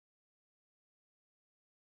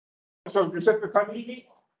Professor Giuseppe Falini,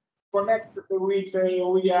 connected with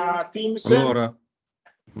via Teams. Allora,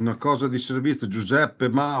 una cosa di servizio, Giuseppe,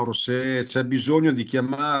 Mauro, se c'è bisogno di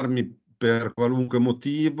chiamarmi per qualunque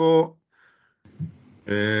motivo,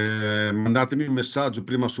 mandatemi un messaggio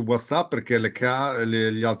prima su WhatsApp, perché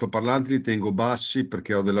gli altoparlanti li tengo bassi,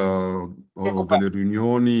 perché ho delle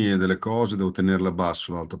riunioni e delle cose, devo tenerla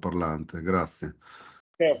basso l'altoparlante. Grazie.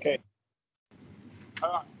 Ok.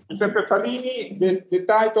 Giuseppe Falini, the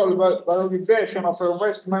title Valorization of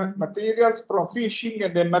Waste Materials from Fishing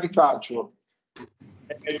and Mariculture.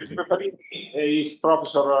 Giuseppe Falini is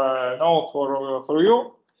professor now for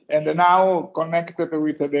you, and now connected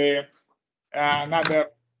with the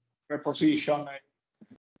another position.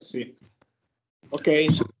 Let's see. Okay.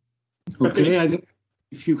 Okay,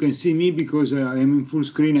 if you can see me, because I am in full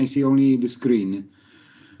screen, I see only the screen.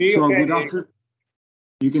 So okay. Good afternoon.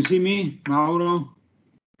 You can see me, Mauro?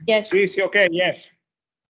 Yes. Okay, yes.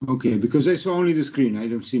 Okay, because I saw only the screen, I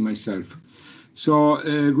don't see myself. So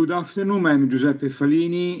good afternoon, I'm Giuseppe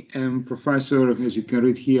Falini. I'm professor, as you can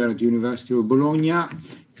read here, at the University of Bologna.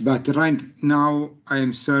 But right now I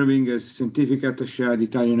am serving as scientific attaché at the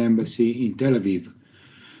Italian Embassy in Tel Aviv.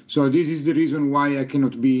 So this is the reason why I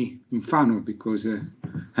cannot be in Fano, because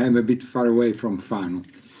I am a bit far away from Fano.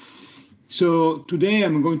 So today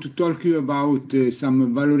I'm going to talk to you about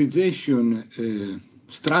some valorization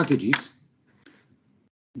strategies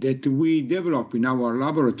that we develop in our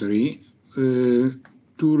laboratory to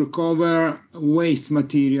recover waste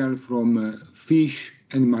material from fish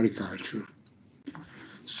and mariculture.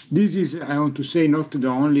 This is, I want to say, not the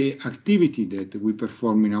only activity that we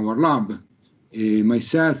perform in our lab.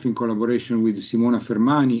 Myself, in collaboration with Simona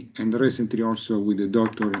Fermani, and recently also with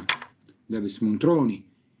Dr. Davis Montroni,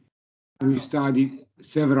 we studied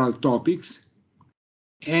several topics.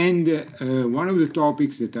 And one of the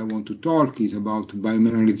topics that I want to talk is about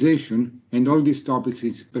biomineralization, and all these topics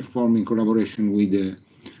is performed in collaboration with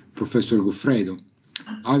Professor Goffredo.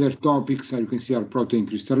 Other topics, you can see, are protein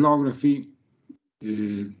crystallography,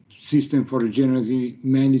 system for regenerative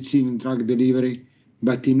medicine and drug delivery.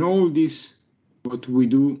 But in all this, what we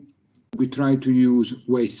do, we try to use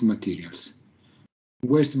waste materials,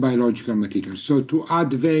 waste biological materials, so to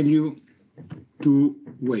add value to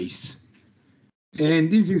waste.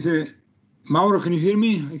 And this is a, Mauro, can you hear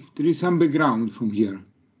me? There is some background from here.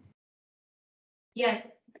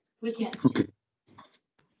 Yes, we can. Okay.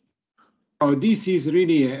 So this is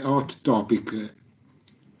really a hot topic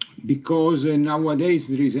because nowadays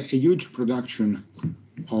there is a huge production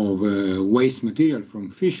of waste material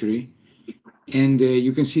from fishery. And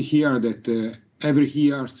you can see here that every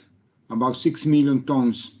year about 6 million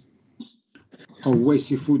tons of waste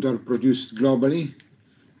seafood are produced globally.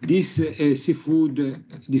 This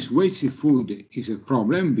this waste seafood is a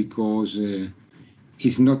problem because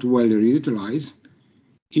it's not well reutilized.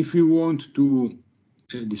 If you want to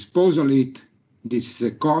dispose of it, this is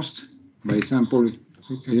a cost. By example, I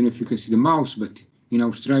don't know if you can see the mouse, but in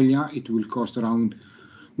Australia it will cost around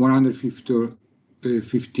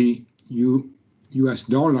 150 US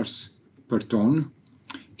dollars per ton.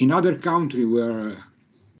 In other countries where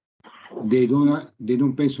they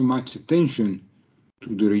don't pay so much attention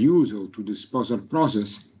to the reuse or to the disposal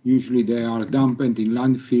process, usually they are dumped in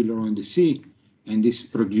landfill or on the sea, and this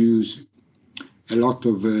produces a lot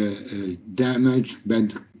of damage,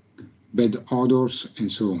 bad odors,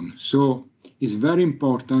 and so on. So it's very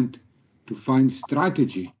important to find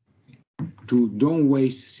strategy to don't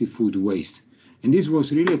waste seafood waste. And this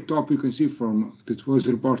was really a topic you can see from that was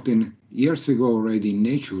reported years ago already in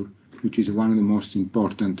Nature, which is one of the most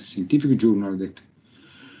important scientific journals that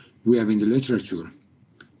we have in the literature.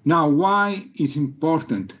 Now, why it's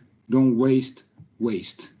important don't waste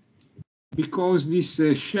waste? Because this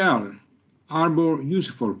shell harbor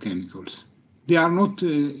useful chemicals. They are not.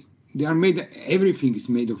 They are made. Everything is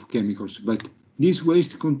made of chemicals, but this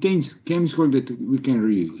waste contains chemicals that we can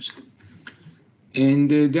reuse. And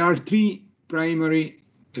there are three primary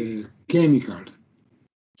chemicals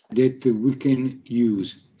that we can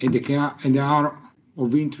use, and they are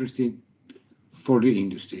of interest for the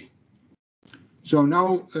industry. So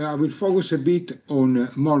now I will focus a bit on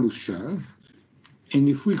mollusk shell. And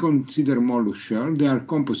if we consider mollusk shell, they are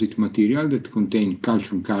composite material that contain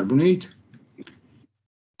calcium carbonate,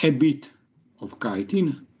 a bit of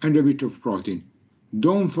chitin, and a bit of protein.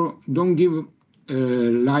 Don't give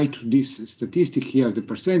light to this statistic here, the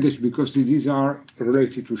percentage, because these are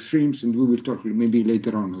related to shrimps, and we will talk maybe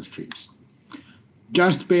later on about shrimps.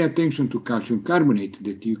 Just pay attention to calcium carbonate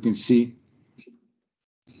that you can see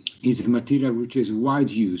is a material which has wide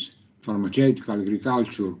use, pharmaceutical,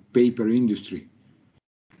 agriculture, paper industry,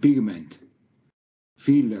 pigment,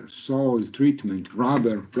 filler, soil treatment,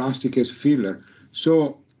 rubber, plastic as filler.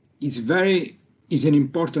 So it's an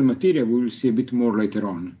important material. We will see a bit more later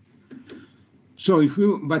on. So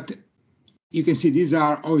but you can see these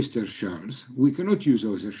are oyster shells. We cannot use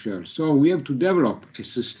oyster shells. So we have to develop a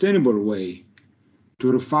sustainable way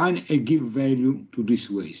to refine and give value to this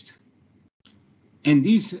waste. And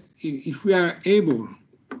this, if we are able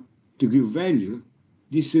to give value,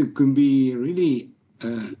 this can be really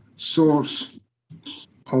a source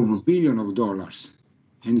of $1 billion,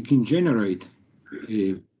 and it can generate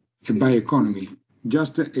a bioeconomy.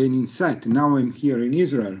 Just an insight. Now I'm here in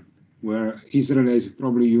Israel, where Israel, as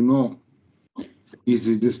probably you know, is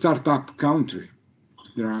the startup country.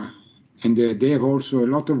 They have also a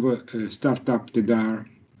lot of startups that are,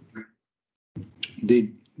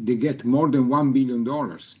 they get more than $1 billion.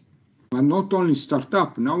 But not only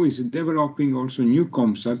startup, now is developing also new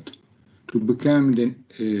concept to become the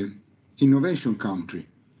innovation country.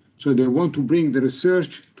 So they want to bring the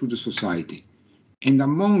research to the society. And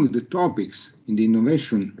among the topics in the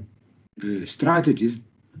innovation strategies,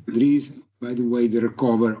 there is, by the way, the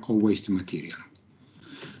recovery of waste material.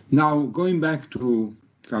 Now, going back to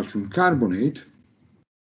calcium carbonate,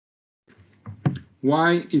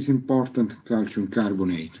 why is important calcium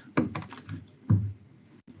carbonate?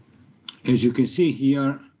 As you can see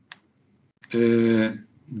here,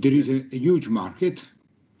 there is a huge market.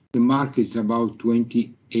 The market is about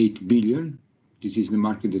 28 billion. This is the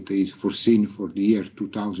market that is foreseen for the year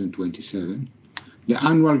 2027. The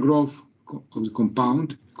annual growth of the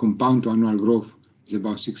compound annual growth is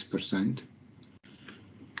about 6%.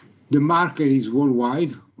 The market is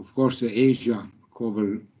worldwide. Of course, Asia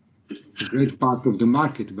covers a great part of the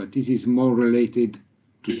market, but this is more related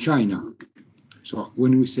to China. So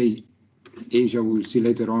when we say Asia, we'll see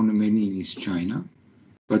later on, mainly is China,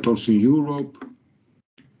 but also in Europe,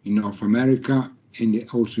 in North America, and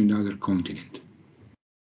also in other continents.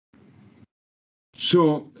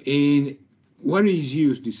 So where is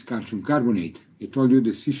used this calcium carbonate? I told you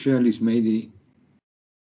the seashell is made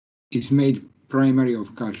primary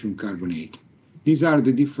of calcium carbonate. These are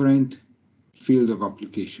the different field of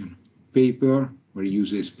application. Paper, where you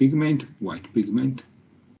use as pigment, white pigment.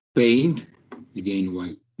 Paint, again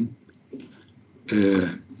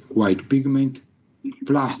white pigment.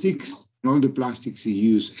 Plastics, all the plastics is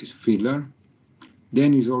used as filler.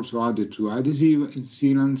 Then is also added to adhesive and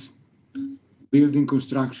sealants, building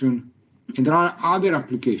construction, and there are other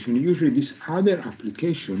applications. Usually this other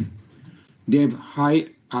application, they have high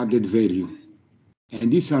added value. And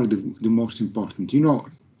these are the most important. You know,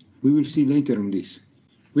 we will see later on this.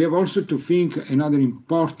 We have also to think another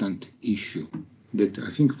important issue that I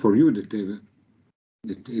think for you that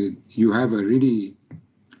you have a really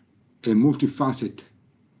multifaceted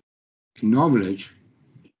knowledge.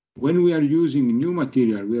 When we are using new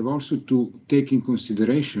material, we have also to take in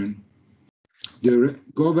consideration the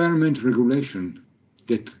government regulation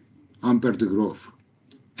that hamper the growth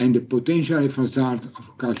and the potential hazard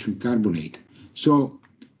of calcium carbonate. So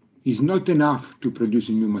it's not enough to produce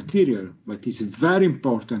a new material, but it's very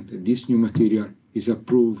important that this new material is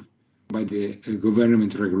approved by the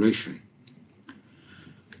government regulation.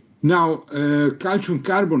 Now, calcium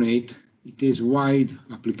carbonate, it has wide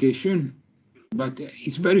application, but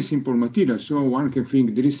it's very simple material. So one can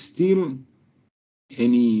think there is still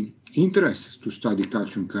any interest to study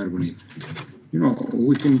calcium carbonate. You know,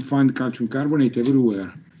 we can find calcium carbonate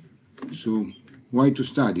everywhere. So why to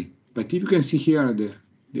study? But if you can see here the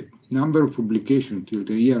number of publications till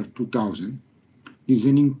the year 2000, is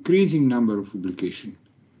an increasing number of publications.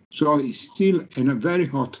 So it's still a very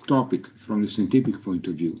hot topic from the scientific point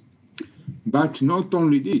of view. But not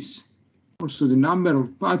only this, also the number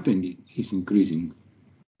of patents is increasing.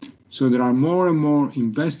 So there are more and more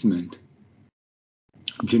investment,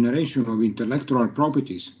 generation of intellectual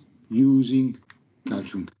properties using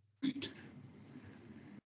calcium carbonate.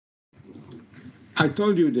 I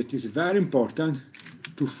told you that it's very important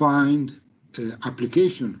to find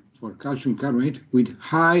application for calcium carbonate with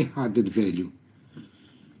high added value.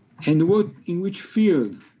 And in which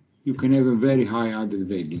field you can have a very high added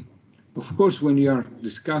value? Of course, when you are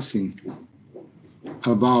discussing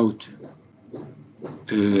about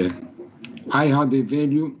high added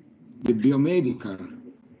value, the biomedical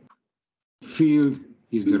field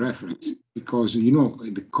is the reference, because you know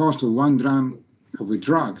the cost of 1 gram of a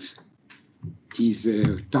drugs is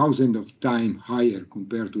 1,000 of times higher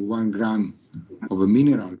compared to 1 gram of a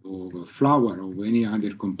mineral or of a flour or any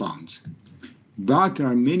other compounds. But there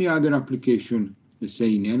are many other applications, let's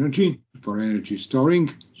say in energy, for energy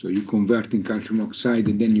storing. So you convert in calcium oxide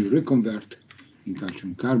and then you reconvert in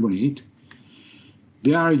calcium carbonate.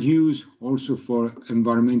 They are used also for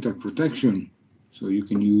environmental protection, so you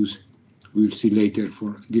can use, we'll see later,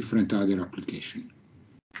 for different other applications.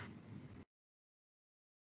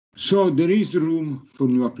 So there is room for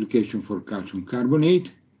new application for calcium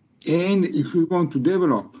carbonate, and if we want to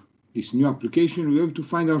develop this new application, we have to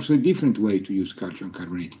find also a different way to use calcium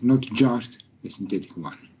carbonate, not just a synthetic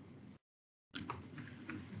one.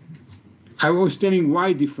 I was telling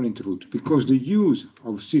why different route, because the use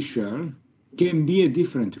of seashell can be a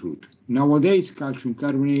different route. Nowadays, calcium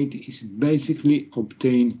carbonate is basically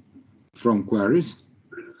obtained from quarries.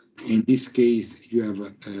 In this case, you have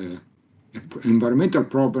an environmental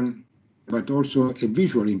problem, but also a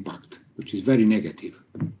visual impact, which is very negative.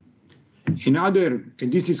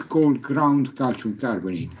 And this is called ground calcium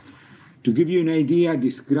carbonate. To give you an idea,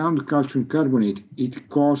 this ground calcium carbonate, it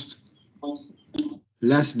costs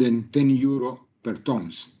less than 10 euro per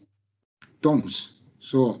tons.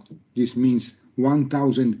 So this means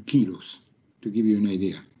 1,000 kilos, to give you an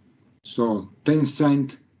idea. So 10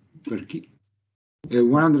 cents per kilo,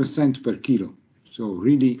 100 cents per kilo. So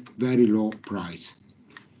really very low price.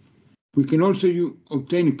 We can also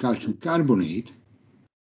obtain calcium carbonate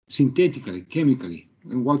synthetically, chemically,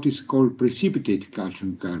 in what is called precipitate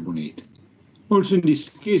calcium carbonate. Also in this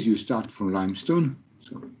case, you start from limestone.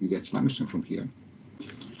 So you get limestone from here.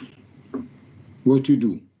 What you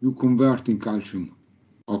do, you convert in calcium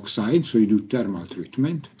oxide, so you do thermal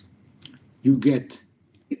treatment. You get,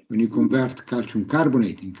 when you convert calcium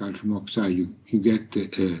carbonate in calcium oxide, you get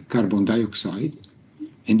carbon dioxide,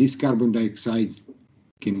 and this carbon dioxide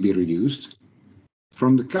can be reduced.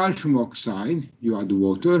 From the calcium oxide, you add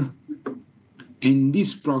water, and in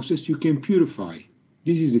this process you can purify.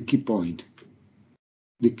 This is the key point.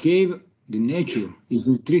 The cave, the nature, is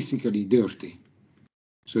intrinsically dirty.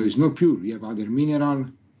 So it's not pure. You have other mineral,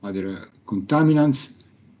 other contaminants,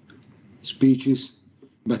 species,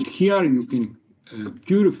 but here you can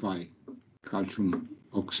purify calcium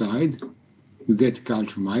oxide. You get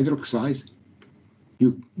calcium hydroxide.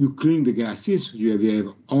 You clean the gases. You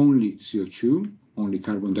have only CO2, only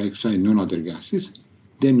carbon dioxide, no other gases.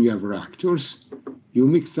 Then you have reactors. You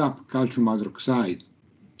mix up calcium hydroxide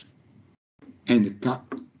and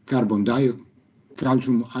calcium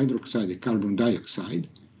hydroxide and carbon dioxide.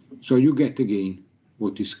 So you get again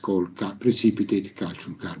what is called precipitate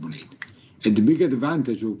calcium carbonate. And the big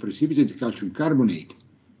advantage of precipitate calcium carbonate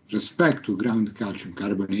respect to ground calcium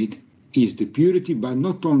carbonate is the purity, but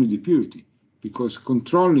not only the purity, because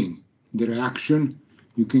controlling the reaction,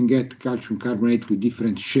 you can get calcium carbonate with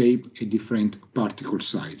different shape and different particle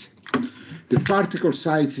size. The particle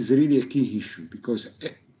size is really a key issue, because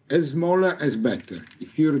as smaller as better.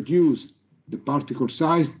 If you reduce the particle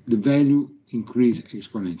size, the value increases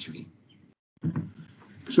exponentially.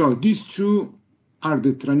 So these two are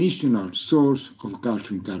the traditional source of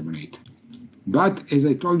calcium carbonate. But as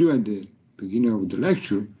I told you at the beginning of the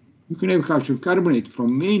lecture, you can have calcium carbonate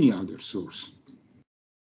from many other sources.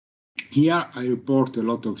 Here I report a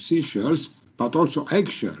lot of seashells, but also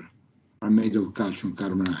eggshells are made of calcium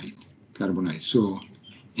carbonate. So,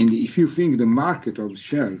 and if you think the market of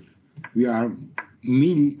shell, we are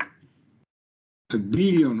a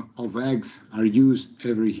billion of eggs are used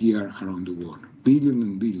every year around the world. Billion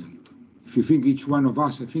and billion. If you think each one of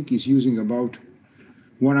us, I think is using about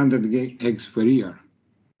 100 eggs per year,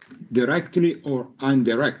 directly or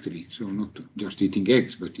indirectly. So not just eating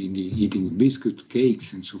eggs, but eating biscuits,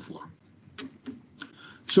 cakes, and so forth.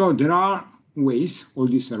 So there are waste, all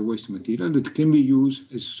these are waste material that can be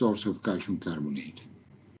used as a source of calcium carbonate.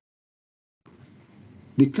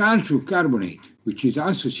 The calcium carbonate, which is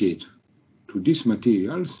associated to these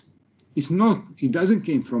materials, it doesn't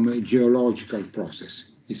come from a geological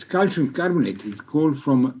process. It's calcium carbonate, it's called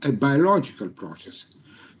from a biological process.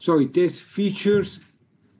 So it has features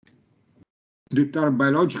that are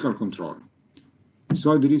biological control.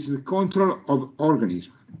 So there is the control of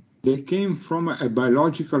organisms. They came from a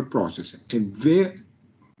biological process, and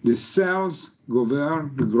the cells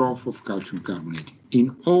govern the growth of calcium carbonate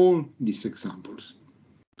in all these examples.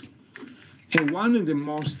 And one of the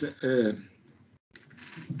most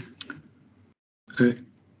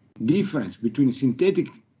difference between synthetic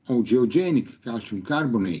or geogenic calcium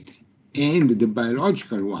carbonate and the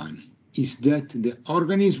biological one is that the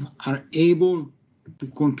organisms are able to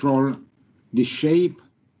control the shape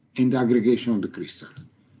and the aggregation of the crystal.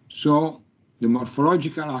 So the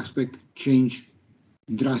morphological aspect change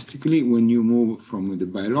drastically when you move from the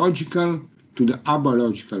biological to the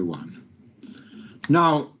abiological one.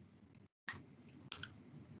 Now,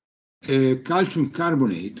 calcium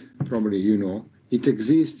carbonate, probably you know, it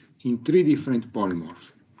exists in 3 different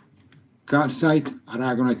polymorphs. calcite,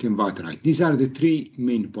 aragonite, and vaterite. These are the three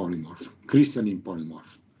main polymorphs, crystalline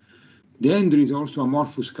polymorphs. Then there is also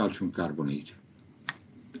amorphous calcium carbonate.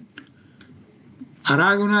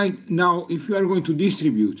 Aragonite, now if you are going to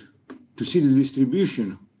distribute, to see the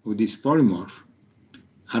distribution of this polymorph,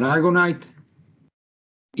 aragonite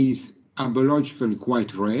is biologically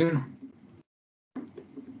quite rare,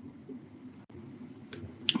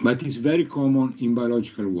 but is very common in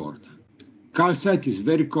biological world. Calcite is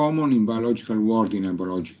very common in biological world, in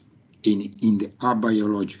the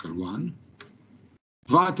abiological one.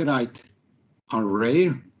 Vaterite are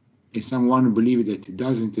rare, and someone believes that it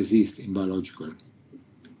doesn't exist in abiological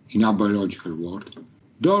world.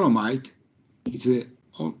 Dolomite is a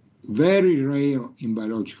very rare in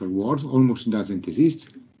biological world, almost doesn't exist,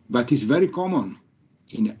 but is very common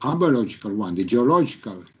in the abiological one. The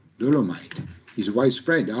geological dolomite is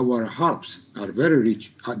widespread. Our harps are very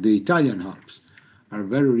rich, the Italian harps are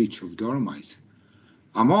very rich of dolomites.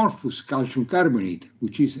 Amorphous calcium carbonate,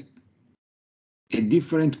 which is a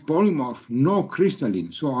different polymorph, no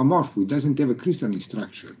crystalline, so amorphous, doesn't have a crystalline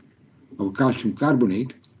structure of calcium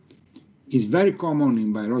carbonate, is very common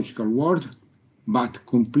in biological world, but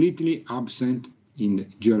completely absent in the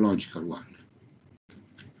geological one.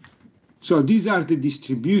 So these are the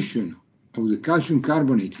distribution of the calcium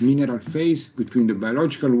carbonate mineral phase between the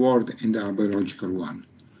biological world and the abiological one.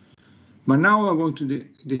 But now I want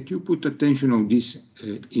that you put attention on this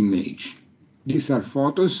image. These are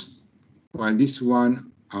photos, while this one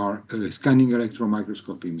are scanning electron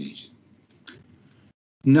microscope image.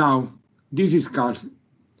 Now, this is aragonite,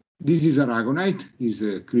 this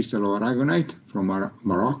is a crystal of aragonite from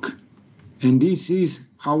Morocco, and this is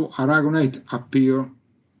how aragonite appear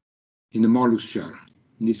in the mollusk shell.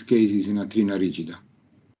 In this case is in Atrina rigida.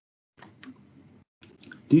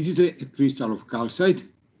 This is a crystal of calcite,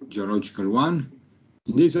 geological one.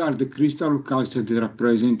 These are the crystal of calcite that are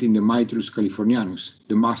present in the Mytilus californianus,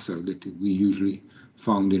 the mussel that we usually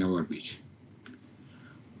found in our beach.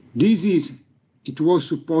 It was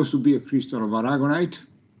supposed to be a crystal of aragonite,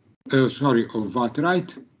 of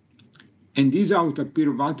vaterite, and this out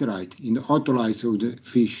appear vaterite in the otoliths of the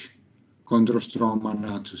fish Chondrostroma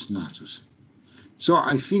natus. So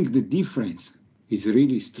I think the difference is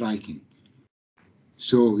really striking.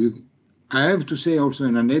 So I have to say also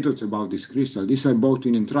an anecdote about this crystal. This I bought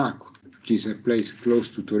in Entraco, which is a place close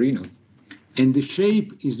to Torino. And the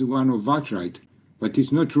shape is the one of vaterite, but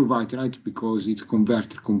it's not true vaterite because it's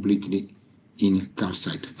converted completely in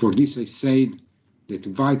calcite. For this I said that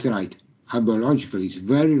vaterite biologically is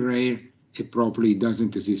very rare and probably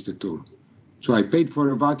doesn't exist at all. So I paid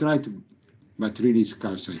for a vaterite, but really it's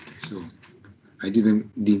calcite. So I didn't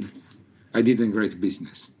great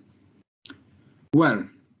business. Well,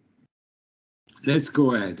 let's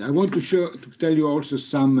go ahead. I want to tell you also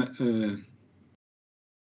some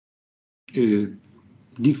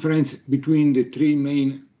difference between the three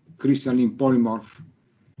main crystalline polymorphs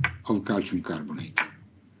of calcium carbonate.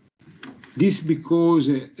 This because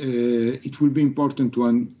it will be important to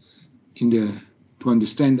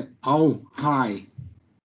understand how high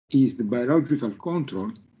is the biological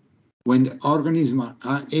control when the organisms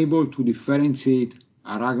are able to differentiate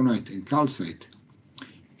aragonite and calcite.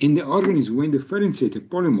 In the organism, when they differentiate a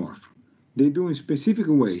polymorph, they do in a specific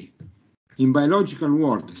way. In biological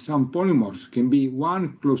world, some polymorphs can be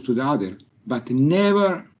one close to the other, but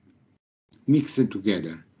never mixed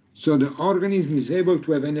together. So the organism is able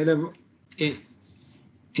to have a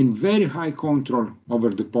very high control over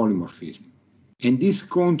the polymorphism. And this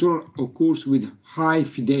control occurs with high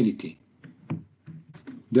fidelity.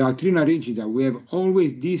 The Atrina rigida, we have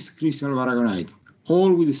always this crystal of aragonite,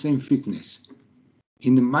 all with the same thickness.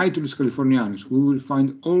 In the Mytilus californianus, we will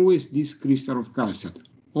find always this crystal of calcite,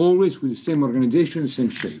 always with the same organization, the same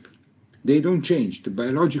shape. They don't change. The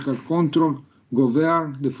biological control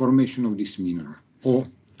governs the formation of this mineral, or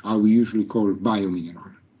how we usually call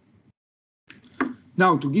biomineral.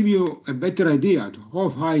 Now, to give you a better idea of how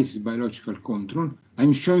high is biological control,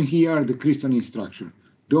 I'm showing here the crystalline structure.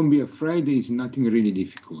 Don't be afraid, there is nothing really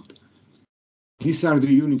difficult. These are the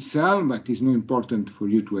unit cell, but it's not important for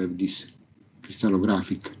you to have this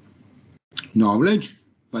crystallographic knowledge.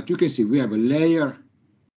 But you can see we have a layer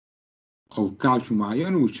of calcium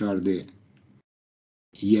ion, which are the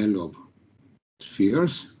yellow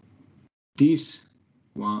spheres. This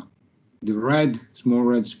one, the red, small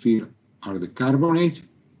red sphere are the carbonate,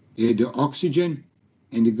 the oxygen,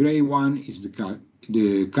 and the gray one is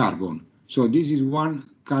the carbon. So this is one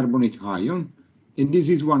carbonate ion, and this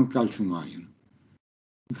is one calcium ion.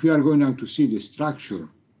 If we are going now to see the structure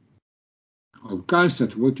of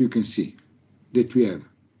calcite, what you can see, that we have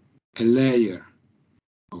a layer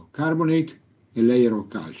of carbonate, a layer of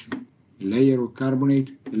calcium, a layer of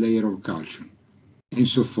carbonate, a layer of calcium, and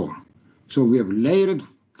so forth. So we have layered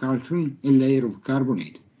calcium, a layer of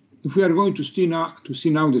carbonate. If we are going to see now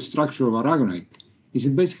the structure of aragonite, it's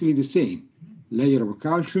basically the same. Layer of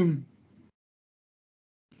calcium,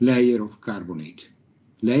 layer of carbonate,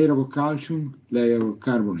 layer of calcium, layer of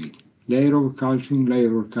carbonate, layer of calcium,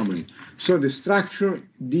 layer of carbonate. So the structure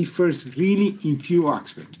differs really in few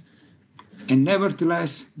aspects. And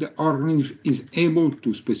nevertheless, the organism is able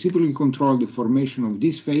to specifically control the formation of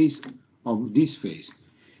this phase,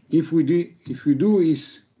 If we do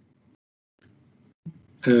is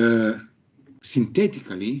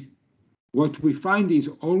synthetically, what we find is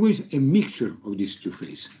always a mixture of these two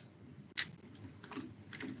phases.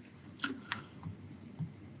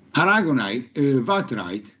 Aragonite,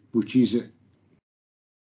 vaterite, which is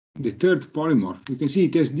the third polymorph, you can see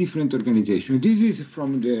it has different organization. This is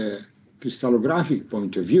from the crystallographic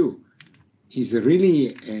point of view, is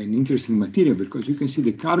really an interesting material because you can see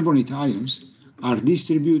the carbonate ions are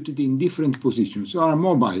distributed in different positions, so are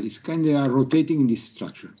mobile, it's kind of rotating in this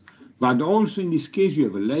structure. But also in this case, you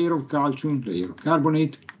have a layer of calcium, layer of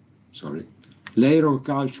carbonate, layer of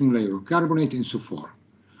calcium, layer of carbonate, and so forth.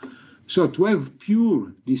 So to have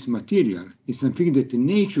pure this material is something that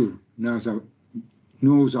nature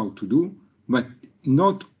knows how to do, but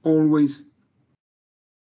not always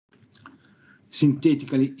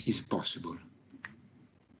synthetically is possible.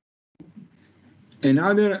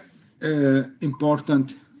 Another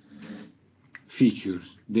important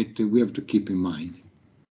features that we have to keep in mind.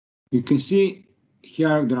 You can see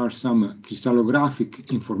here there are some crystallographic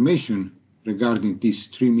information regarding these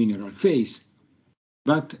three mineral phase,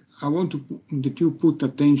 but I want that you put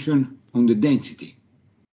attention on the density,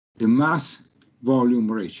 the mass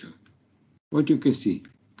volume ratio. What you can see,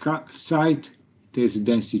 calcite has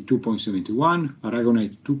density 2.71,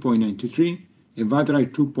 aragonite 2.93, and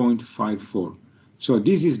vaterite 2.54. So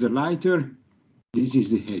this is the lighter, this is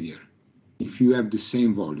the heavier, if you have the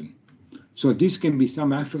same volume. So this can be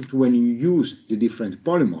some effect when you use the different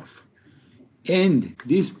polymorph. And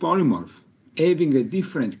this polymorph, having a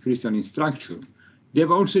different crystalline structure, they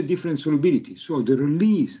have also a different solubility. So the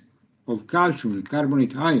release of calcium and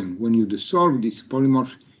carbonate ion when you dissolve this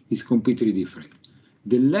polymorph is completely different.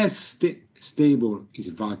 The less stable is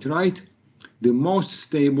vaterite, the most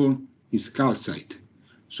stable is calcite.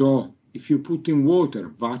 So if you put in water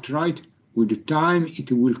vaterite, with the time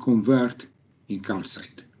it will convert in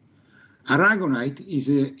calcite. Aragonite is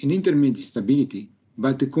an intermediate stability,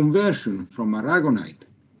 but the conversion from aragonite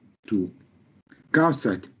to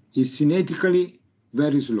calcite is kinetically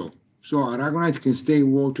very slow. So aragonite can stay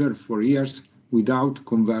in water for years without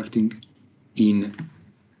converting in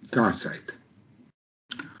calcite.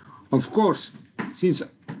 Of course, since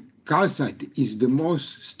calcite is the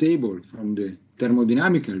most stable from the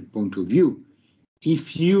thermodynamical point of view,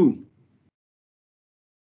 if you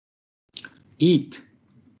heat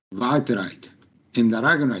vaterite and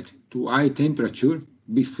aragonite to high temperature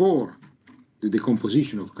before the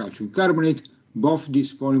decomposition of calcium carbonate, both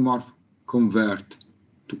these polymorphs convert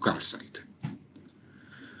to calcite.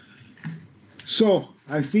 So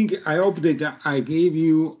I hope that I gave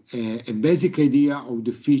you a basic idea of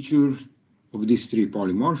the features of these three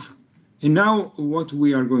polymorphs. And now what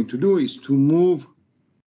we are going to do is to move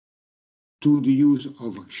to the use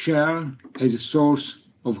of shell as a source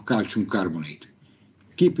of calcium carbonate.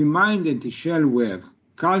 Keep in mind that the shell we have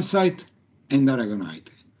calcite and aragonite.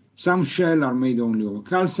 Some shells are made only of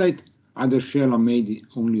calcite, other shells are made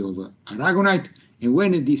only of aragonite, and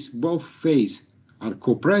when these both phases are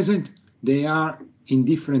co-present, they are in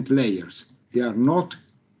different layers. They are not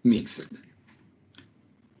mixed.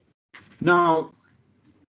 Now,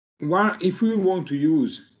 if we want to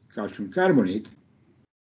use calcium carbonate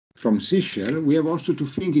from seashell, we have also to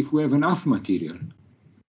think if we have enough material.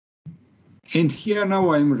 And here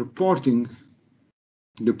now I'm reporting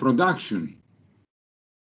the production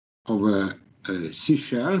of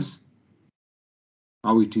seashells,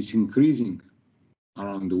 how it is increasing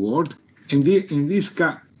around the world. And in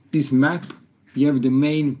this map, you have the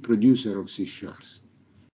main producer of seashells.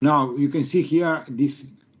 Now you can see here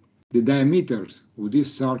the diameters of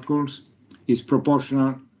these circles is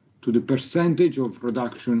proportional to the percentage of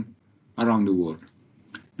production around the world.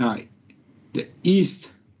 Now, the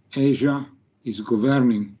East Asia is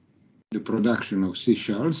governing the production of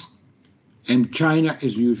seashells, and China,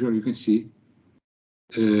 as usual, you can see,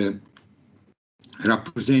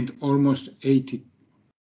 represent almost 83%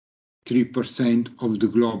 of the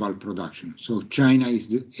global production. So China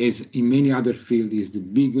is, as in many other fields, is the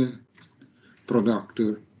bigger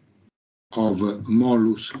producer of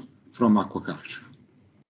mollusks from aquaculture.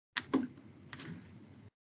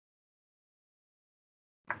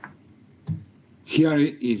 Here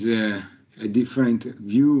is a different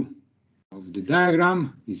view of the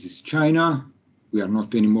diagram. This is China. We are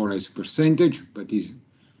not anymore as percentage, but is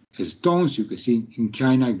as tons. You can see in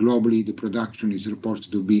China globally the production is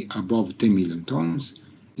reported to be above 10 million tons.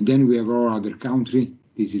 And then we have all other countries.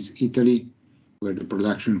 This is Italy, where the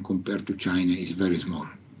production compared to China is very small.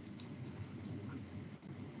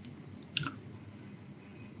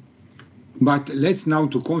 But let's now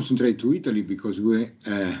to concentrate to Italy, because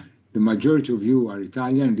the majority of you are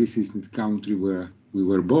Italian. This is the country where we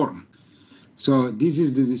were born. So this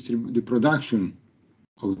is the production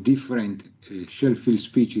of different shellfish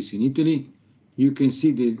species in Italy. You can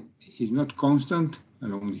see that it's not constant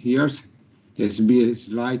along the years. There's been a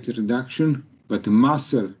slight reduction, but the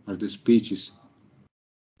mussel are the species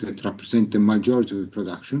that represent the majority of the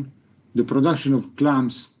production. The production of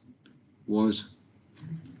clams was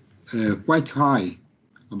quite high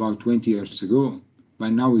about 20 years ago,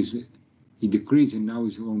 but now it decreased and now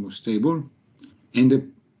it's almost stable. And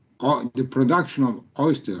the production of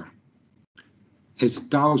oyster as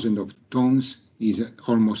thousands of tons is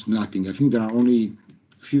almost nothing. I think there are only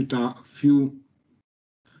few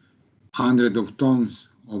hundred of tons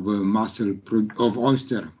of mussel of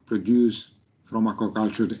oyster produced from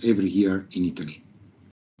aquaculture every year in Italy.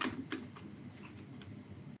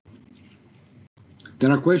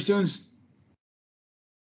 There are questions?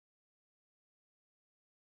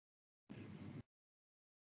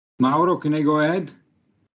 Mauro, can I go ahead?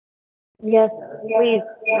 Yes, please,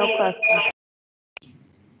 no question.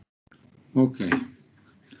 Okay.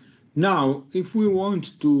 Now, if we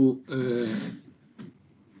want to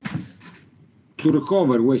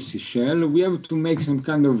recover waste seashell, we have to make some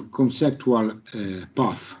kind of conceptual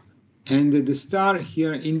path. And the star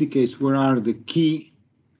here indicates where are the key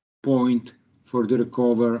points for the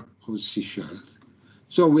recovery of seashells.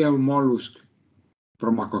 So we have mollusk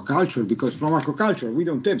from aquaculture, because from aquaculture we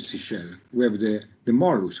don't have seashell. We have the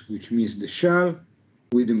mollusk, which means the shell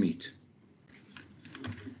with the meat.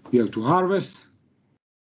 You have to harvest,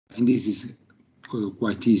 and this is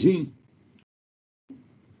quite easy.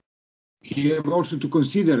 You have also to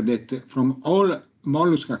consider that from all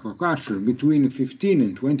mollusk aquaculture, between 15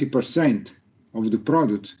 and 20% of the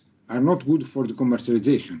products are not good for the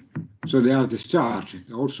commercialization. So they are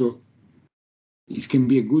discharged. Also, it can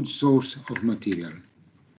be a good source of material.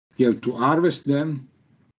 You have to harvest them.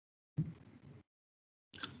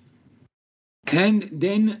 And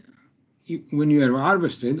then when you have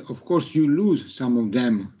harvested, of course, you lose some of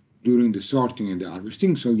them during the sorting and the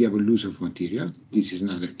harvesting, so you have a loss of material. This is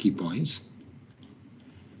another key point.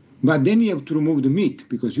 But then you have to remove the meat,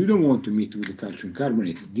 because you don't want the meat with the calcium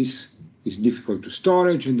carbonate. This is difficult to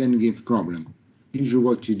storage and then give problem. Usually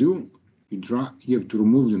what you do, you have to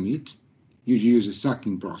remove the meat. Usually use a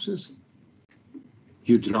sucking process.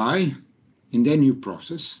 You dry, and then you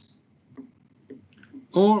process.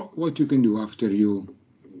 Or what you can do after you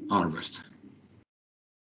harvest.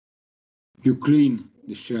 You clean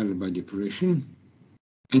the shell by depuration,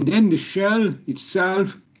 and then the shell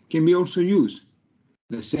itself can be also used.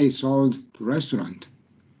 Let's say sold to restaurant.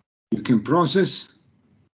 You can process,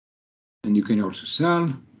 and you can also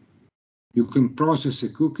sell. You can process a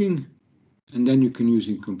cooking, and then you can use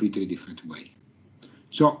it in completely different way.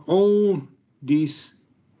 So all this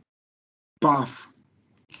path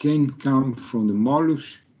can come from the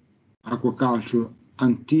mollusk aquaculture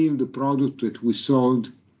until the product that we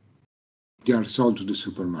sold, they are sold to the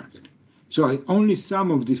supermarket. So only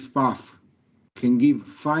some of this path can give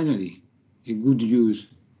finally a good use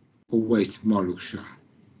of waste mollusk shell.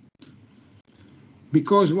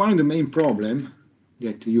 Because one of the main problems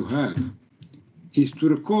that you have is to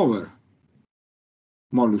recover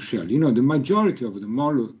mollusk shell. You know, the majority of the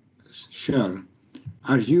mollusk shell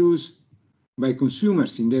are used by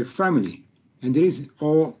consumers in their family, and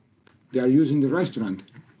they are used in the restaurant.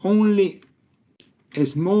 Only a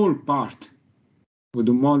small part of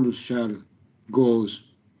the mollusk shell goes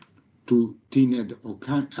to tinned or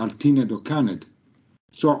canned.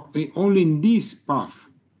 So only in this path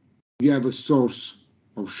you have a source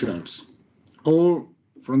of shells, or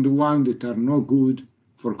from the ones that are no good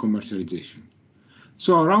for commercialization.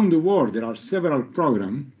 So around the world there are several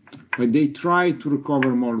programs where they try to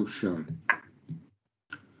recover mollusk shell.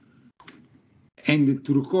 And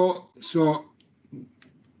to recover, so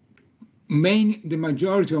the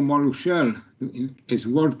majority of mollusk shell as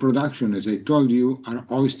world production, as I told you, are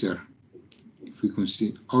oyster. If we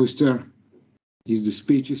consider oyster is the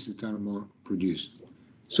species that are more produced.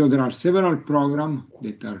 So there are several programs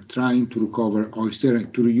that are trying to recover oyster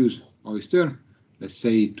and to reuse oyster, let's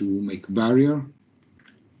say to make barrier,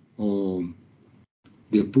 or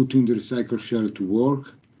they're putting the recycled shell to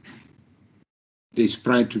work. they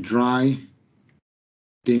spread to dry,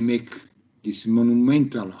 they make this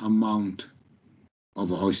monumental amount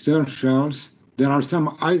of oyster shells. There are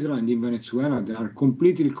some islands in Venezuela that are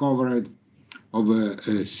completely covered of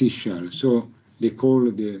seashell, so they call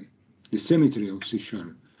the cemetery of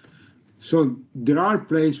seashell. So there are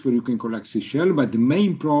places where you can collect seashell, but the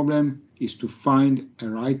main problem is to find a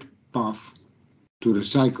right path to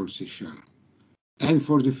recycle seashell. And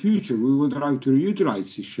for the future, we would like to reutilize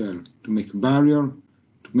seashell to make barrier,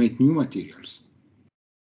 to make new materials.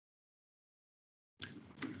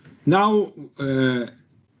 Now,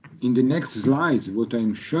 in the next slides, what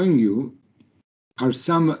I'm showing you are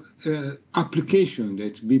some applications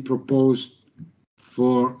that we propose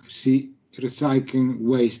for recycling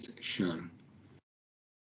waste shell.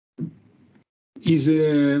 Is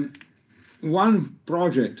one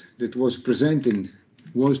project that was presented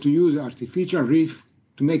was to use artificial reef,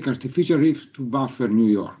 to make artificial reef to buffer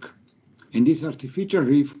New York. And this artificial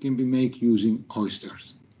reef can be made using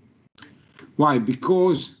oysters. Why?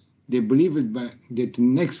 Because they believe that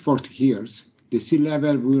in the next 40 years, the sea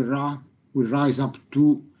level will rise up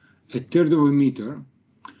to 1/3 of a meter,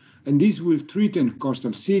 and this will threaten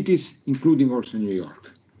coastal cities, including also New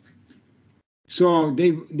York. So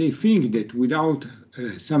they think that without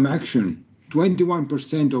some action,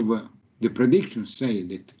 21% of the predictions say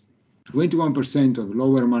that 21% of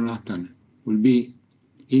lower Manhattan will be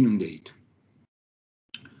inundated.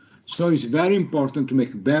 So it's very important to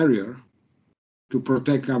make a barrier to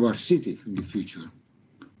protect our city in the future.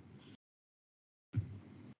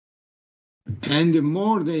 And the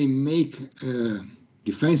more they make a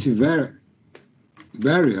defensive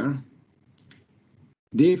barrier,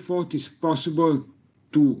 they thought it's possible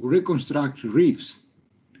to reconstruct reefs.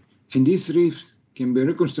 And these reefs can be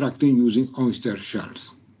reconstructed using oyster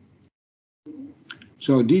shells.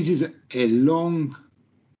 So this is a long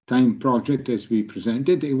time project as we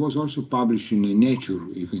presented. It was also published in Nature,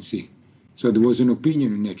 you can see. So there was an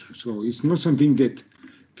opinion in Nature. So it's not something that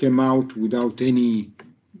came out without any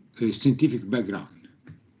scientific background.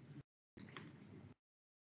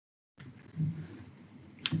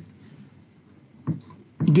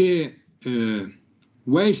 The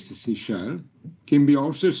waste seashell can be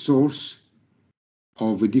also a source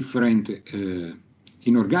of a different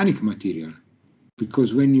inorganic material,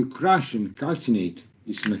 because when you crush and calcinate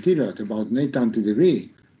this material at about 900 degrees,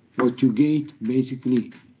 what you get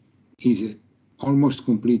basically is almost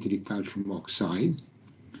completely calcium oxide.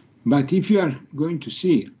 But if you are going to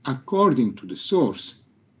see, according to the source,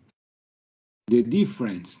 the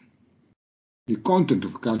difference, the content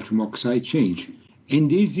of calcium oxide change. And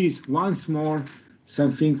this is once more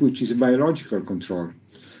something which is a biological control.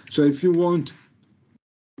 So if you want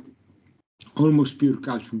almost pure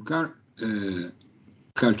calcium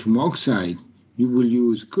oxide, you will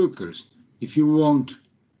use cookers. If you want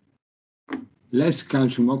less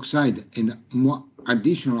calcium oxide and more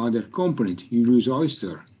additional other component, you use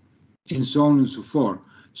oyster, and so on and so forth.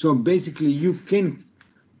 So basically you can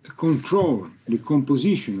control the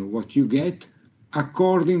composition of what you get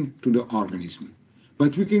according to the organism.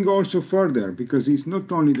 But we can go also further, because it's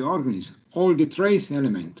not only the organism, all the trace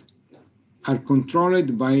elements are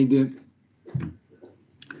controlled by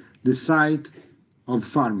the site of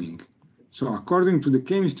farming. So according to the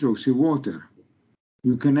chemistry of seawater,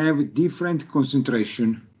 you can have a different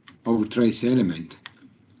concentration of trace element.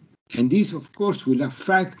 And this, of course, will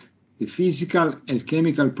affect the physical and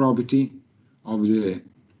chemical property of the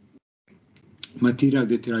material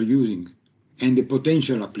that they are using and the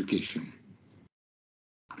potential application.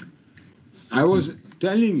 I was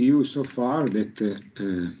telling you so far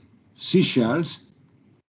that seashells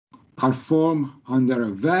are formed under a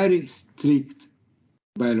very strict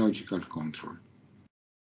biological control.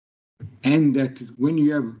 And that when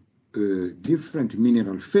you have different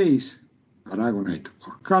mineral phase, aragonite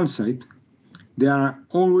or calcite, they are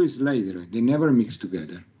always later, they never mix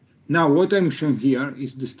together. Now what I'm showing here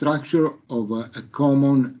is the structure of a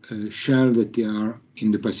common shell that they are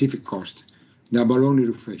in the Pacific coast, the abalone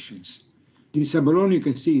rufaceans. This abalone you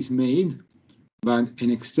can see is made by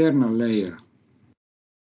an external layer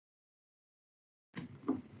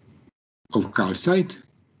of calcite.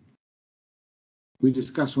 We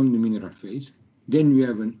discuss only the mineral phase. Then we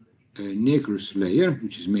have a nacreous layer,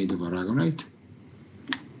 which is made of aragonite.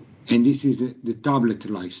 And this is the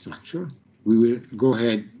tablet-like structure. We will go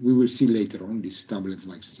ahead, we will see later on this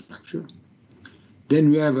tablet-like structure. Then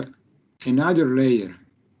we have another layer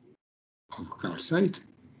of calcite.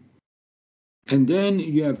 And then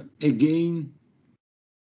you have again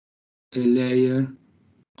a layer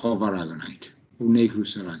of aragonite, of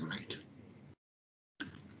nacreous aragonite.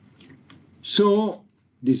 So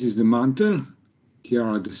this is the mantle, Here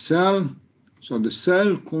are the cell. So the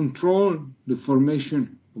cell control the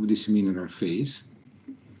formation of this mineral phase.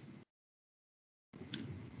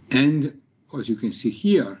 And as you can see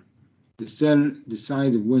here, the cell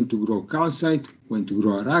decides when to grow calcite, when to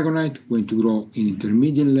grow aragonite, when to grow an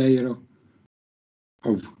intermediate layer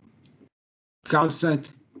of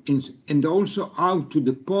calcite, and also how to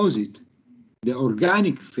deposit the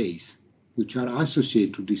organic phase which are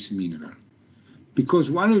associated to this mineral.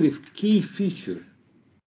 Because one of the key features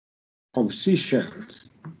of seashells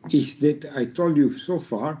is that I told you so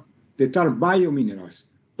far that are biominerals.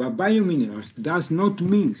 But biominerals does not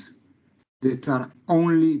mean that are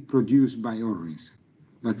only produced by organisms,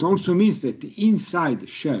 but also means that inside the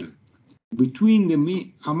shell,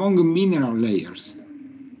 among the mineral layers,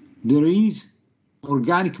 there is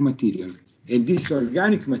organic material, and this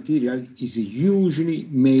organic material is usually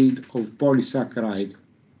made of polysaccharide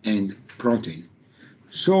and protein.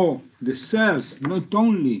 So the cells not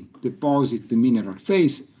only deposit the mineral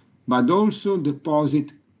phase, but also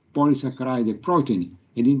deposit polysaccharide and protein.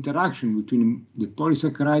 And the interaction between the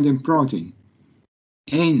polysaccharide and protein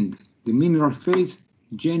and the mineral phase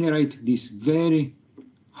generate this very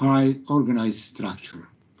high organized structure.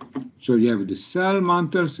 So you have the cell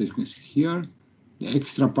mantles, as you can see here, the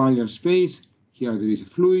extracellular space. Here there is a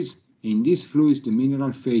fluid. In this fluid, the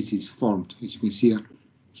mineral phase is formed. As you can see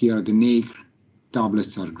here the nacre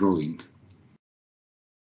tablets are growing.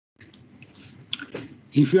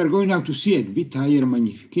 If you are going now to see a bit higher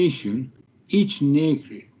magnification, each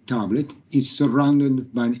nacre tablet is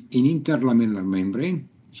surrounded by an interlamellar membrane,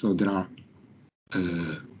 so there are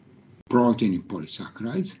protein and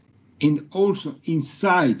polysaccharides, and also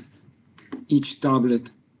inside each tablet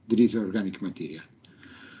there is organic material.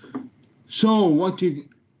 So what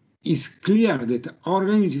is clear that the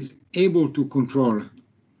organism is able to control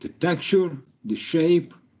the texture, the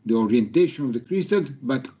shape, the orientation of the crystal,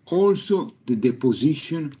 but also the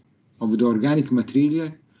deposition of the organic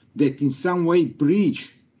material that in some way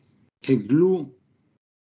bridge and glue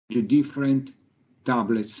the different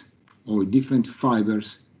tablets or different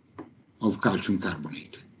fibers of calcium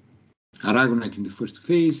carbonate. Aragonite in the first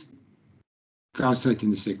phase, calcite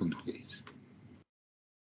in the second phase.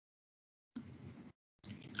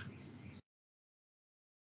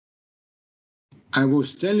 I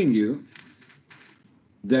was telling you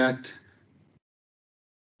that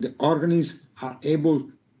the organisms are able,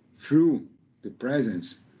 through the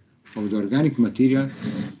presence of the organic material,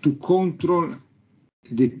 to control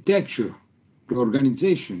the texture, the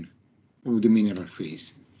organization of the mineral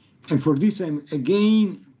phase. And for this, I'm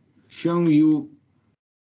again showing you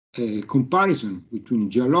a comparison between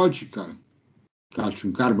geological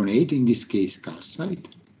calcium carbonate, in this case calcite,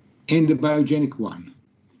 and the biogenic one.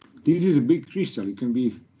 This is a big crystal, it can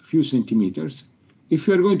be a few centimeters. If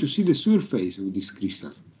you are going to see the surface of this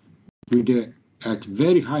crystal at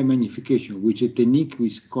very high magnification, which is a technique we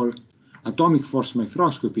call atomic force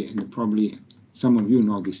microscopy, and probably some of you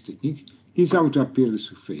know this technique, this is how to appear the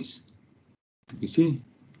surface. You see?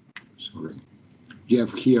 Sorry. You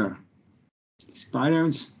have here these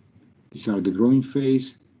pyramids. These are the growing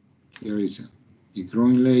phase. Here is a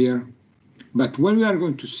growing layer. But when we are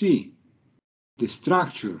going to see the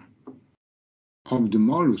structure of the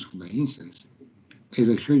mollusk, by instance, as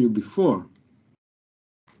I showed you before,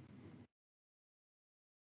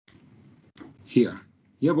 here,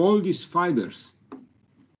 you have all these fibers.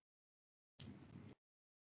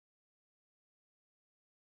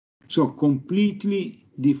 So completely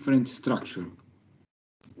different structure.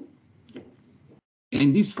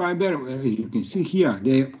 And this fiber, as you can see here,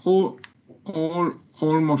 they are all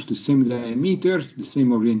almost the same diameters, the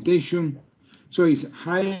same orientation. So it's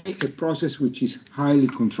a process which is highly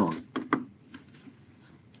controlled.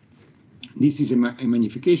 This is a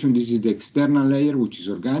magnification. This is the external layer, which is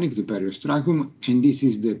organic, the periostracum, and this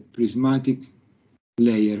is the prismatic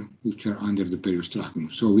layer, which are under the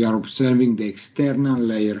periostracum. So we are observing the external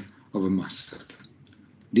layer of a muscle.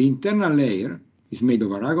 The internal layer is made of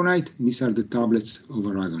aragonite. These are the tablets of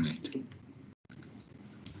aragonite.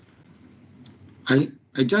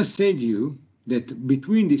 I just said to you that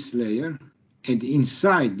between this layer and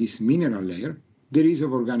inside this mineral layer, there is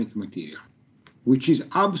of organic material, which is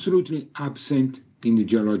absolutely absent in the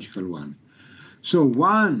geological one. So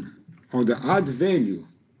one of the add value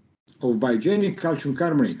of biogenic calcium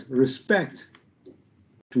carbonate respect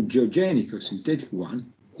to geogenic or synthetic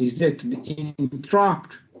one is that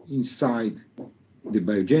entrapped inside the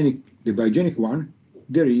biogenic one,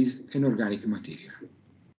 there is an organic material.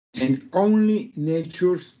 And only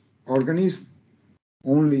nature's organism,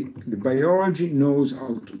 only the biology knows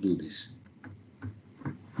how to do this.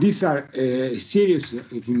 These are a series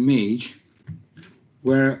of images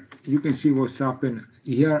where you can see what's happened.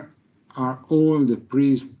 Here are all the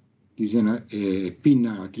prisms. This is a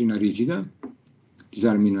pinna trina rigida. These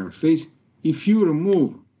are mineral phase. If you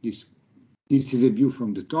remove this, this is a view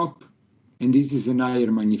from the top, and this is an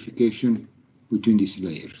higher magnification between these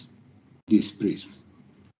layers, this prism.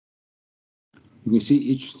 You can see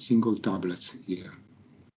each single tablet here,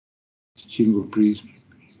 single prism.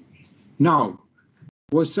 Now,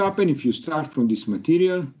 what's happened if you start from this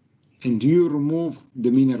material and you remove the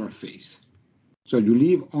mineral phase? So you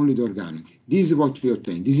leave only the organic. This is what we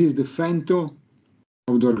obtain. This is the femto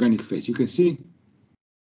of the organic phase. You can see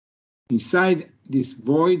inside this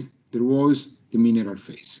void, there was the mineral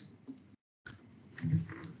phase.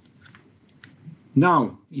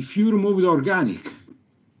 Now, if you remove the organic,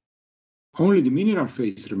 only the mineral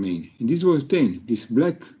phase remains. And this was obtained, this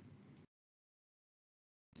black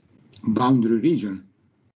boundary region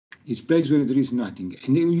is place where there is nothing.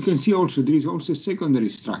 And then you can see also there is also a secondary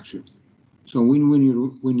structure. So when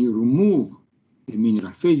you remove the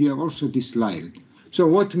mineral phase, you have also this layer. So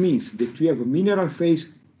what means that we have a mineral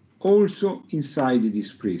phase also inside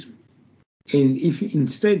this prism. And if you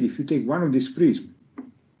take one of these prisms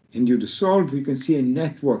and you dissolve, you can see a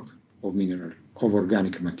network of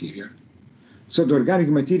organic material. So the organic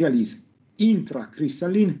material is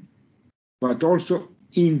intracrystalline, but also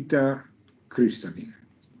intercrystalline.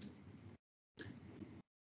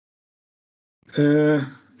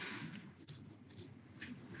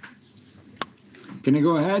 Can I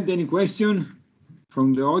go ahead? Any question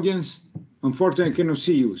from the audience? Unfortunately, I cannot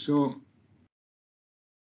see you, so.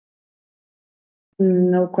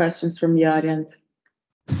 No questions from the audience.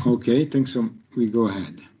 Okay, thanks. We go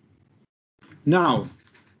ahead. Now,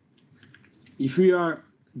 if we are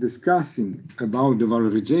discussing about the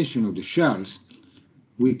valorization of the shells,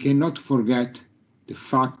 we cannot forget the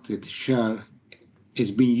fact that shell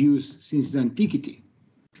has been used since the antiquity.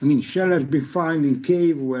 I mean, shell has been found in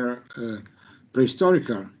cave where prehistoric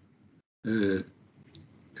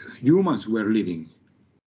humans were living.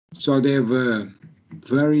 So they have a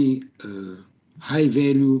very high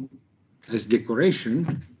value as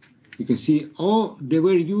decoration. You can see, oh, they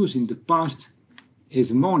were used in the past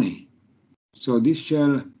as money. So this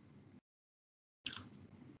shell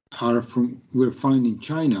were found in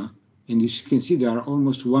China, and as you can see, they are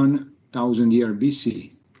almost 1,000 years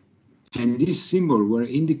BC. And this symbol were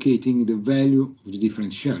indicating the value of the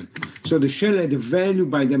different shell. So the shell had a value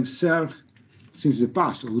by themselves since the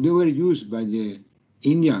past. They were used by the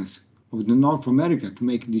Indians of the North America to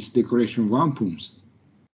make this decoration wampums.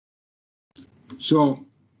 So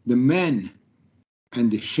the man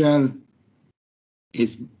and the shell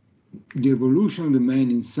is the evolution of the man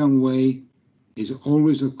in some way is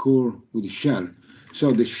always occur with the shell.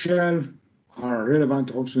 So the shell are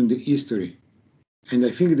relevant also in the history. And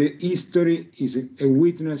I think the history is a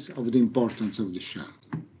witness of the importance of the shell.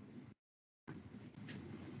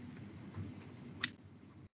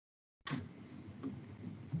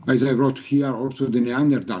 As I wrote here, also the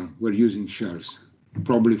Neanderthal were using shells,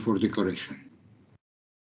 probably for decoration.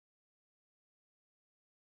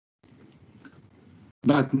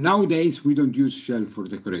 But nowadays, we don't use shell for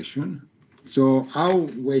decoration. So how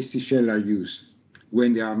wasty shells are used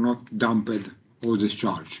when they are not dumped or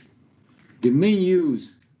discharged? The main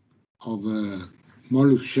use of a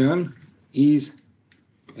mollusk shell is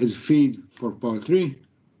as feed for poultry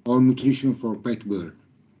or nutrition for pet bird.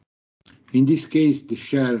 In this case, the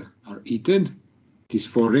shell are eaten. It is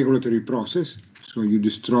for regulatory process, so you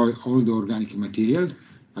destroy all the organic material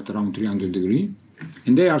at around 300 degrees,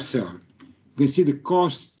 and they are sold. You can see the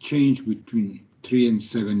cost change between 3 and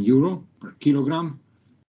 7 euro per kilogram,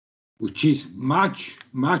 which is much,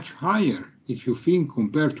 much higher if you think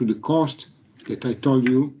compared to the cost that I told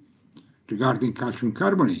you regarding calcium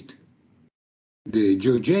carbonate. The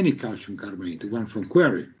geogenic calcium carbonate, the one from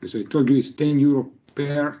Quarry, as I told you, is 10 euro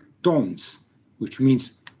per tons, which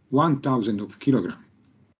means 1,000 of kilogram.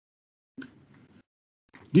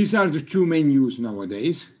 These are the two main use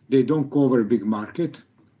nowadays. They don't cover a big market.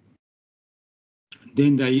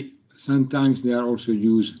 Then sometimes they are also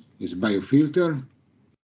used as biofilter,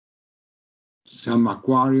 some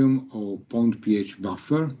aquarium or pond pH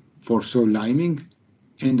buffer for soil liming,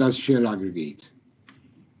 and as shell aggregate.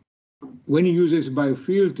 When you use as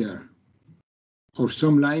biofilter or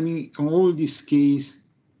some liming, in all these cases,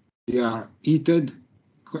 they are heated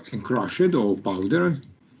and crushed or powdered.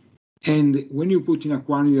 And when you put in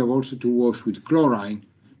aquarium, you have also to wash with chlorine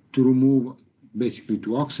to remove, basically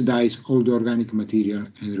to oxidize all the organic material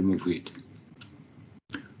and remove it.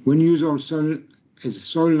 When you use also as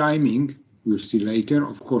soil liming, we'll see later,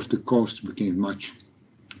 of course, the cost became much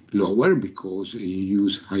lower because you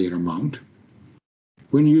use higher amount.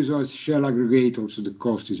 When you use a shell aggregate, also the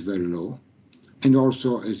cost is very low, and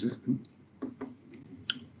also as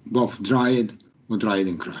both dried or dried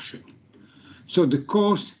and crushed. So the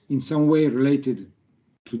cost in some way related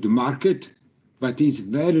to the market, but it's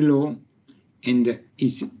very low, and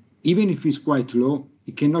it's, even if it's quite low,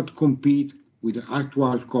 it cannot compete with the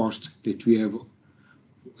actual cost that we have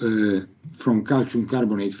from calcium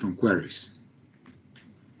carbonate from quarries.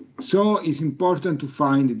 So it's important to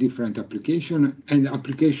find different application and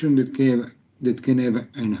application that can have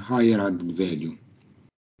a higher added value.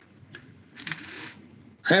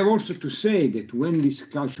 I have also to say that when this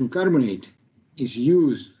calcium carbonate is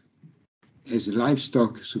used as a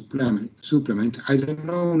livestock supplement, I don't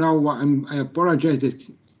know now, I apologize that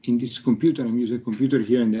in this computer, I'm using a computer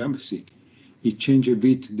here in the embassy, it changed a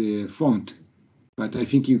bit the font, but I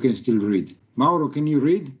think you can still read. Mauro, can you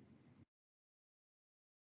read?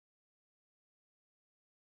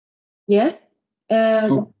 Yes.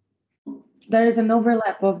 There is an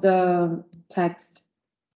overlap of the text.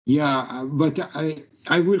 Yeah, but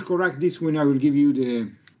I will correct this when I will give you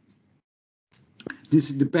the. This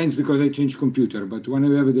depends because I changed computer, but when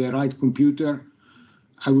I have the right computer,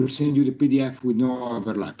 I will send you the PDF with no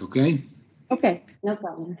overlap, okay? Okay, no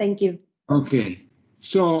problem. Thank you. Okay,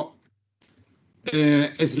 so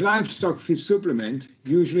as livestock feed supplement,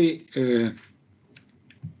 usually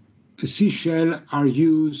seashell are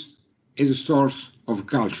used as a source of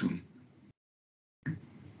calcium.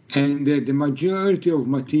 And the majority of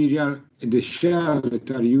material, the shell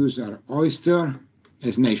that are used are oyster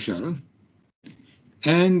as nashell.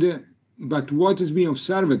 And but what has been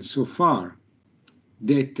observed so far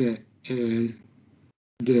that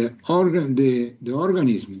the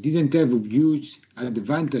organism didn't have a huge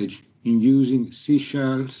advantage in using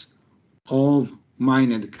seashells of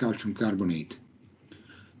mined calcium carbonate.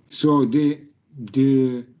 So the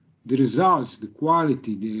results, the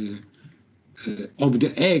quality, of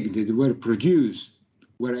the egg that were produced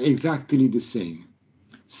were exactly the same.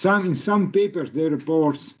 In some papers they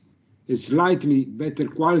report a slightly better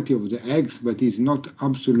quality of the eggs, but is not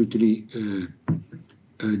absolutely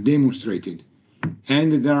demonstrated.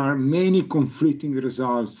 And there are many conflicting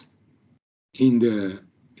results in the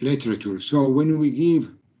literature. So when we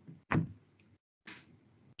give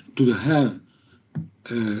to the hell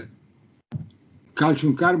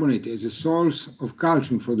calcium carbonate as a source of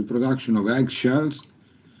calcium for the production of eggshells,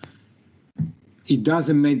 it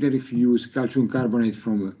doesn't matter if you use calcium carbonate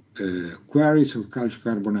from quarries or calcium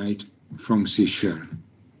carbonate from seashell.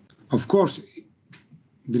 Of course,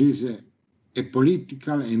 there is a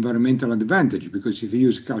political environmental advantage, because if you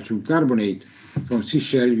use calcium carbonate from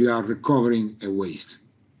seashell, you are recovering a waste.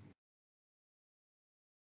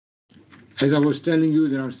 As I was telling you,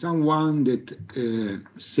 there are someone that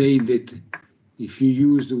say that if you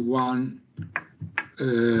use the one,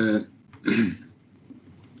 the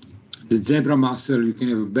zebra mussel, you can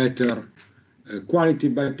have a better quality.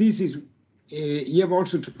 But this is, you have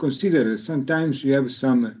also to consider that sometimes you have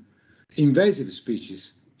some invasive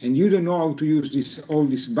species, and you don't know how to use all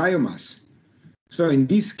this biomass. So in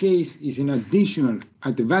this case, it's an additional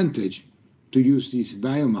advantage to use this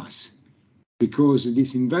biomass, because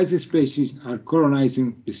these invasive species are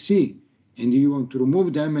colonizing the sea, and you want to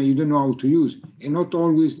remove them and you don't know how to use. And not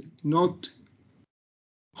always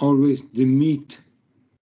the meat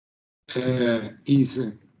is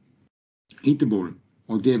eatable,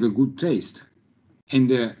 or they have a good taste.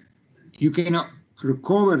 And you cannot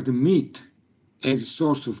recover the meat as a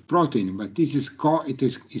source of protein, but this is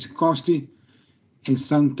costly, and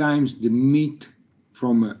sometimes the meat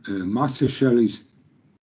from mussel shell is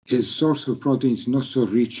as a source of protein is not so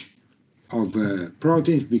rich of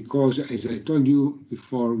proteins, because, as I told you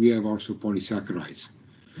before, we have also polysaccharides.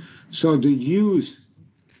 So the use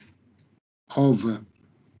of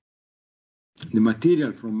the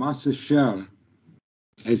material from mussel shell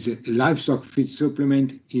as a livestock feed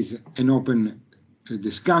supplement is an open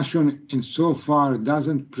discussion, and so far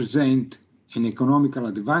doesn't present an economical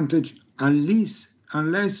advantage unless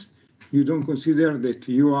you don't consider that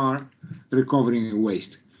you are recovering a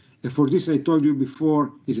waste. And for this, I told you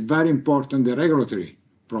before, it's very important the regulatory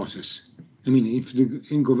process. I mean, if the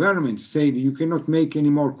government say that you cannot make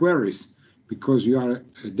any more quarries because you are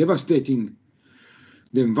devastating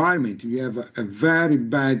the environment, you have a very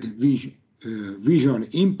bad visual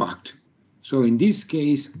impact. So in this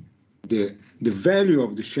case, the value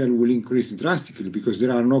of the shell will increase drastically, because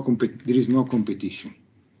there is no competition.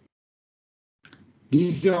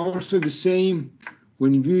 This is also the same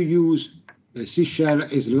when you use seashell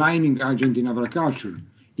as lining agent in agriculture.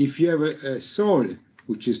 If you have a soil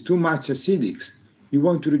which is too much acidic, you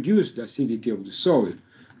want to reduce the acidity of the soil.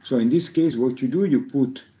 So in this case, what you do, you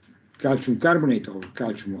put calcium carbonate or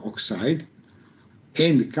calcium oxide,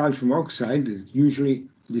 and calcium oxide, usually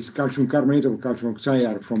this calcium carbonate or calcium oxide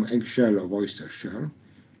are from eggshell or oyster shell.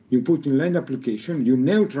 You put in land application, you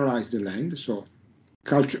neutralize the land. So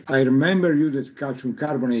I remember you that calcium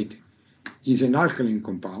carbonate is an alkaline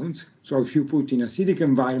compound. So if you put in acidic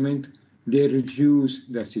environment, they reduce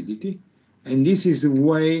the acidity. And this is the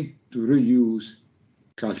way to reuse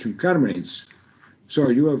calcium carbonates. So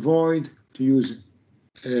you avoid to use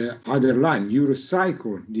other lime. You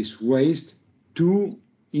recycle this waste to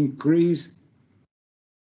increase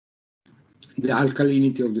the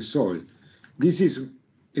alkalinity of the soil. This is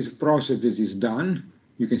a process that is done.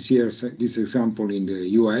 You can see here this example in the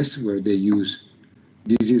US where they use,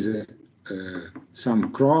 this is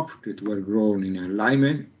some crop that were grown in a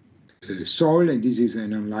lime soil, and this is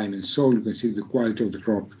an unlimed soil. You can see the quality of the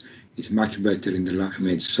crop is much better in the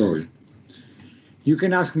limed soil. You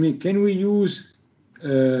can ask me, can we use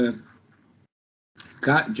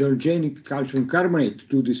georganic calcium carbonate to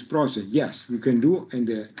do this process? Yes, you can do, and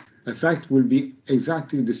the effect will be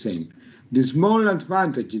exactly the same. The small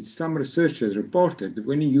advantage that some researchers reported that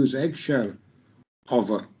when you use eggshell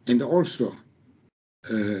and also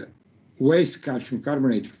waste calcium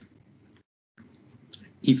carbonate,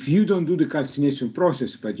 if you don't do the calcination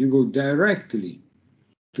process, but you go directly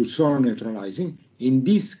to soil neutralizing, in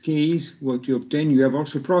this case, what you obtain, you have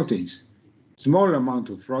also proteins, small amount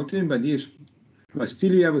of protein, but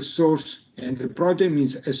still you have a source, and the protein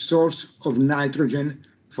is a source of nitrogen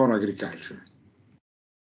for agriculture.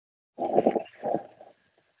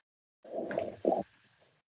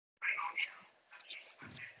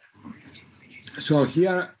 So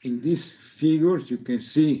here in these figures, you can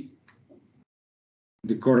see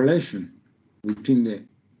the correlation between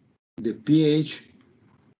the pH,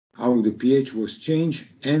 how the pH was changed,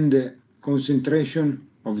 and the concentration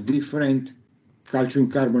of different calcium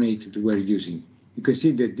carbonate that we're using. You can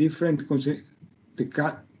see the different,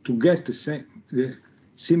 to get the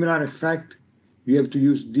similar effect, you have to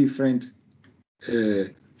use different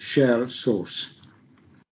shell source.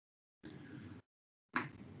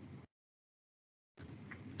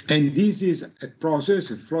 And this is a process,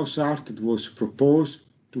 a flow chart that was proposed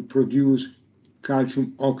to produce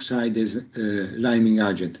calcium oxide as a liming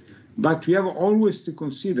agent. But we have always to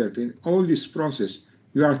consider that in all this process,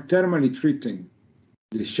 you are thermally treating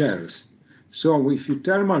the shells. So if you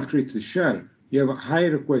thermal treat the shell, you have a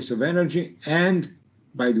higher request of energy, and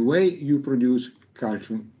by the way, you produce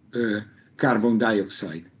carbon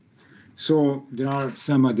dioxide. So there are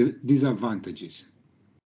some other disadvantages.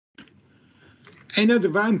 An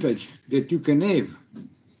advantage that you can have,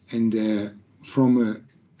 and from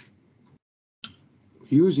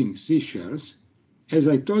using seashells, as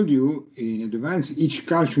I told you in advance, each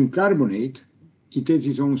calcium carbonate, it has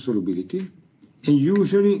its own solubility, and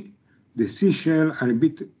usually the seashell are a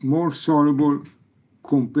bit more soluble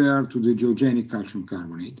compared to the geogenic calcium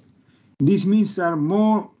carbonate. This means they are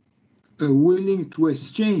more willing to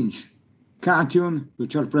exchange cation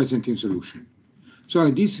which are present in solution. So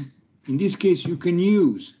in this case, you can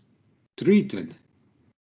use treated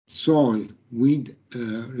soil with,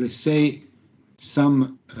 let's say,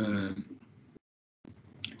 some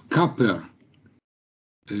copper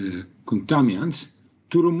contaminants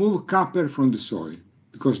to remove copper from the soil,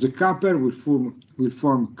 because the copper will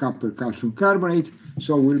form copper calcium carbonate,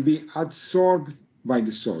 so will be absorbed by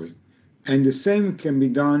the soil. And the same can be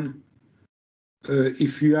done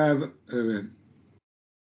if you have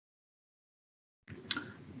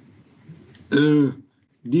a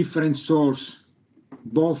different source,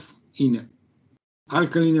 both in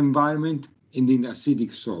alkaline environment and in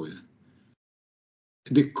acidic soil.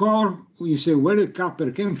 The core, you say, where the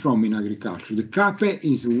copper came from in agriculture. The copper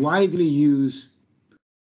is widely used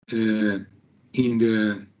in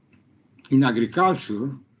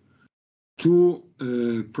agriculture to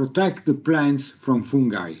protect the plants from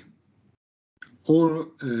fungi. All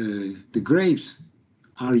the grapes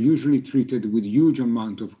are usually treated with huge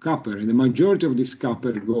amount of copper, and the majority of this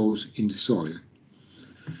copper goes in the soil.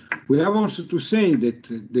 We have also to say that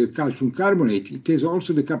the calcium carbonate, it has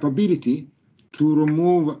also the capability to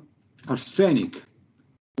remove arsenic,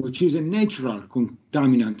 which is a natural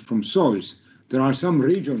contaminant from soils. There are some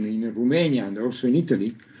regions in Romania and also in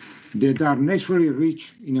Italy that are naturally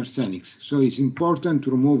rich in arsenics, so it's important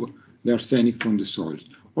to remove the arsenic from the soils.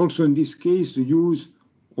 Also in this case, the use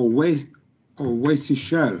of waste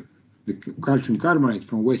shell, the calcium carbonate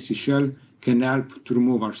from waste shell, can help to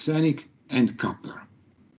remove arsenic and copper.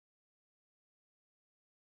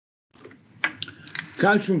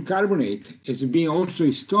 Calcium carbonate has been also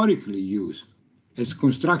historically used as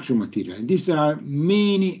construction material. And these are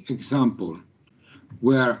many examples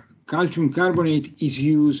where calcium carbonate is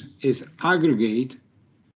used as aggregate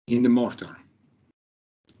in the mortar.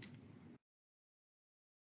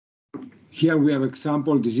 Here we have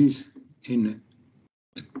example. This is in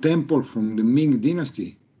a temple from the Ming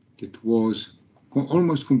Dynasty that was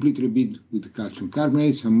almost completely built with calcium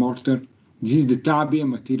carbonate, some mortar. This is the tabia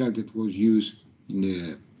material that was used in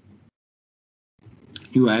the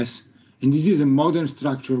US. And this is a modern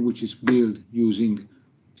structure which is built using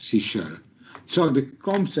seashell. So the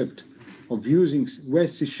concept of using wet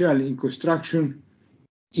seashell in construction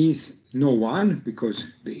is no one, because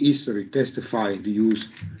the history testifies the use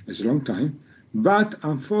as a long time, but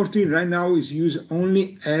unfortunately right now is used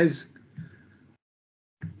only as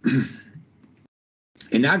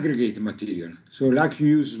an aggregate material. So like you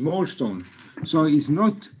use small stone. So it's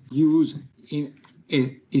not used in,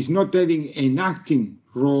 it's not having an acting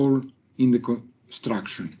role in the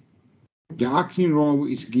construction. The acting role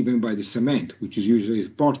is given by the cement, which is usually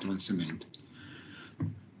Portland cement.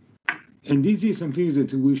 And this is something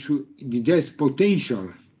that it has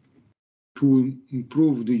potential to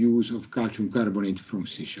improve the use of calcium carbonate from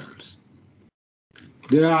seashells.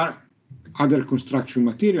 There are other construction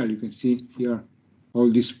material. You can see here,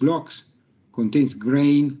 all these blocks contains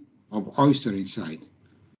grain of oyster inside.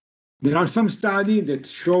 There are some studies that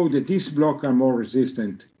show that these blocks are more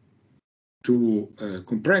resistant to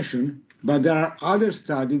compression, but there are other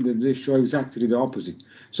studies that they show exactly the opposite.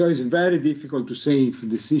 So it's very difficult to say if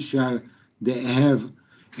the seashell, they have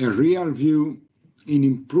a real view in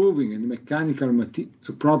improving the mechanical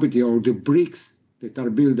property of the bricks that are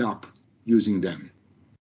built up using them.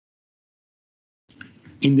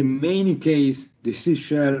 In the main case, the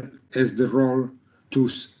seashell has the role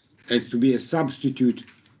as to be a substitute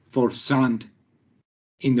for sand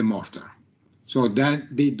in the mortar, so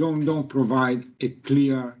that they don't provide a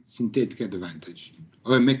clear synthetic advantage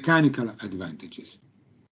or mechanical advantages.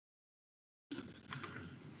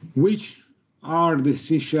 Which are the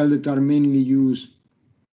seashells that are mainly used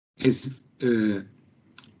as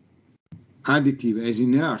additive, as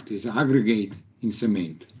inert, as aggregate in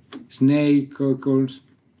cement? Snake, cockles.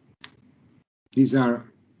 These are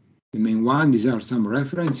the main one. These are some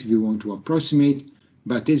reference if you want to approximate.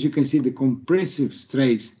 But as you can see, the compressive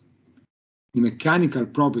stress, the mechanical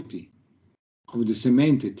property of the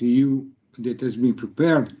cement that has been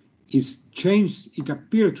prepared is changed. It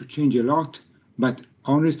appears to change a lot, but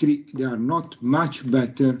honestly, they are not much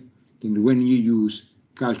better than when you use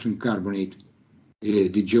calcium carbonate, the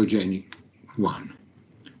geogenic one.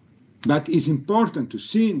 But it's important to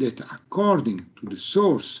see that according to the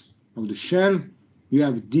source of the shell, you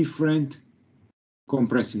have different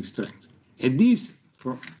compressing strength. And this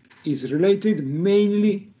is related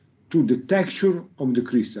mainly to the texture of the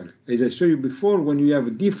crystal. As I showed you before, when you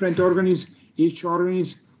have different organisms, each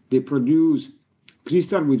organism, they produce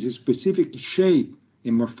crystal with a specific shape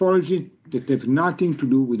and morphology that have nothing to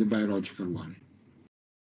do with the biological one.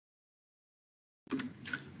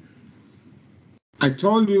 I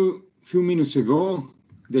told you a few minutes ago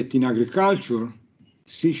that in agriculture,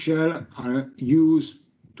 seashells are used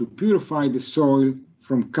to purify the soil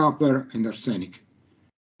from copper and arsenic,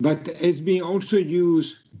 but has been also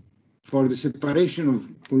used for the separation of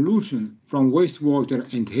pollution from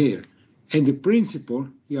wastewater and air. And the principle,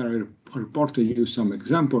 here I reported you some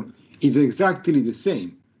example, is exactly the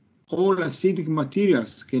same. All acidic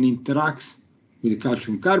materials can interact with the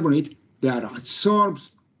calcium carbonate. They are absorbed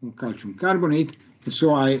on calcium carbonate, and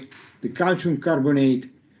so the calcium carbonate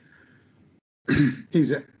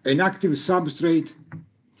is an active substrate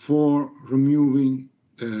for removing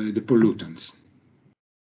the pollutants.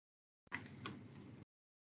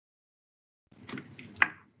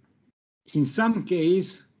 In some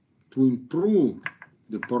cases, to improve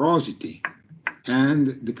the porosity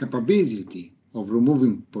and the capability of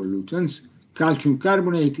removing pollutants, calcium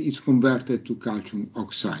carbonate is converted to calcium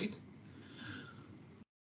oxide.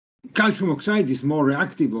 Calcium oxide is more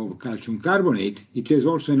reactive of calcium carbonate. It has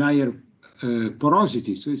also a higher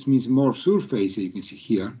porosity, so it means more surface, you can see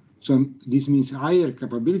here. So this means higher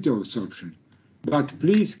capability of absorption. But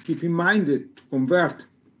please keep in mind that to convert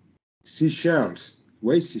seashells,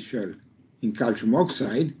 waste seashell, in calcium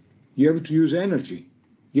oxide, you have to use energy.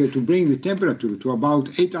 You have to bring the temperature to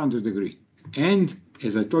about 800 degrees. And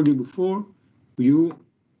as I told you before, you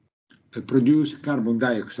produce carbon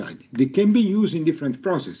dioxide. They can be used in different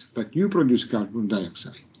processes, but you produce carbon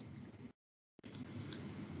dioxide.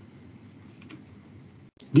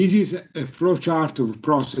 This is a flowchart of a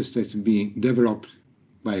process that's being developed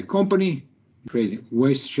by a company. You create a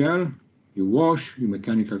waste shell, you wash, you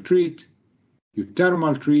mechanical treat, you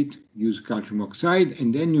thermal treat, use calcium oxide,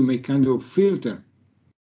 and then you make kind of filter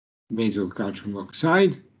based on calcium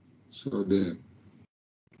oxide. So the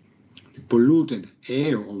polluted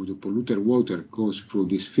air or the polluted water goes through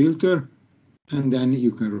this filter, and then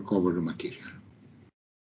you can recover the material.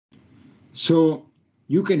 So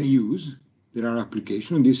you can use, there are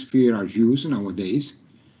applications, these spheres are used nowadays.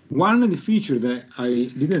 One of the features that I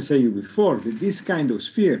didn't say you before, that this kind of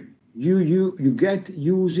sphere, you get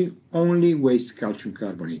using only waste calcium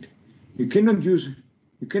carbonate. You cannot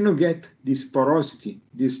get this porosity,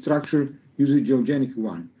 this structure, use a geogenic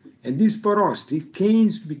one. And this porosity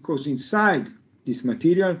comes because inside this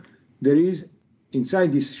material, there is,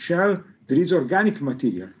 inside this shell, there is organic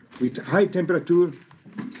material with high temperature,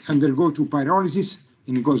 undergo to pyrolysis,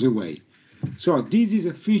 and it goes away. So this is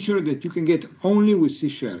a feature that you can get only with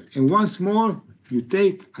seashell. And once more, you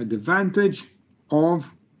take advantage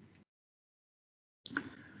of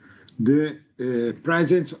the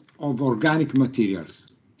presence of organic materials,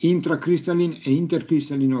 intracrystalline and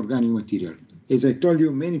intercrystalline organic material. As I told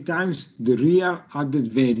you many times, the real added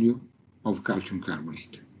value of calcium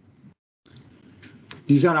carbonate.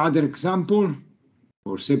 These are other examples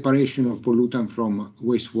for separation of pollutant from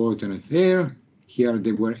wastewater and air. Here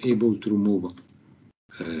they were able to remove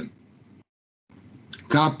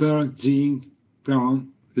copper, zinc, bronze,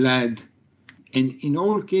 lead, and in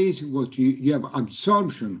all cases, what you have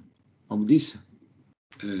absorption of these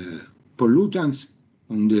pollutants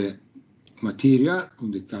on the material,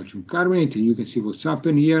 on the calcium carbonate, and you can see what's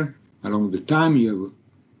happened here. Along the time, you have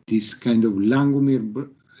this kind of Langmuir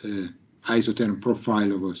isothermal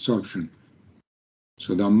profile of absorption.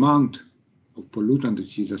 So the amount of pollutant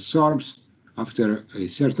that is absorbed after a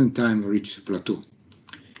certain time reaches plateau.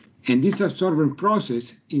 And this absorption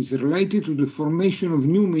process is related to the formation of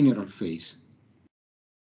new mineral phase.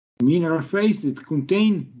 Mineral phase that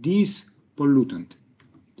contain this pollutant.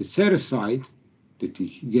 The cerussite that you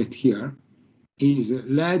get here is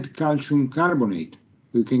lead calcium carbonate.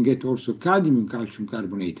 You can get also cadmium calcium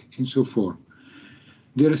carbonate and so forth.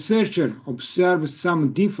 The researcher observed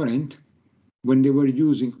some different when they were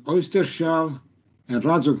using oyster shell and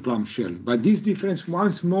razor clam shell. But this difference,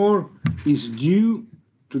 once more, is due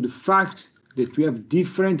to the fact that we have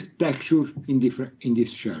different texture in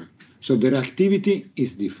this shell. So the reactivity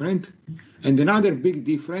is different. And another big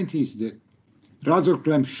difference is the razor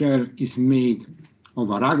clam shell is made of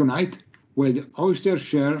aragonite, while the oyster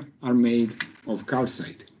shell are made of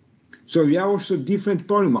calcite. So we have also different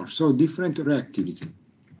polymers, so different reactivity.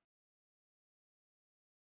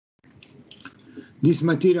 This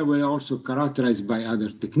material was also characterized by other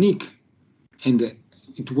technique, and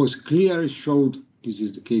it was clearly showed, this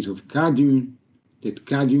is the case of cadmium, that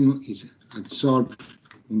cadmium is absorbed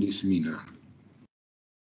in this mineral.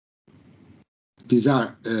 These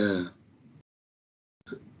are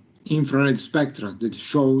infrared spectra that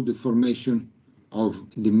show the formation of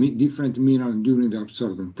the different minerals during the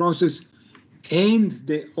absorption process, and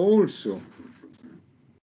they also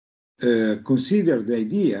consider the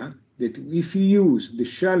idea that if you use the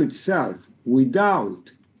shell itself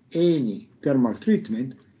without any thermal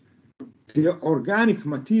treatment, the organic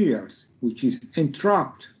materials which is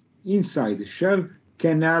entrapped inside the shell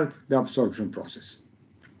can help the absorption process.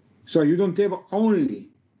 So you don't have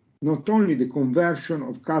not only the conversion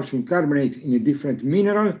of calcium carbonate in a different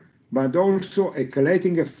mineral, but also a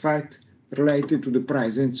chelating effect related to the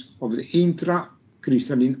presence of the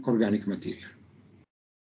intracrystalline organic material.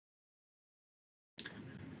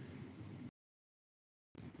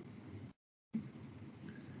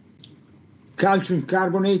 Calcium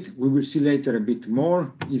carbonate, we will see later a bit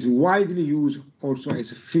more, is widely used also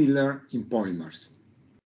as a filler in polymers.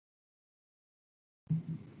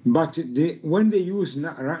 But when they use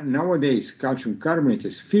nowadays calcium carbonate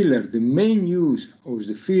as filler, the main use of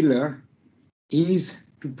the filler is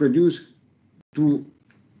to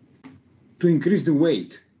increase the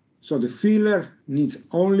weight. So the filler needs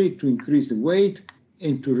only to increase the weight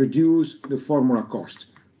and to reduce the formula cost.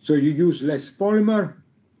 So you use less polymer.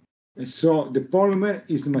 And so the polymer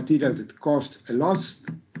is the material that costs a lot,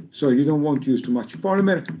 so you don't want to use too much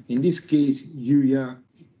polymer. In this case, you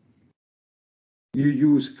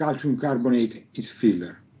use calcium carbonate as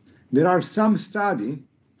filler. There are some studies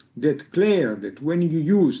that declare that when you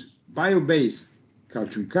use bio-based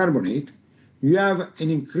calcium carbonate, you have an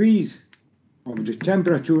increase of the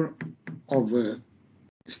temperature of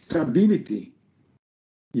stability,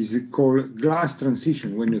 is called glass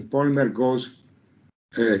transition, when the polymer goes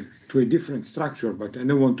to a different structure, but I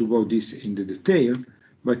don't want to go this in the detail,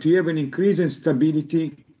 but you have an increase in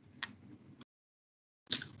stability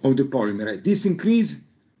of the polymer. This increase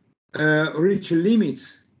reaches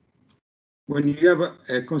limits when you have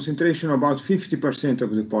a concentration about 50%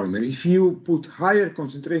 of the polymer. If you put higher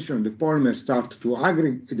concentration, the polymer start to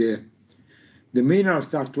aggregate, the minerals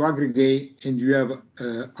start to aggregate, and you have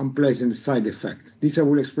unpleasant side effect. This I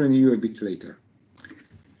will explain to you a bit later.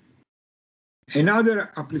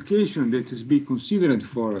 Another application that is being considered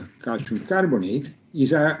for calcium carbonate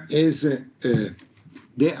is the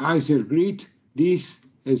isoglite. This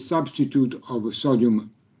is substitute of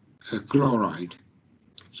sodium chloride.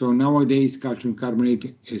 So nowadays calcium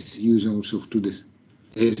carbonate is used also to this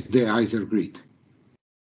as the isoglite.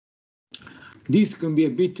 This can be a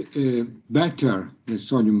bit better than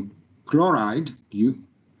sodium chloride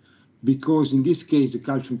because in this case the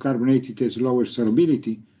calcium carbonate it has lower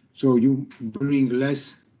solubility, so you bring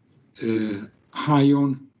less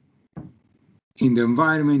ion in the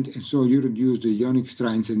environment, and so you reduce the ionic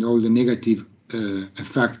strengths and all the negative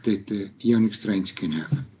effect that ionic strengths can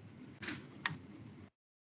have.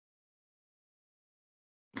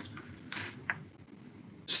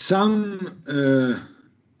 Some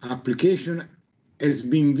application has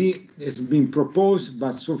been proposed,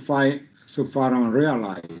 but so far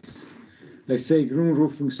unrealized. Let's say green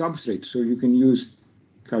roofing substrate, so you can use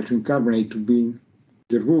calcium carbonate to be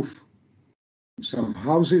the roof of some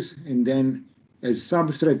houses, and then as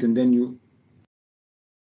substrate, and then you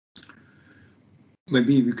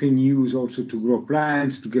can use also to grow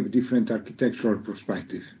plants to give different architectural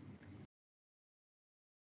perspective.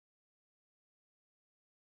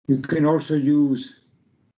 You can also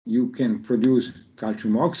produce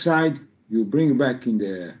calcium oxide, you bring back in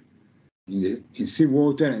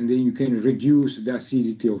seawater, and then you can reduce the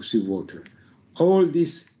acidity of seawater. All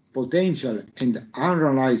this potential and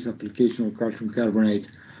unrealized application of calcium carbonate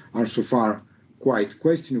are so far quite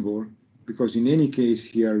questionable, because in any case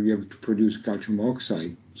here you have to produce calcium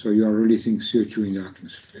oxide, so you are releasing CO2 in the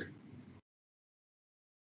atmosphere.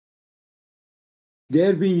 They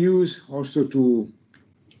are being used also to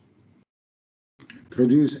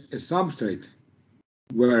produce a substrate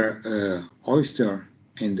where oyster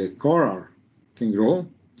and the coral can grow.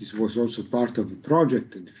 This was also part of a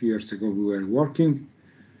project that a few years ago we were working,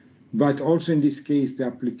 but also in this case the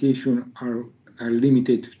applications are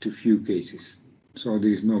limited to few cases, so there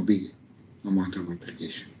is no big amount of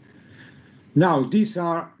application. Now these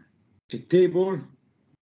are a table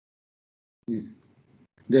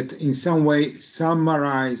that in some way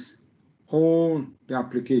summarize all the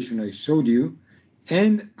application I showed you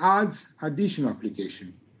and adds additional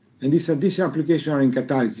application. And these additional applications are in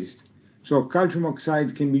catalysis. So calcium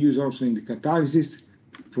oxide can be used also in the catalysis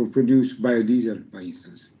for produce biodiesel, for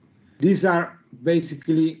instance. These are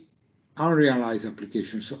basically unrealized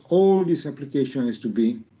applications. So all these applications has to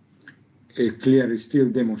be clearly still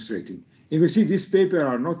demonstrated. You can see this paper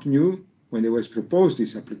are not new when they was proposed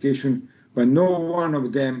this application, but no one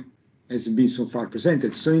of them has been so far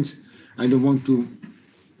presented. So I want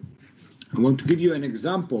to give you an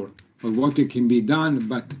example of what it can be done,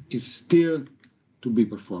 but it's still to be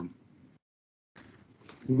performed.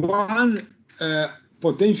 One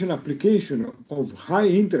potential application of high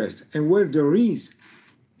interest and where there is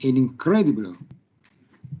an incredible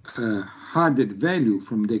added value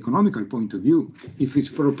from the economical point of view, if it's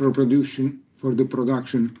for the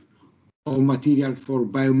production of material for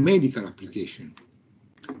biomedical application.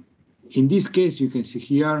 In this case, you can see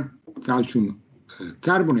here calcium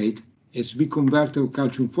carbonate has been converted to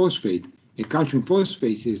calcium phosphate. A calcium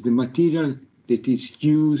phosphate is the material that is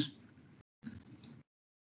used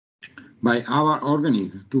by our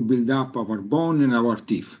organism to build up our bone and our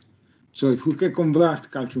teeth. So if we can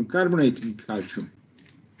convert calcium carbonate into calcium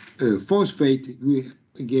phosphate, we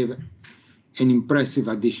give an impressive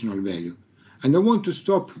additional value. And I want to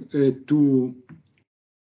stop to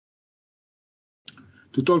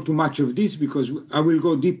talk too much of this, because I will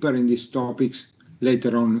go deeper in these topics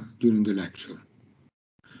later on during the lecture.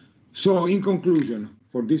 So in conclusion,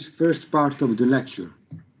 for this first part of the lecture,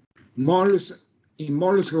 in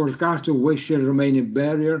mollusk agriculture, waste shell remain a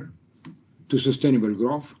barrier to sustainable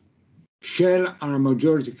growth. Shell are a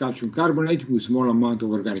majority calcium carbonate with small amount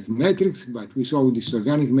of organic matrix, but we saw this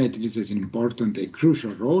organic matrix as an important and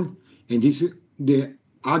crucial role, and this is the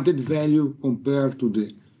added value compared to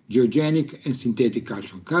the geogenic and synthetic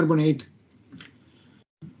calcium carbonate.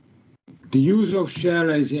 The use of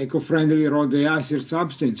shell as eco-friendly road deicing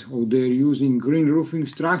substance, or they're using green roofing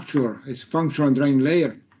structure as functional drain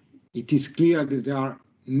layer, it is clear that there are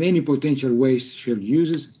many potential waste shell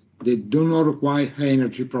uses that do not require high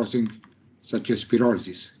energy processing, such as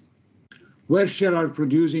pyrolysis. Where shell are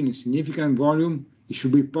producing in significant volume, it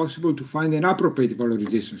should be possible to find an appropriate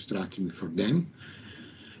valorization strategy for them.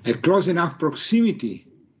 A close enough proximity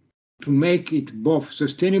to make it both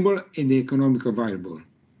sustainable and economically viable.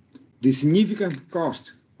 The significant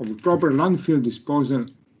cost of proper landfill disposal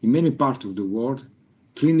in many parts of the world,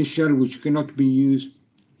 clean shell which cannot be used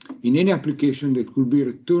in any application that could be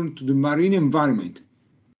returned to the marine environment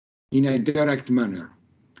in a direct manner,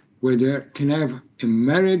 where there can have a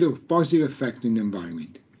myriad of positive effects in the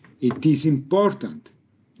environment. It is important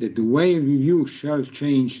that the way we view shall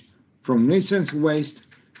change from nuisance waste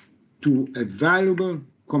to a valuable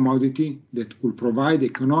commodity that could provide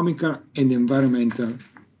economical and environmental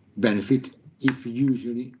benefit if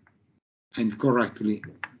usually and correctly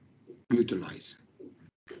utilized.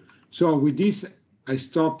 So with this, I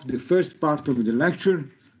stop the first part of the lecture.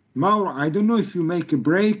 Mauro, I don't know if you make a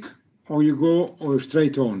break or you go or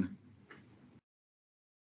straight on.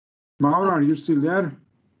 Mauro, are you still there?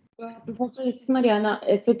 Professor, this is Mariana.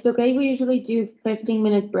 If it's okay, we usually do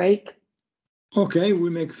 15-minute break. Okay, we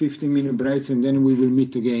make 15-minute breaks and then we will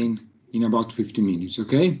meet again in about 50 minutes,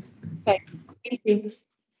 okay? Okay, thank you.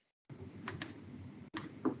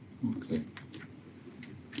 Okay.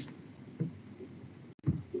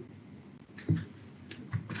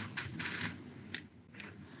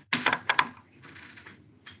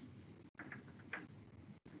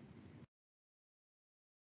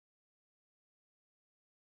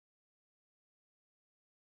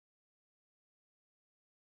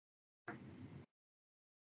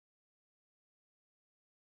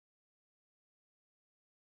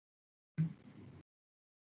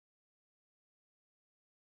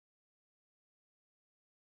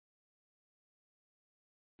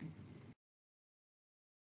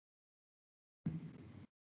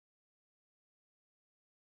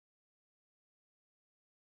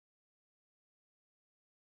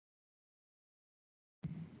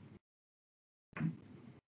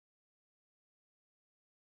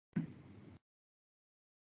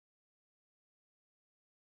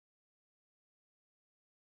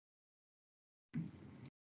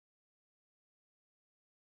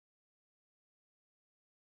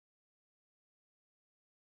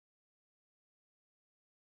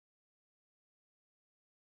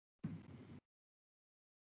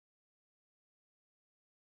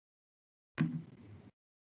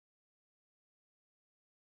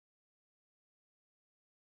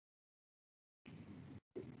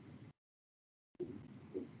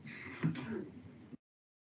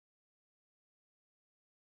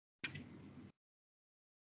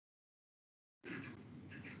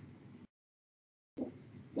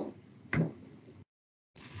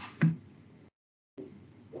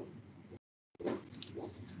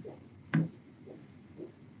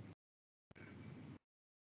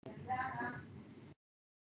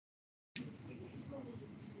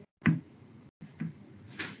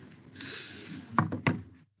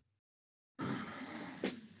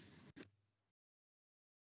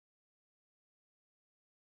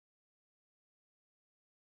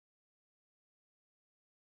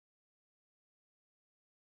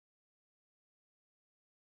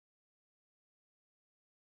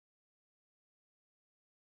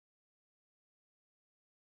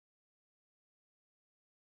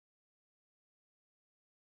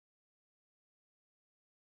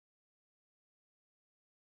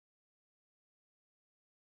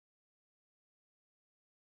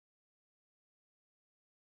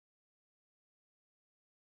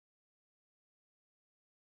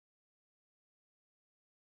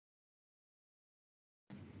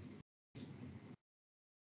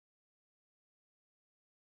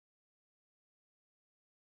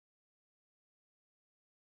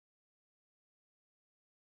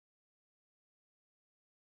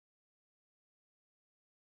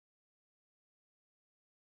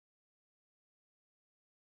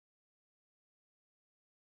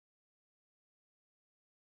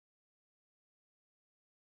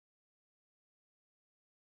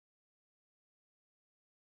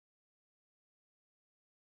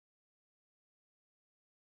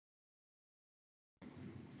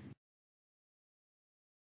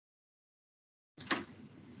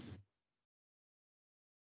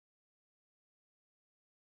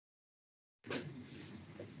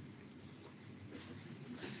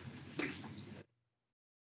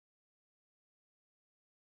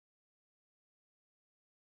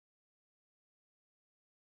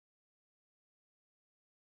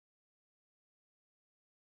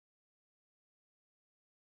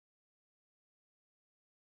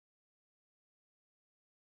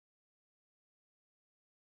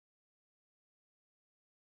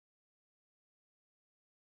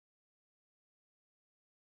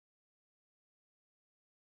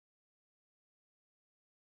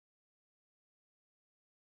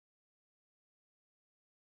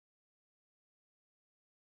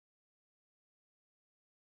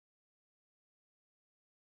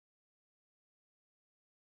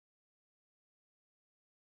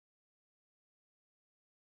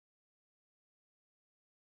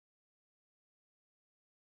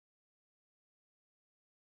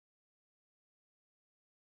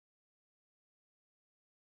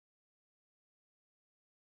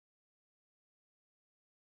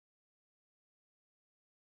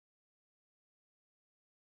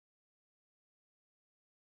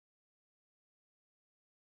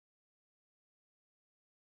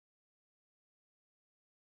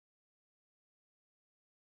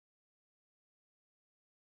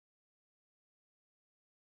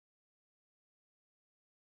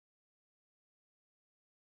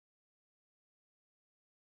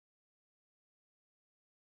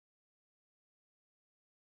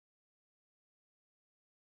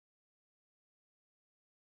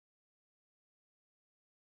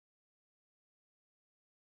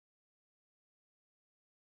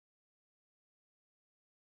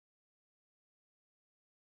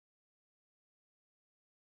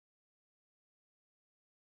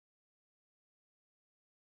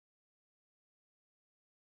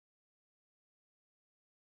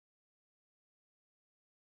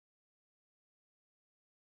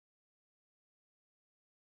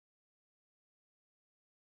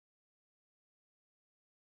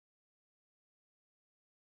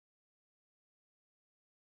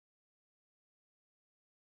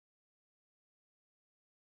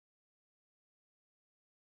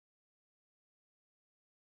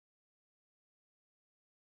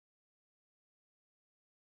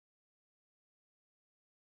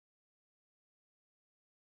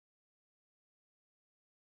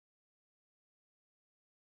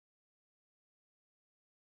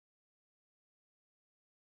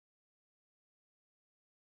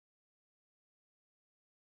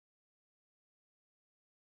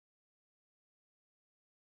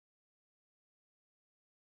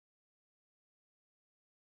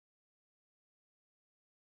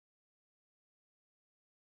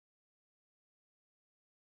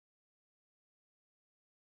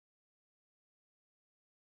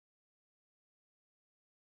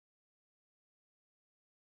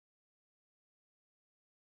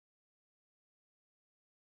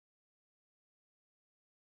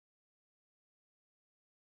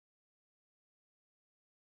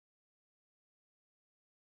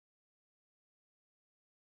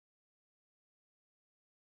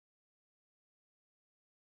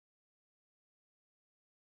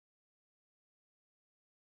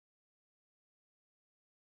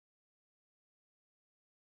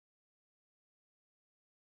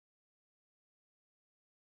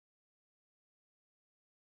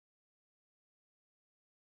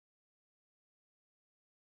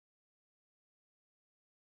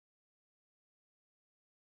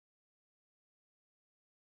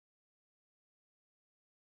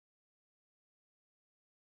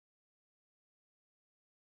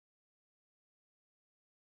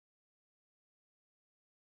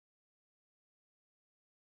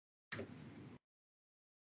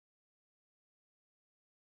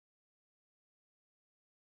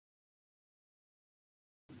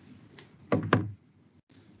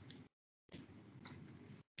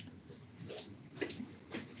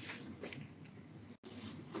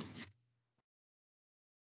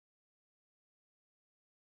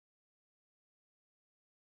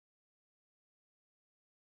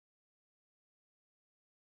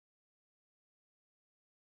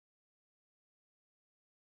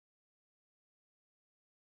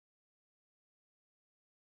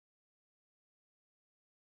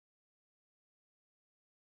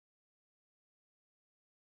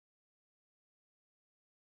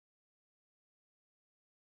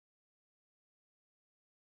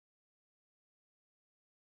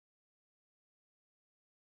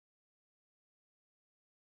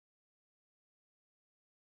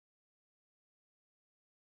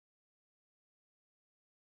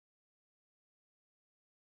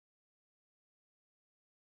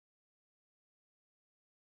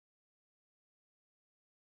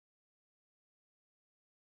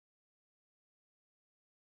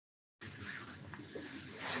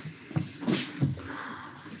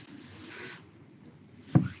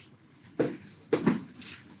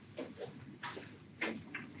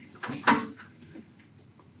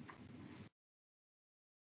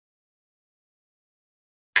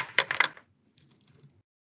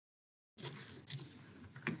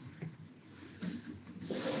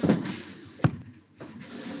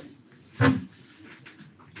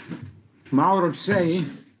 Mauro, ci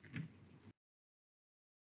sei?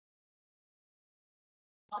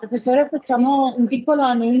 Professore, facciamo un piccolo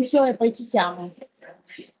annuncio e poi ci siamo.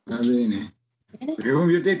 Va bene. Perché come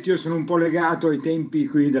vi ho detto io sono un po' legato ai tempi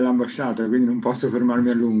qui dell'ambasciata, quindi non posso fermarmi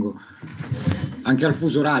a lungo. Anche al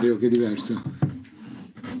fuso orario che è diverso.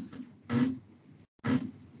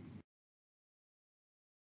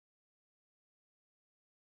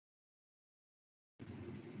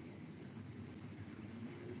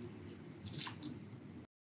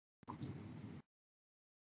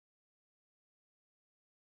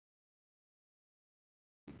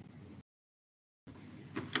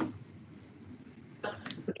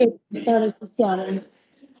 Ok, professore, ci siamo.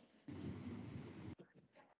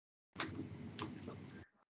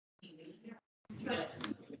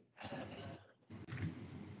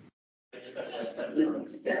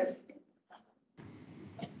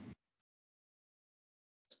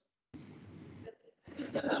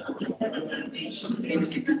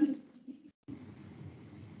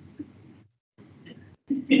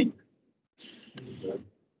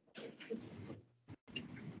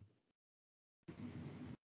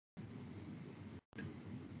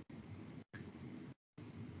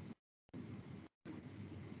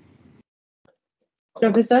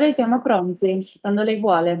 Professore, siamo pronti, quando lei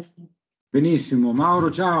vuole. Benissimo, Mauro,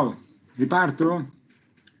 ciao. Riparto?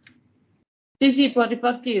 Sì, può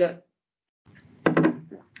ripartire.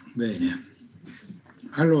 Bene.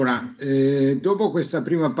 Allora, dopo questa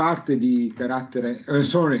prima parte di carattere,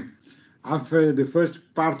 after the first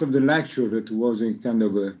part of the lecture that was a kind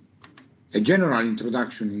of a general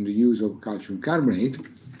introduction in the use of calcium carbonate,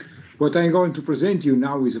 what I'm going to present you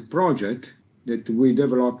now is a project that we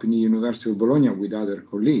developed in the University of Bologna with other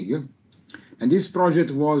colleagues. And this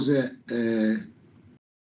project was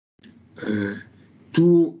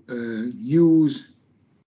to use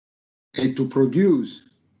and to produce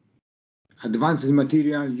advanced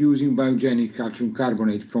material using biogenic calcium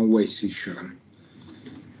carbonate from waste seashell.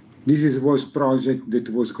 This was a project that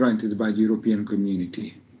was granted by the European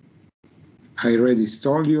Community. I already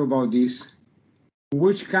told you about this.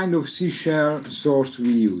 Which kind of seashell source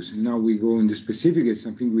we use? Now we go in the specific, it's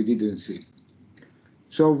something we didn't see.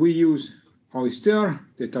 So we use oyster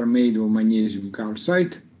that are made of magnesium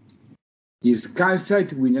calcite. Is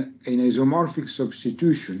calcite with an isomorphic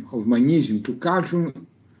substitution of magnesium to calcium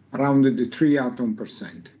around the 3 atom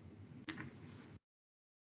percent.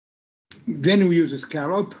 Then we use a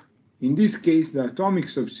scallop. In this case, the atomic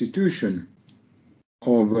substitution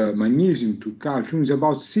of magnesium to calcium is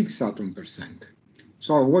about 6 atom percent.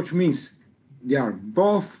 So which means they are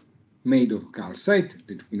both made of calcite,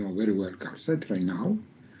 that we know very well calcite right now,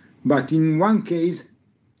 but in one case,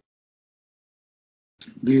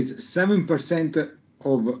 there is 7%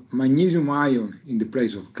 of magnesium ion in the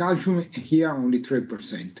place of calcium, and here only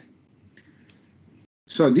 3%.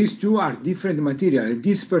 So these two are different materials.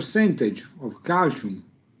 This percentage of calcium,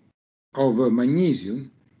 of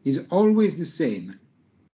magnesium, is always the same.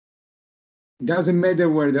 It doesn't matter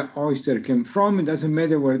where the oyster came from, it doesn't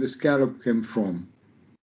matter where the scallop came from.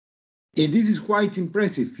 And this is quite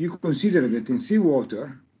impressive. You consider that in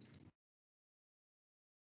seawater,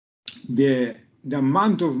 the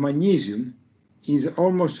amount of magnesium is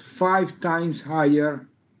almost 5 times higher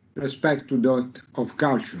respect to that of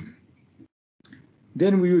calcium.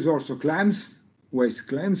 Then we use also clams, waste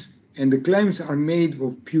clams, and the clams are made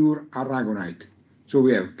of pure aragonite. So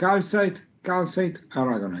we have calcite,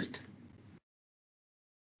 aragonite.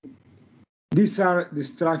 These are the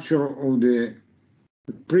structure of the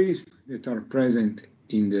prisms that are present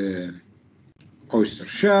in the oyster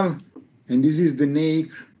shell, and this is the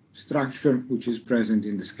nacre structure which is present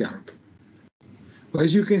in the scallop.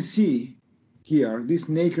 As you can see here, this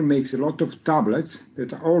nacre makes a lot of tablets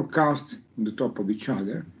that are all cast on the top of each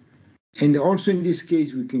other, and also in this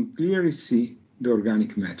case we can clearly see the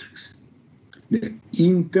organic matrix, the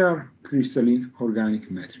intercrystalline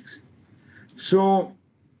organic matrix. So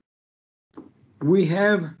we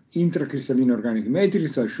have intracrystalline organic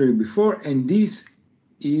matrix, I showed you before, and this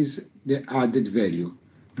is the added value.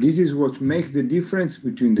 This is what makes the difference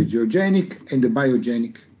between the geogenic and the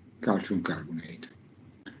biogenic calcium carbonate.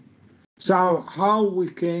 So how we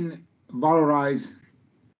can valorize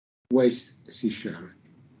waste seashell?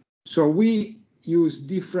 So we use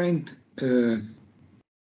different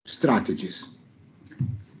strategies.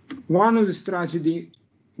 One of the strategies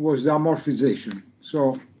was the amorphization.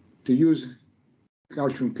 So to use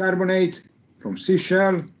calcium carbonate from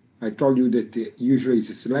seashell, I told you that usually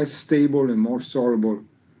it's less stable and more soluble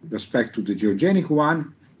respect to the geogenic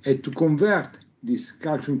one, and to convert this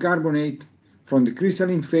calcium carbonate from the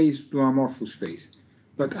crystalline phase to amorphous phase.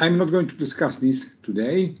 But I'm not going to discuss this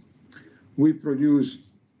today.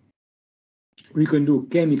 we can do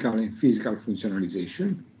chemical and physical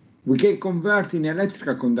functionalization. We can convert in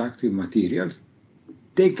electrical conductive materials,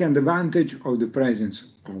 take advantage of the presence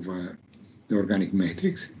of the organic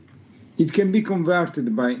matrix. It can be converted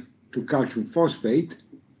to calcium phosphate,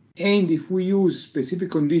 and if we use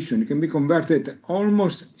specific condition, it can be converted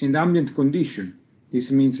almost in ambient condition.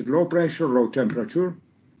 This means low pressure, low temperature.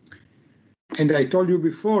 And I told you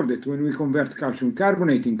before that when we convert calcium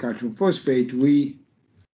carbonate in calcium phosphate, we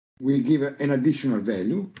give an additional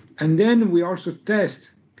value. And then we also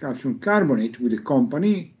test calcium carbonate with a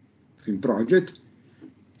company in project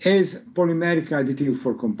as polymeric additive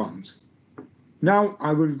for compounds. Now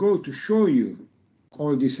I will go to show you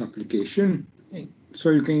all this application so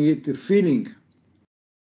you can get the feeling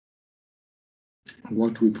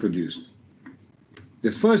what we produce.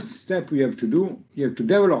 The first step we have to do, you have to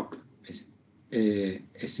develop a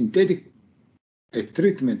synthetic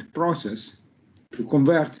treatment process to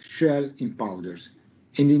convert shell in powders.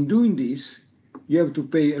 And in doing this, you have to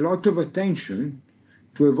pay a lot of attention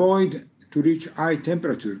to avoid to reach high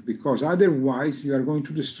temperature, because otherwise you are going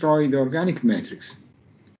to destroy the organic matrix.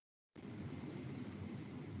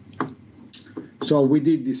 So we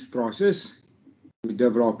did this process. We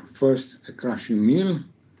developed first a crushing mill,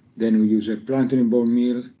 then we used a planting ball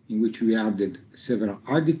mill in which we added several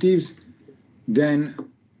additives, then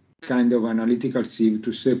kind of analytical sieve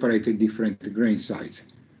to separate the different grain sizes.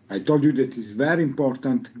 I told you that it's very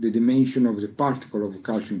important the dimension of the particle of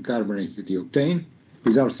calcium carbonate that you obtain.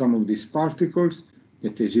 These are some of these particles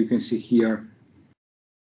that, as you can see here,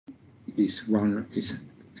 this one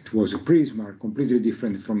it was a prism, completely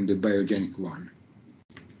different from the biogenic one.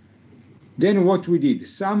 Then what we did,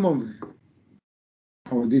 some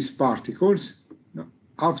of these particles,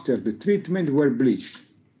 after the treatment, were bleached.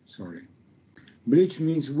 Sorry. Bleach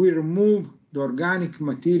means we remove the organic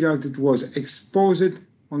material that was exposed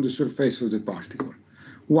on the surface of the particle.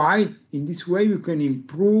 Why? In this way, you can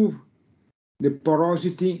improve the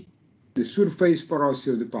porosity, the surface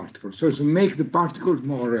porosity of the particle, so to make the particles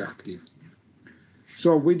more reactive.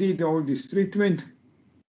 So we did all this treatment.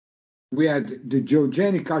 We had the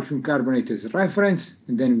geogenic calcium carbonate as a reference,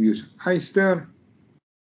 and then we use oyster,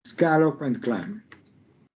 scallop, and clam.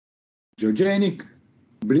 Geogenic,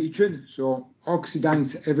 bleached, so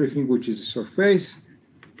oxidize everything which is the surface,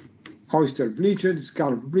 oyster bleached,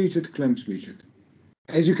 scallop bleached, clams bleached.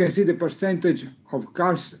 As you can see, the percentage of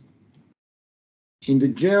calcium in the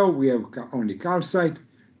gel, we have only calcite,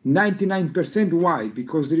 99%. Why?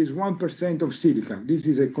 Because there is 1% of silica. This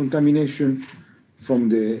is a contamination from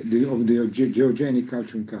the geogenic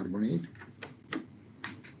calcium carbonate.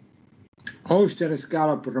 Oyster and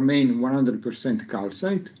scallop remain 100%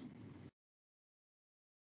 calcite.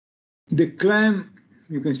 The clam,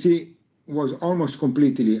 you can see, was almost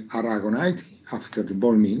completely aragonite after the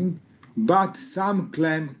ball milling, but some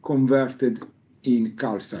clam converted in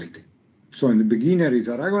calcite. So in the beginner is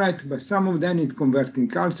aragonite, but some of them it convert in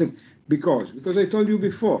calcite because I told you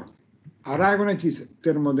before, aragonite is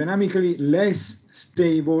thermodynamically less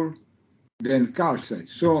stable than calcite.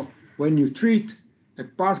 So when you treat, a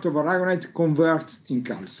part of aragonite converts in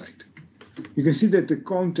calcite. You can see that the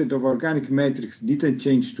content of organic matrix didn't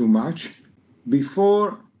change too much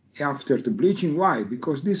before, after the bleaching. Why?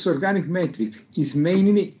 Because this organic matrix is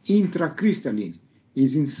mainly intracrystalline,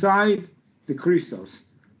 is inside the crystals.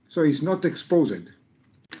 So it's not exposed,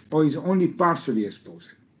 or is only partially exposed.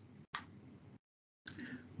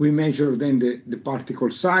 We measure then the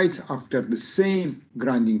particle size after the same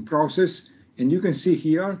grinding process, and you can see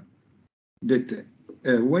here that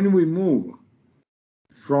when we move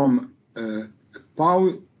from the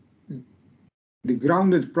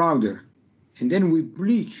grounded powder, and then we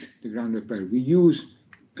bleach the grounded powder, we use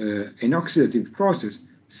an oxidative process,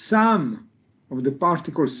 some of the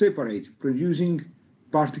particles separate, producing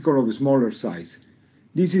particle of smaller size.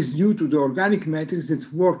 This is due to the organic matrix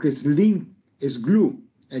that works as link, as glue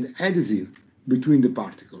and adhesive between the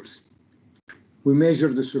particles. We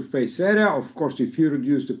measure the surface area. Of course, if you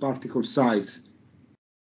reduce the particle size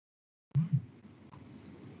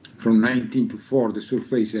from 19 to 4, the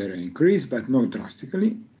surface area increases, but not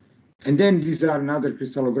drastically. And then these are another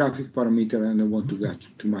crystallographic parameter, and I don't want to get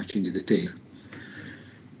too much into detail.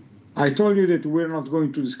 I told you that we're not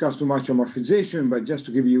going to discuss too much amorphization, but just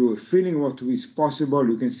to give you a feeling what is possible,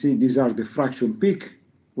 you can see these are the fraction peak.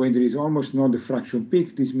 When there is almost no diffraction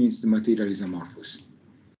peak, this means the material is amorphous.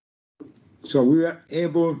 So we were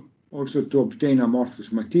able also to obtain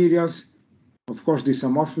amorphous materials. Of course, this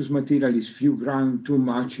amorphous material is few grams too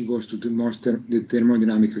much, it goes to the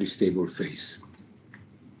thermodynamically stable phase.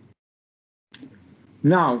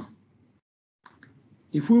 Now,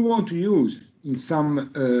 if we want to use in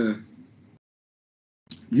some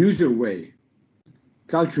usual way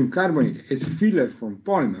calcium carbonate as filler from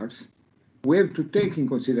polymers, we have to take in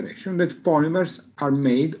consideration that polymers are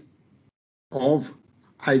made of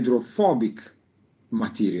hydrophobic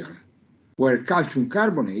material, where calcium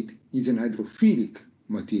carbonate is an hydrophilic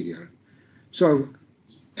material. So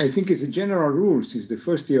I think it's a general rule since the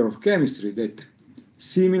first year of chemistry that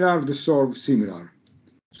similar dissolve similar.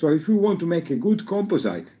 So if we want to make a good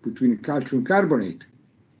composite between calcium carbonate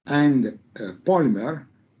and polymer,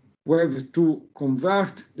 we have to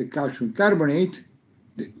convert the calcium carbonate,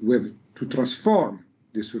 we have to transform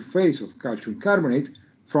the surface of calcium carbonate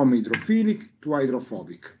from hydrophilic to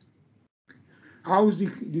hydrophobic. How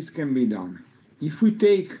this can be done? If we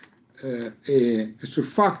take a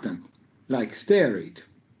surfactant like stearate,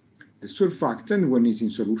 the surfactant, when it's in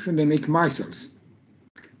solution, they make micelles.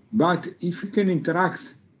 But if we can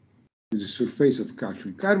interact with the surface of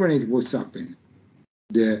calcium carbonate, what's happened?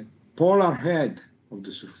 The polar head of the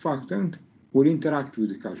surfactant will interact with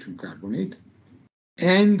the calcium carbonate,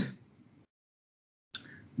 and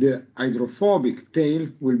the hydrophobic tail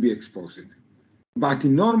will be exposed. But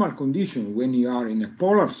in normal condition, when you are in a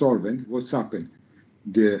polar solvent, what's happened?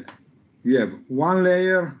 You have one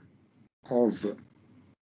layer of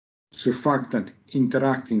surfactant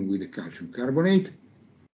interacting with the calcium carbonate,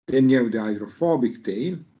 then you have the hydrophobic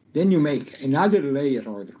tail, then you make another layer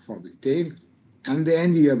of hydrophobic tail, and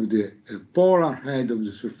then you have the polar head of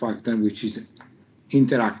the surfactant, which is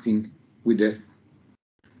interacting with the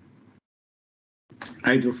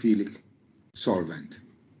hydrophilic solvent.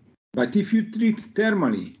 But if you treat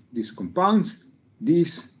thermally these compounds,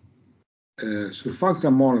 this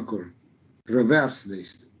surfactant molecule reverse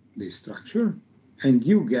the structure, and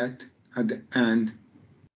you get at the end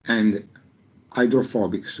an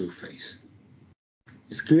hydrophobic surface.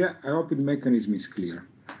 It's clear? I hope the mechanism is clear.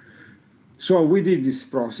 So we did this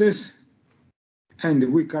process, and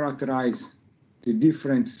we characterized the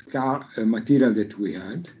different material that we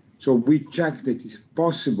had. So we checked that it's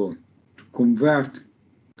possible to convert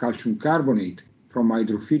calcium carbonate from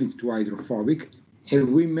hydrophilic to hydrophobic,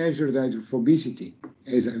 and we measured hydrophobicity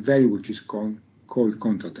as a value which is called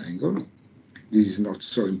contact angle. This is not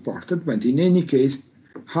so important, but in any case,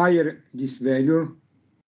 higher this value,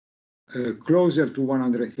 closer to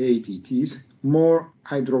 180 it is, more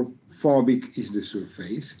hydrophobic is the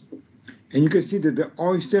surface. And you can see that the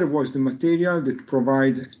oyster was the material that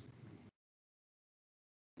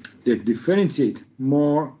differentiate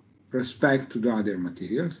more respect to the other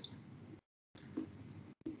materials.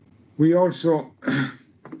 We also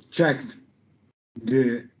checked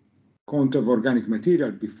the count of organic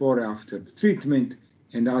material before and after the treatment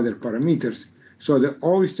and other parameters. So the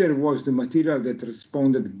oyster was the material that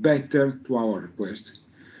responded better to our request.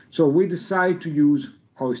 So we decided to use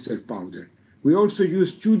oyster powder. We also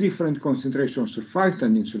used two different concentrations of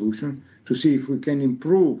surfactant in solution to see if we can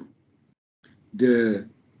improve the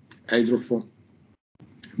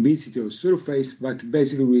hydrophobicity of surface, but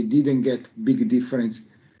basically we didn't get big difference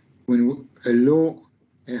when a low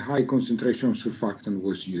and high concentration of surfactant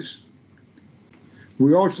was used.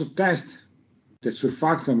 We also test the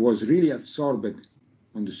surfactant was really absorbed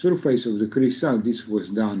on the surface of the crystal. This was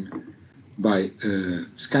done by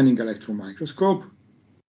scanning electron microscope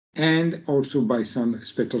and also by some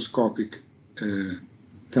spectroscopic,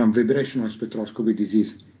 some vibrational spectroscopy. This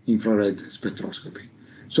is infrared spectroscopy.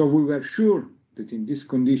 So we were sure that in this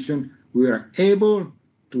condition we were able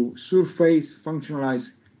to surface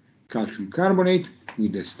functionalize calcium carbonate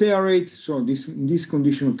with the stearate. So in this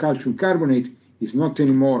condition, calcium carbonate is not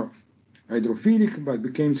anymore hydrophilic, but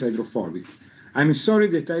becomes hydrophobic. I'm sorry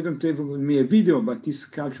that I don't have with me a video, but this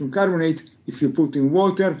calcium carbonate, if you put in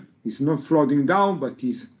water, it's not floating down, but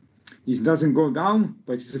it doesn't go down,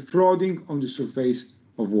 but it's floating on the surface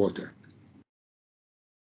of water.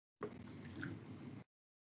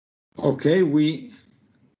 Okay,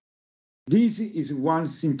 this is one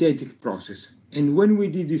synthetic process. And when we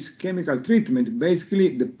did this chemical treatment,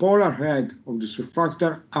 basically the polar head of the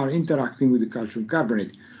surfactant are interacting with the calcium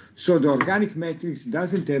carbonate. So the organic matrix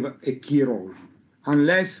doesn't have a key role,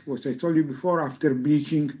 unless, what I told you before, after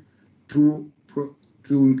bleaching to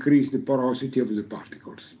increase the porosity of the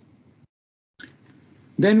particles.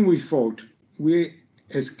 Then we thought,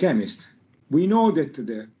 as chemists, we know that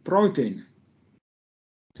the protein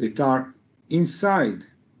that are inside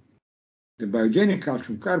the biogenic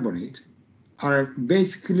calcium carbonate are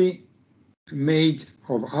basically made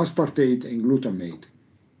of aspartate and glutamate.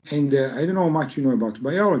 And I don't know how much you know about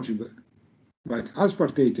biology, but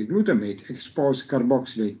aspartate and glutamate expose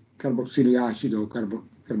carboxylate acid or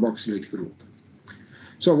carboxylate group.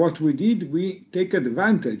 So what we did, we take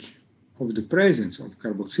advantage of the presence of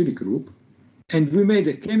carboxylic group, and we made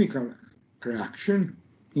a chemical reaction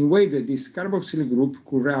in a way that this carboxylic group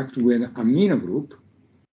could react with an amino group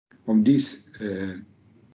of this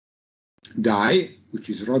dye,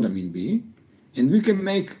 which is rhodamine B, and we can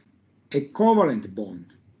make a covalent bond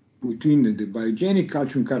between the biogenic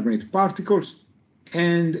calcium carbonate particles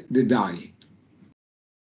and the dye.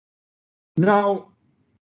 Now,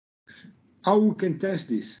 how we can test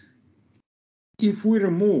this? If we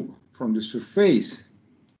remove from the surface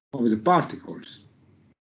of the particles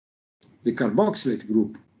the carboxylate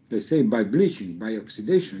group, let's say by bleaching, by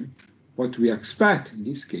oxidation, what we expect in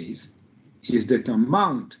this case is that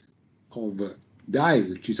amount of dye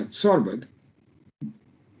which is absorbed,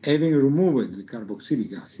 having removed the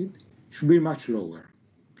carboxylic acid, should be much lower.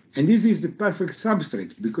 And this is the perfect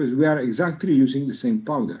substrate because we are exactly using the same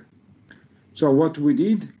powder. So what we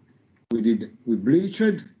did, we bleached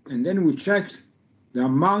and then we checked the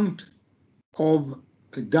amount of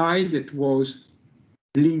dye that was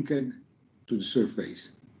linked to the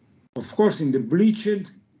surface. Of course, in the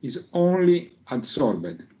bleached is only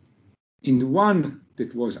adsorbed. In the one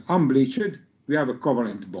that was unbleached, we have a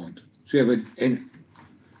covalent bond. So you have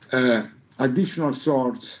an additional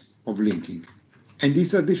source of linking. And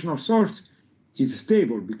this additional source is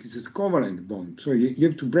stable because it's a covalent bond. So you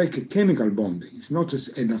have to break a chemical bond. It's not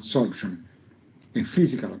an absorption, a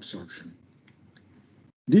physical absorption.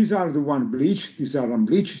 These are the one bleached, these are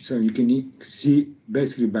unbleached, so you can see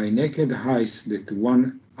basically by naked eyes that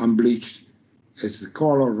one unbleached has the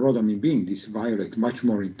color rhodamine being this violet, much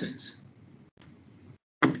more intense.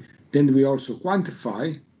 Then we also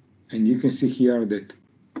quantify, and you can see here that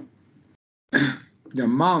the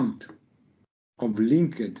amount of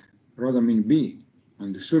linked rhodamine B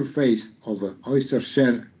on the surface of an oyster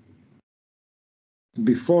shell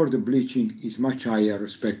before the bleaching is much higher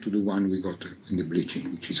respect to the one we got in the bleaching,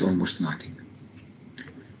 which is almost nothing.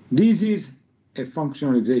 This is a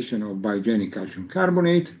functionalization of biogenic calcium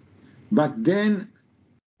carbonate, but then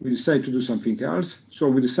we decide to do something else. So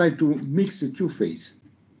we decide to mix the two phases.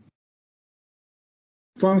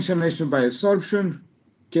 Functionalization by absorption,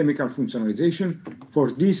 chemical functionalization.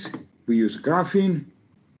 For this, we use graphene.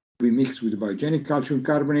 We mix with biogenic calcium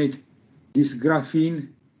carbonate. This graphene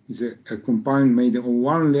is a compound made of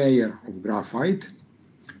one layer of graphite.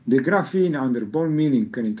 The graphene under bone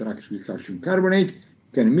milling can interact with calcium carbonate,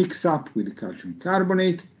 can mix up with the calcium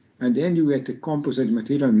carbonate, and then you get a composite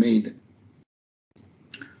material made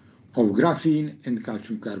of graphene and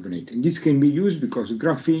calcium carbonate. And this can be used because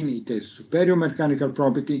graphene, it has superior mechanical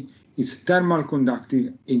property, it's thermal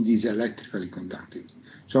conductive, and is electrically conductive.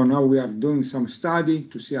 So now we are doing some study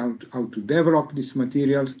to see how to develop these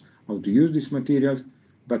materials, how to use these materials.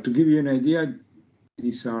 But to give you an idea,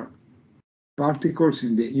 these are particles,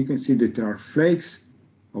 and you can see that there are flakes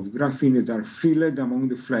of graphene that are filled among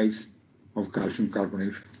the flakes of calcium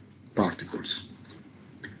carbonate particles.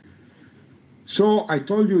 So I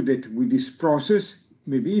told you that with this process,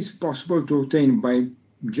 maybe it's possible to obtain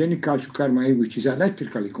biogenic calcium carbonate, which is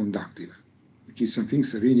electrically conductive, which is something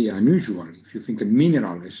really unusual. If you think a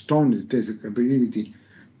mineral, a stone that has the capability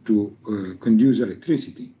to conduce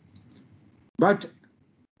electricity. But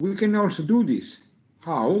we can also do this.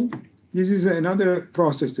 How? This is another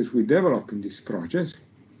process that we develop in this project.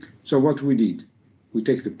 So what we did, we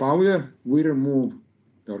take the powder, we remove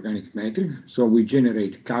the organic matrix, so we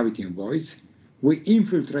generate cavity and voids. We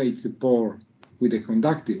infiltrate the pore with a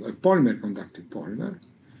polymer conductive polymer.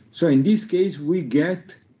 So in this case, we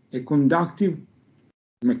get a conductive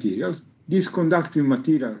material. This conductive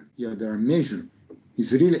material, here that are measured,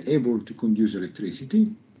 is really able to conduce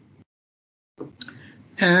electricity.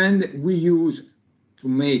 And we use to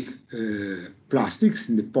make plastics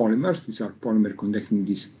in the polymers. These are polymer conducting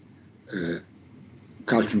this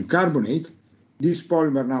calcium carbonate. These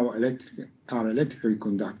polymers now are electrically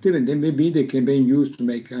conductive, and then maybe they can be used to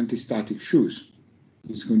make anti-static shoes.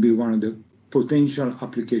 It's going to be one of the potential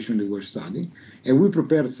applications that we're studying. And we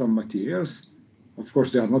prepared some materials. Of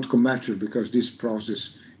course, they are not commercial because this process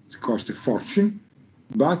costs a fortune.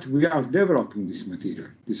 But we are developing this material.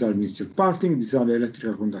 These are initial parting, these are the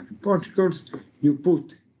electrical conductive particles. You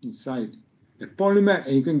put inside a polymer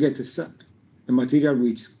and you can get a material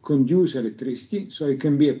which conduces electricity, so it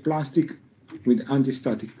can be a plastic with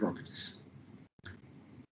anti-static properties.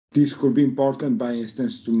 This could be important, by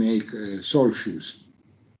instance, to make sole shoes.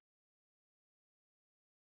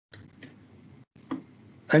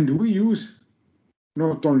 And we use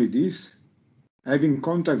not only this. Having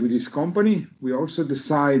contact with this company, we also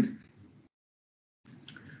decide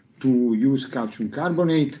to use calcium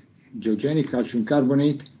carbonate, geogenic calcium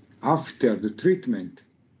carbonate, after the treatment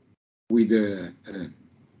with a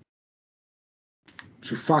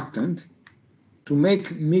surfactant to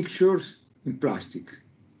make mixtures in plastic.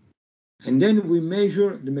 And then we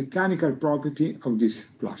measure the mechanical property of these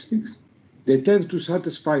plastics. They have to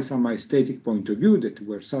satisfy some aesthetic point of view that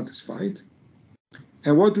were satisfied.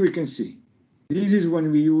 And what we can see, this is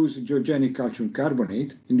when we use geogenic calcium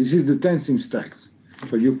carbonate, and this is the tensile strength.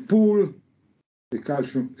 So you pull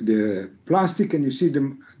the plastic, and you see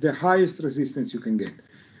the highest resistance you can get.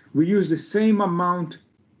 We use the same amount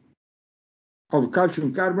of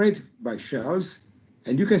calcium carbonate by shells,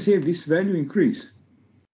 and you can see this value increase.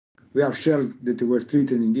 We are shells that were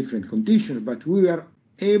treated in different conditions, but we are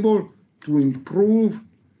able to improve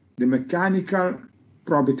the mechanical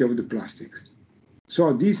property of the plastics.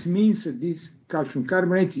 So this means that this calcium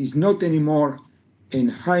carbonate is not anymore an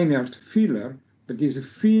high inert filler, but is a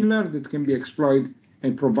filler that can be exploited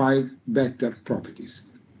and provide better properties.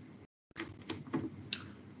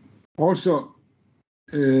 Also,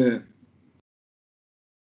 the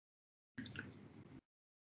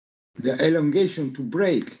elongation to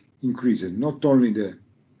break increases, not only the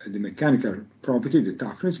mechanical property, the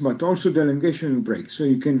toughness, but also the elongation to break. So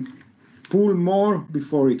you can pull more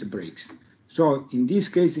before it breaks. So in this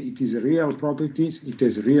case, it is real properties, it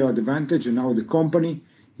has a real advantage, and now the company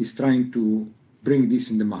is trying to bring this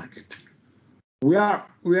in the market. We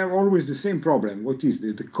have always the same problem. What is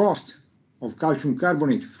the cost of calcium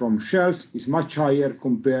carbonate from shells is much higher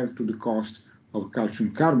compared to the cost of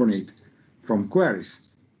calcium carbonate from quarries.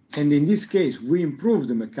 And in this case, we improve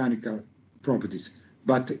the mechanical properties,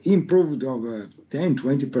 but improved of 10,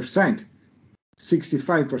 20%,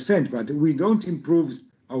 65%, but we don't improve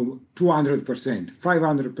of 200%,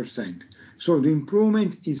 500%. So the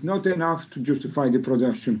improvement is not enough to justify the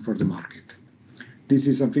production for the market. This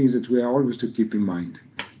is something that we are always to keep in mind.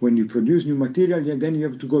 When you produce new material, then you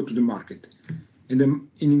have to go to the market. And an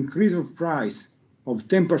increase of price of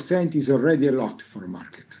 10% is already a lot for a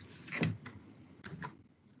market.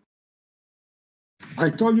 I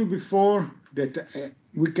told you before that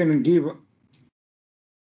we can give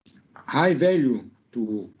high value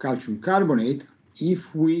to calcium carbonate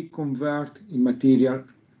if we convert in material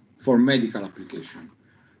for medical application.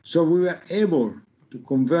 So we were able to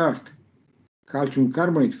convert calcium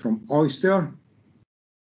carbonate from oyster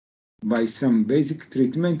by some basic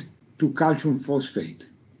treatment to calcium phosphate.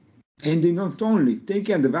 And they not only take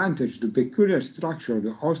advantage of the peculiar structure of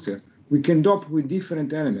the oyster, we can dope with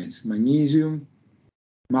different elements, magnesium,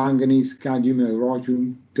 manganese, cadmium,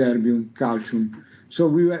 rhodium, terbium, calcium. So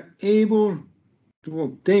we were able to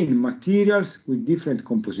obtain materials with different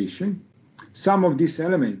composition. Some of these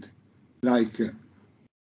elements, like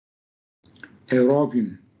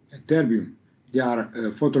europium and terbium, they are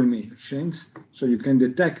photoluminescents, so you can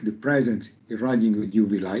detect the presence irradiating with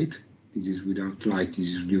UV light. This is without light,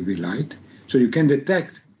 this is UV light. So you can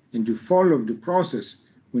detect and you follow the process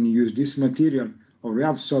when you use this material of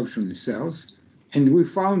reabsorption in cells. And we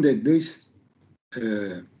found that this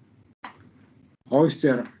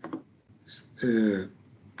oyster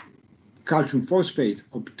calcium phosphate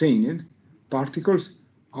obtained particles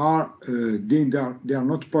are they are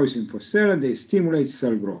not poison for cell, they stimulate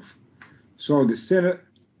cell growth. So the cell,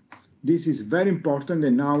 this is very important,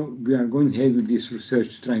 and now we are going ahead with this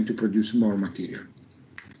research trying to produce more material.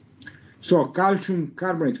 So calcium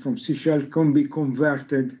carbonate from seashell can be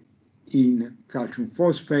converted in calcium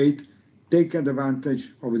phosphate, take advantage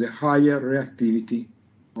of the higher reactivity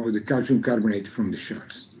of the calcium carbonate from the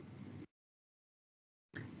shells.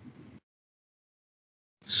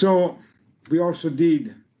 So we also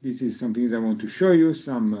did, this is something I want to show you,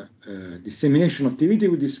 some dissemination activity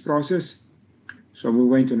with this process. So we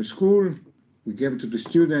went to the school, we gave to the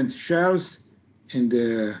students shells, and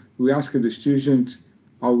we asked the students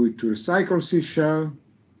how we to recycle seashell,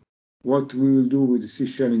 what we will do with the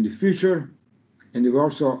seashell in the future, and we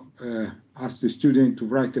also asked the student to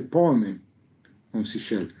write a poem on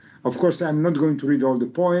seashell. Of course, I'm not going to read all the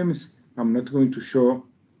poems, I'm not going to show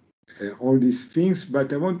all these things,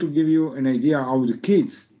 but I want to give you an idea how the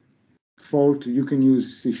kids thought you can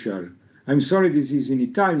use seashell. I'm sorry this is in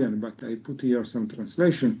Italian, but I put here some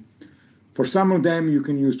translation. For some of them you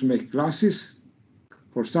can use to make glasses.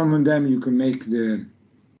 For some of them you can make the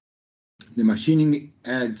machining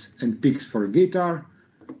heads and picks for a guitar.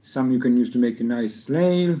 Some you can use to make a nice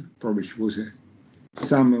nail, probably was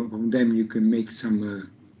some of them you can make some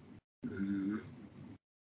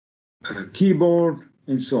keyboard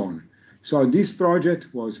and so on. So this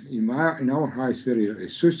project was in our eyes very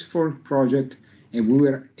successful project, and we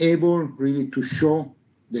were able really to show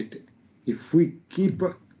that if we keep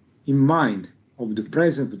in mind of the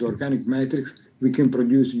presence of the organic matrix, we can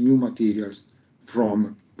produce new materials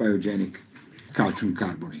from biogenic calcium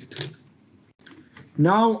carbonate.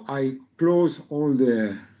 Now I close all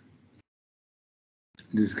the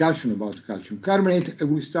discussion about calcium carbonate, and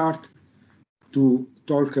we start to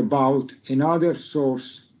talk about another source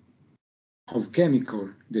of chemical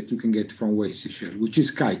that you can get from waste seashell, which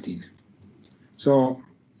is chitin. So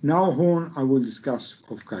now on, I will discuss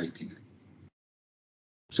of chitin.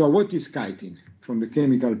 So what is chitin from the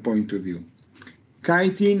chemical point of view?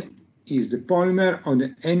 Chitin is the polymer of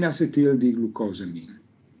the N-acetyl-D-glucosamine.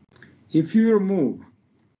 If you remove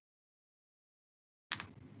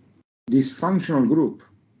this functional group,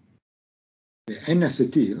 the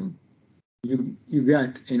N-acetyl, you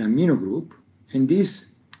get an amino group, and this,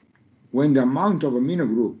 when the amount of amino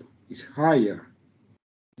group is higher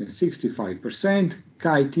than 65%,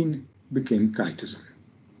 chitin became chitosan.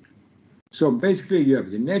 So basically you have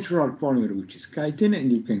the natural polymer, which is chitin,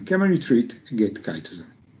 and you can chemically treat and get chitosan.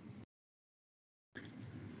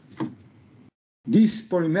 This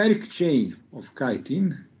polymeric chain of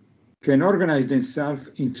chitin can organize themselves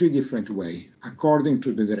in three different ways according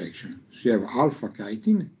to the direction. So you have alpha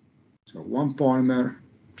chitin, so one polymer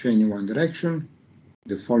chain in one direction,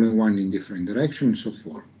 the following one in different direction, and so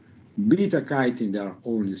forth. Beta chitin, they are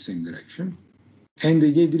all in the same direction. And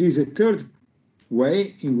there is a third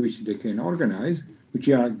way in which they can organize, which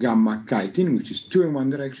are gamma chitin, which is two in one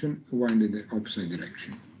direction, one in the opposite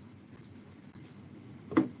direction.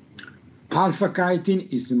 Alpha chitin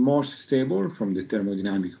is the most stable from the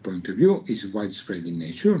thermodynamic point of view. It's widespread in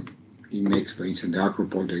nature. It makes, for instance, the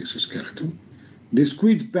arthropod exoskeleton. The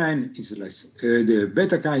squid pen is less, the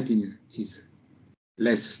beta chitin is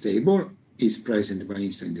less stable, is present, for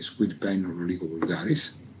instance, in the squid pen or Oligo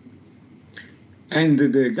vulgaris. And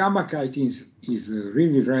the gamma chitin is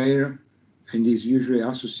really rare and is usually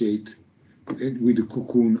associated with the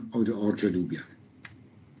cocoon of the Orgia dubia.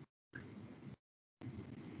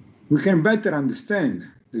 We can better understand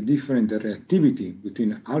the different reactivity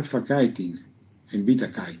between alpha chitin and beta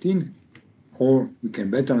chitin, or we can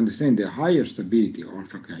better understand the higher stability of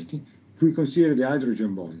alpha chitin if we consider the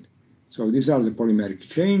hydrogen bond. So these are the polymeric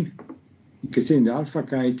chain. You can see in the alpha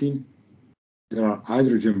chitin there are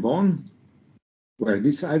hydrogen bonds, where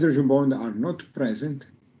these hydrogen bonds are not present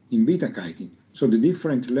in beta chitin. So the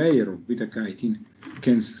different layer of beta chitin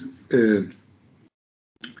can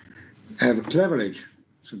have cleavage.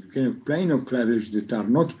 So the kind of plane of cleavage that are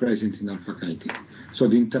not present in alpha chitin. So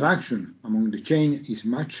the interaction among the chain is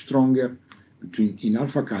much stronger in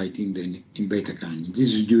alpha chitin than in beta chitin.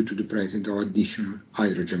 This is due to the presence of additional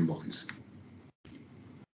hydrogen bonds.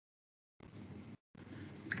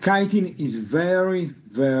 Chitin is very,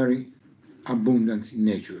 very abundant in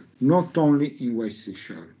nature, not only in waste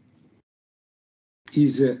seashell.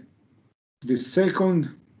 Is the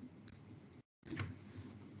second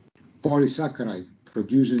polysaccharide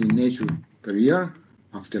produced in nature per year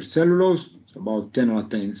after cellulose, it's about 10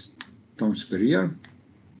 tons per year.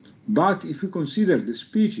 But if you consider the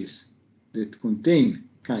species that contain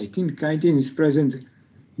chitin, chitin is present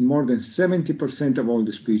in more than 70% of all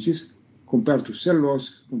the species, compared to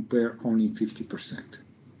cellulose, compare only 50%.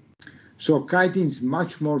 So chitin is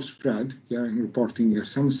much more spread. Here I'm reporting here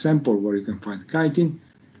some sample where you can find chitin.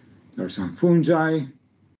 There are some fungi,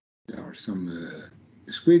 there are some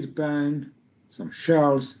squid pen, some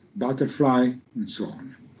shells, butterfly, and so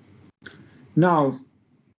on. Now,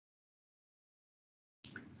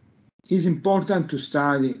 it's important to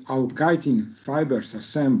study how chitin fibers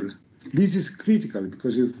assemble. This is critical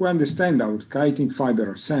because if we understand how chitin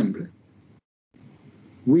fiber assemble,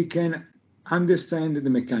 we can understand the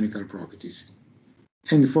mechanical properties.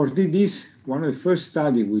 And for this, one of the first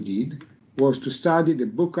studies we did was to study the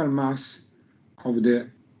buccal mass of the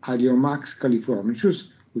Ariomax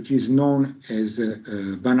californicus, which is known as a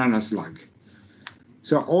banana slug.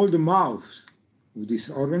 So all the mouths of this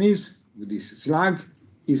organism, with this slug,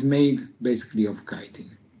 is made basically of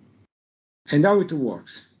chitin. And how it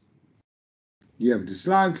works? You have the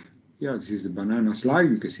slug. Yeah, this is the banana slug.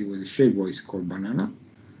 You can see what the shape is called banana.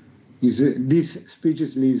 This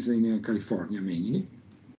species lives in California mainly.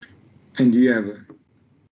 And you have,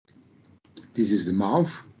 this is the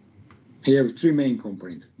mouth. You have three main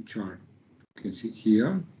components, which are, you can see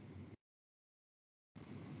here,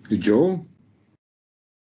 the jaw,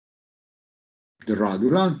 the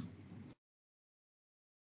radula,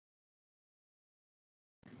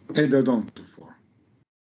 and the odontophore.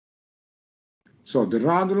 So the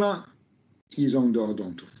radula is on the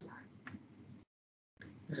odontophore.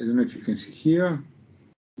 I don't know if you can see here,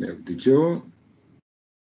 you have the jaw,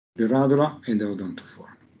 the radula, and the odontophore.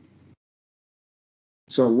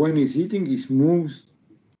 So when it's eating, it moves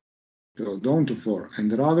the odontophore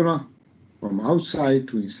and the radula from outside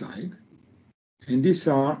to inside, and these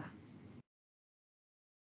are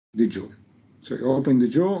the jaw. So you open the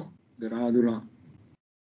jaw, the radula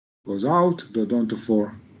goes out, the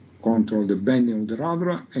odontophore control the bending of the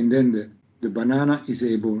radula, and then the banana is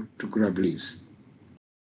able to grab leaves.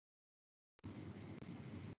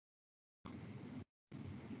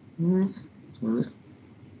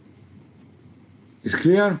 It's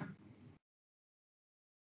clear?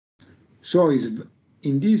 So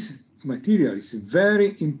in this material, it's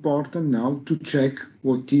very important now to check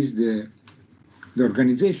what is the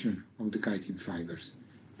organization of the chitin fibers.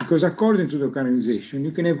 Because according to the organization,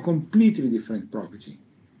 you can have completely different property.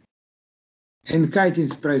 And chitin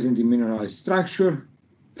is present in mineralized structure,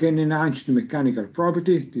 can enhance the mechanical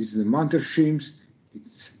property. This is the matter streams.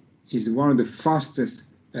 It's one of the fastest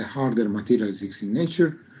and harder materials in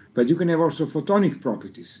nature, but you can have also photonic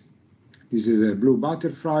properties. This is a blue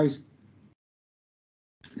butterflies.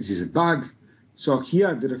 This is a bug. So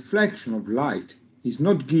here the reflection of light is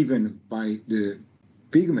not given by the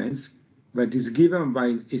pigments, but is given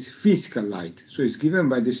by its physical light. So it's given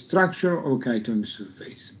by the structure of chitin on the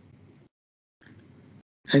surface.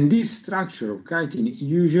 And this structure of chitin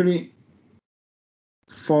usually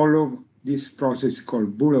follow this process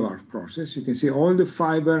called boulevard process. You can see all the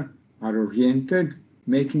fiber are oriented,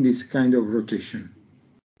 making this kind of rotation.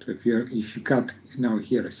 So if you cut now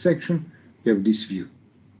here a section, you have this view.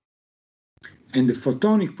 And the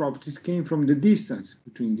photonic properties came from the distance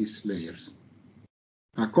between these layers.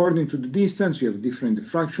 According to the distance, you have different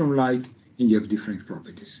diffraction of light, and you have different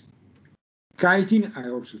properties. Chitin, I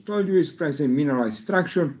also told you, is present in mineralized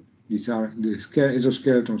structure. These are the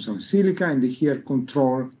exoskeletons of silica, and they here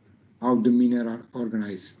control how the mineral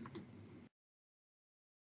organizes.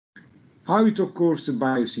 How it occurs to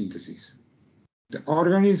biosynthesis. The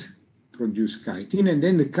organisms produce chitin, and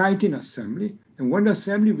then the chitin assembly. And when the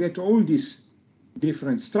assembly, you get all these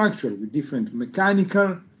different structures with different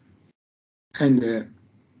mechanical and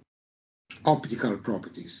optical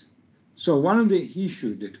properties. So one of the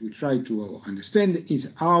issues that we try to understand is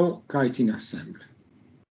how chitin assemble.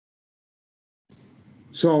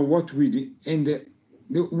 So what we did, and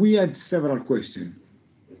we had several questions.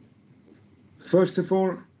 First of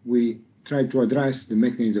all, we tried to address the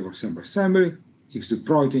mechanism of assembly, if the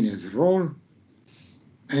protein has a role,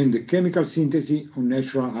 and the chemical synthesis on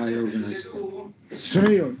natural high organisms. Sono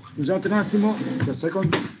io, scusate un attimo, un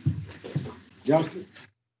secondo. Just.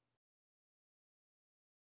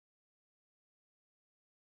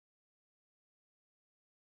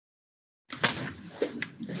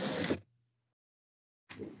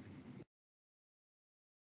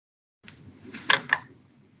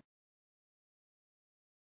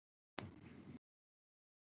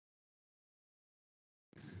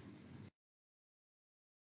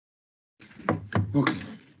 Okay.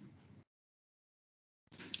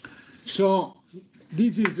 So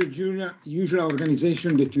this is the usual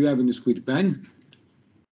organization that you have in the squid pen.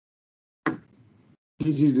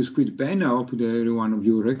 This is the squid pen. I hope that every one of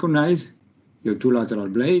you recognize. You have two lateral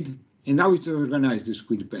blades. And how it's organized, the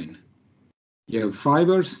squid pen. You have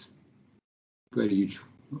fibers, very huge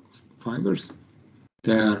fibers.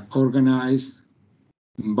 They are organized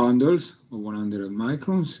in bundles of 100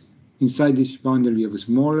 microns. Inside this bundle, you have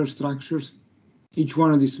smaller structures. Each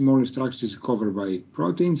one of these smaller structures is covered by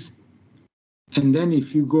proteins. And then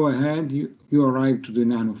if you go ahead, you arrive to the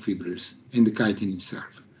nanofibrils and the chitin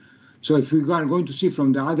itself. So if we are going to see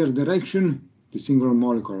from the other direction, the single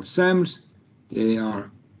molecular cells, they are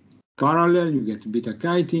parallel, you get beta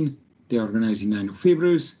chitin, they are organized in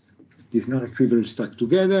nanofibrils. These nanofibrils stuck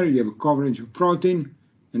together, you have a coverage of protein,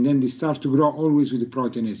 and then they start to grow always with the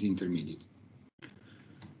protein as intermediate.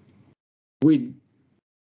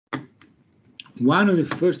 One of the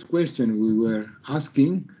first questions we were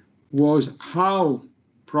asking was how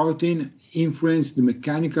protein influenced the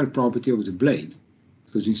mechanical property of the blade.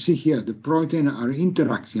 Because you see here, the protein are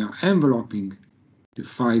interacting, are enveloping the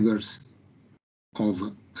fibers of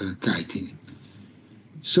chitin.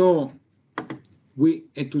 So we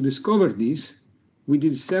had to discover this. We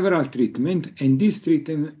did several treatments, and these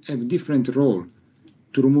treatments have different role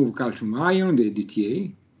to remove calcium ion, the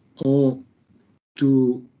DTA, or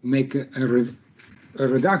to make a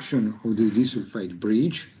reduction of the disulfide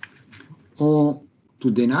bridge, or to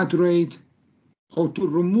denaturate, or to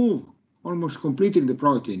remove almost completely the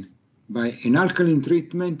protein by an alkaline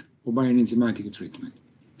treatment or by an enzymatic treatment.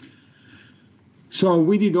 So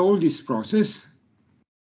we did all this process,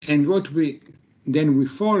 and then we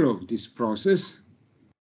followed this process.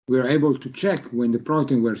 We were able to check when the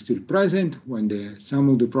protein were still present, when some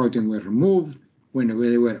of the protein were removed, when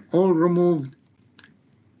they were all removed.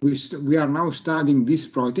 we are now studying this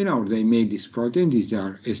protein, or they made this protein. These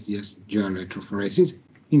are SDS gel electrophoresis.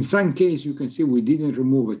 In some case, you can see we didn't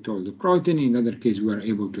remove at all the protein. In other case, we were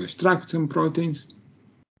able to extract some proteins.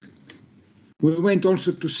 We went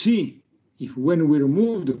also to see if when we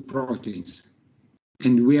remove the proteins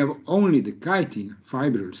and we have only the chitin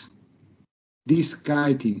fibrils, this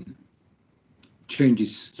chitin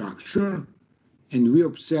changes structure, and we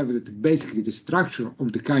observe that basically the structure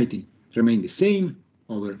of the chitin remained the same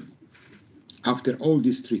after all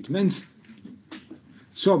these treatments.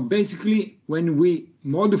 So basically, when we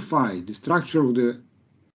modify the structure of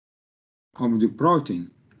the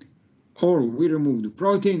protein, or we remove the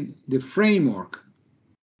protein, the framework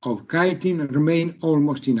of chitin remain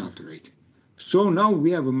almost inalterate. So now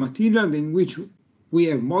we have a material in which we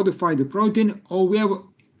have modified the protein, or we have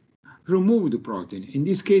removed the protein. In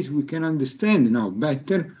this case, we can understand now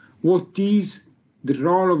better what is the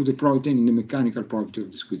role of the protein in the mechanical property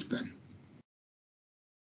of the squid pen.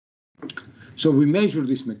 So we measure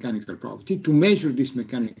this mechanical property. To measure this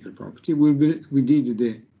mechanical property, we did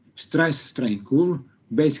the stress strain curve.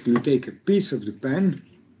 Basically, you take a piece of the pen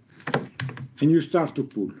and you start to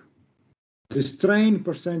pull. The strain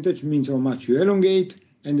percentage means how much you elongate,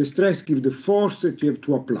 and the stress gives the force that you have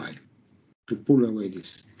to apply to pull away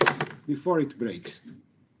this before it breaks.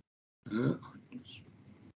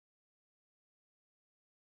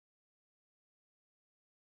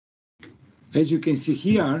 As you can see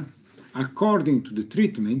here, according to the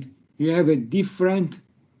treatment, you have a different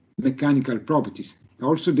mechanical properties.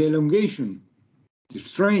 Also, the elongation, the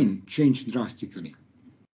strain changed drastically.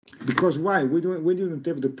 Because why? We didn't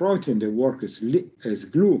have the protein that works as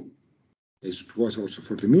glue, as it was also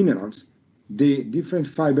for the minerals. The different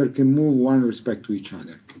fiber can move one respect to each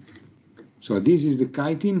other. So this is the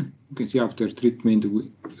chitin. You can see after treatment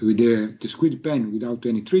with the squid pen without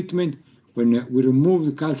any treatment, when we remove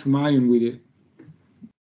the calcium ion with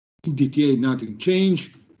the DTA, nothing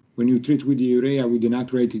changed. When you treat with the urea with the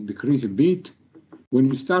nitrate, it decreases a bit. When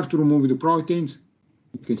you start to remove the proteins,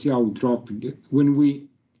 you can see how it dropped. When with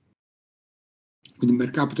the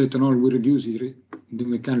mercaptan ethanol, we reduce it, the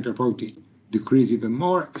mechanical property decrease even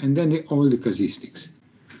more, and then all the casistics.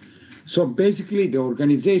 So basically, the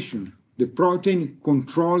organization, the protein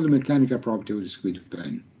control the mechanical property of the squid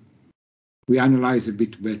pen. We analyze a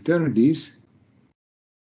bit better this,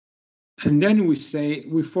 and then we say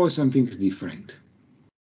we find something different.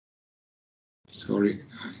 Sorry,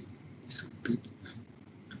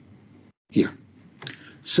 here.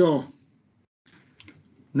 So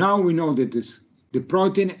now we know that the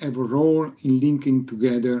protein have a role in linking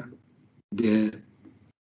together the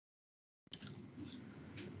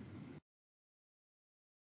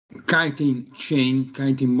chitin chain,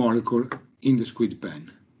 chitin molecule in the squid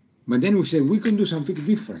pen. But then we say we can do something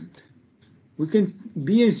different. We can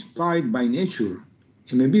be inspired by nature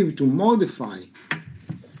and maybe to modify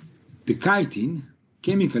the chitin,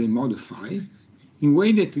 chemically modify, in a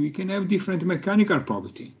way that we can have different mechanical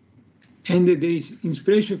property. And the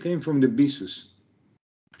inspiration came from the byssus.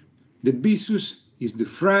 The byssus is the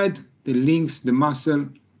thread that links the muscle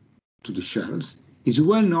to the shells. It's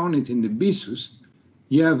well known that in the byssus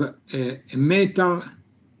you have a metal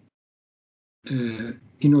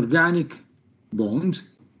inorganic bond,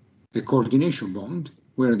 a coordination bond,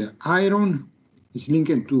 where the iron is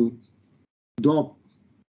linked to dopa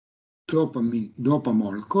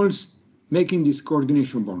molecules, making this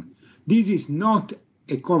coordination bond. This is not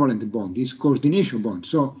a covalent bond, it's coordination bond.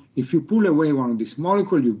 So if you pull away one of these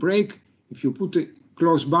molecules, you break. If you put it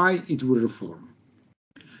close by, it will reform.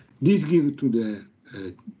 This gives to the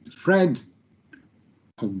thread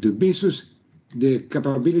of the byssus the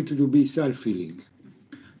capability to be self-healing.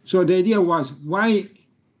 So the idea was, why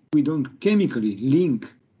we don't chemically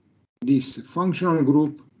link this functional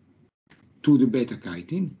group to the beta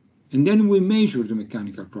chitin, and then we measure the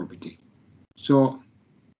mechanical property. So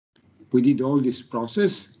we did all this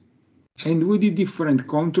process, and we did different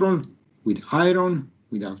control with iron,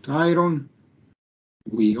 without iron.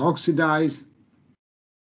 We oxidize,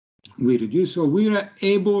 we reduce, so we are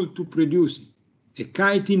able to produce a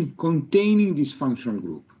chitin containing this functional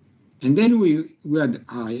group. And then we had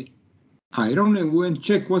iron, and we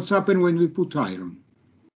check what's happened when we put iron.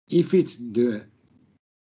 If it's the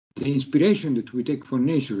inspiration that we take from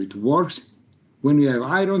nature, it works. When we have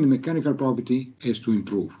iron, the mechanical property has to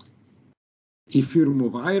improve. If you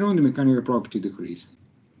remove iron, the mechanical property decreases.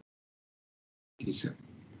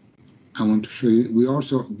 I want to show you, we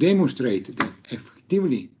also demonstrate that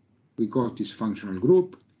effectively we got this functional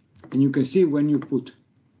group. And you can see when you put,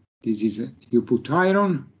 you put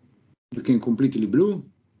iron, you can completely blue.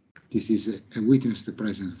 This is a witness the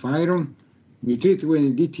presence of iron. You treat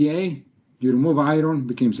with DTA, you remove iron,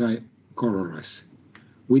 becomes colorless.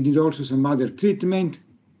 We did also some other treatment.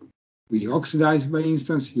 We oxidize, by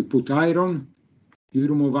instance, you put iron, you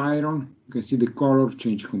remove iron, you can see the color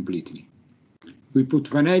change completely. We put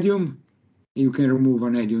vanadium, you can remove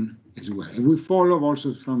vanadium as well. And we follow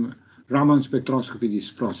also from Raman spectroscopy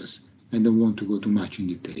this process. I don't want to go too much in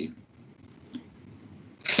detail.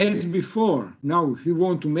 As before, now if you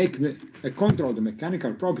want to make a control of the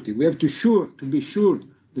mechanical property, we have to be sure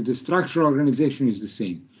that the structural organization is the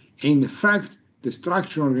same. And in fact, the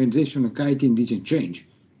structural organization of chitin didn't change.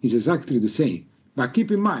 It's exactly the same. But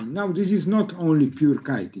keep in mind, now this is not only pure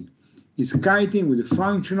chitin. It's chitin with a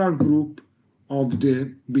functional group of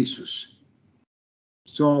the byssus.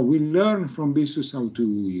 So we learn from byssus how to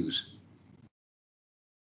use.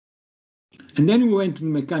 And then we went to the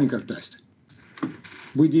mechanical test.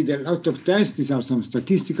 We did a lot of tests. These are some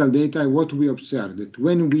statistical data. What we observed that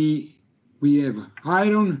when we have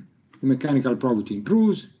iron, the mechanical property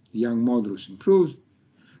improves, the Young modulus improves.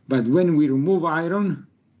 But when we remove iron,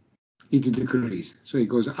 it decreases. So it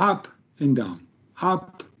goes up and down.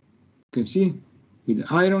 Up, you can see, with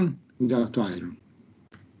iron, without iron.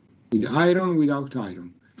 With iron, without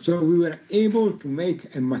iron. So we were able to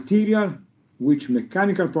make a material which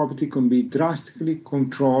mechanical property can be drastically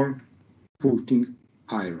controlled putting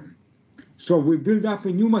iron. So we build up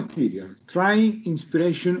a new material, trying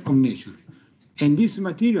inspiration of nature. And this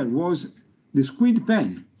material was the squid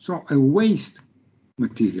pen, so a waste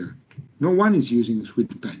material. No one is using a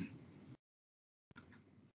squid pen.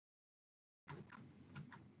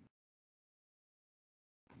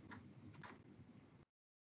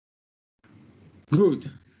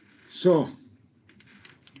 Good. So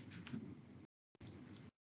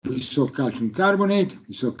we saw calcium carbonate,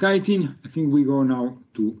 we saw chitin. I think we go now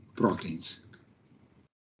to proteins.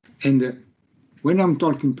 And when I'm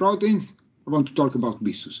talking proteins, I want to talk about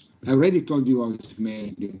byssus. I already told you how to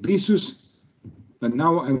make the byssus, but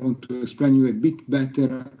now I want to explain you a bit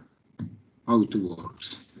better how it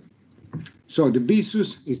works. So the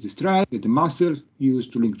byssus is the strand that the muscle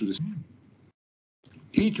used to link to the skin.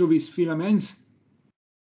 Each of these filaments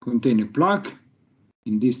contain a plaque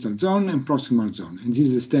in distal zone and proximal zone, and this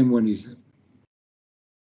is the stem where is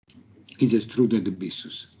extruded the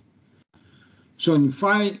byssus. So in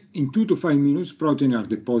 2 to 5 minutes, proteins are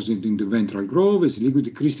deposited in the ventral groove as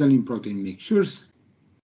liquid crystalline protein mixtures.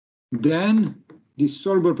 Then these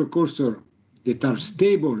soluble precursors that are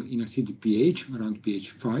stable in acidic pH, around pH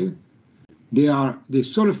 5, they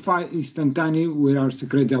solidify instantaneously where are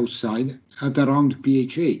secreted outside at around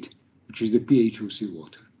pH 8, which is the pH of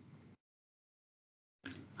seawater.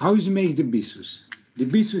 How is it made the byssus? The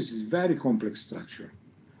byssus is a very complex structure.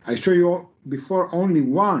 I showed you before only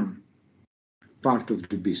one part of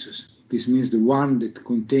the byssus. This means the one that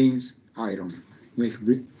contains iron, make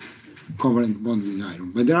covalent bond with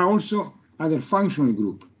iron. But there are also other functional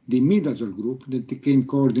groups, the imidazole group that can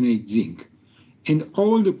coordinate zinc. And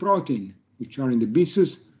all the proteins which are in the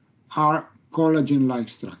byssus are collagen-like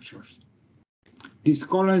structures. These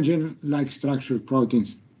collagen-like structured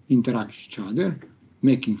proteins interact with each other,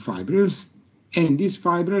 making fibrils, and these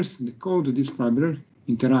fibrils, the code of this fibril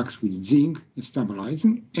interacts with zinc,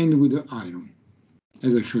 stabilizing, and with the iron,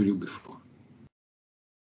 as I showed you before.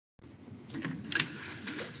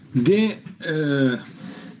 The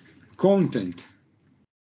content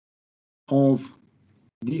of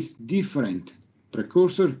these different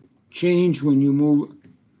precursors change when you move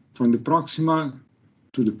from the proximal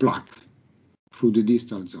to the plaque through the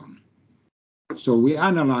distal zone. So we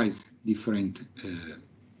analyze different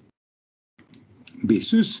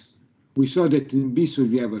byssus. We saw that in byssus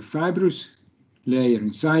we have a fibrous layer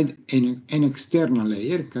inside and an external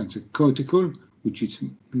layer, kind of cuticle, which is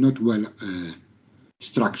not well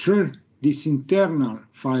structured. These internal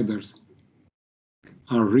fibers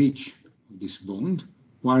are rich of this bond,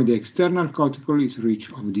 while the external cuticle is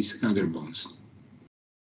rich of these other bonds.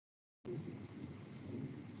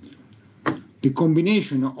 The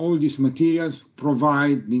combination of all these materials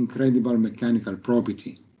provide the incredible mechanical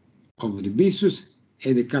property of the byssus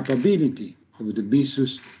and the capability of the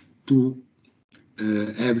byssus to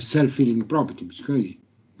have self-healing property. Because you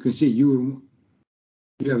can see you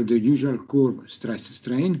have the usual curve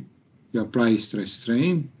stress-strain, you apply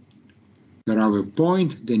stress-strain, you have a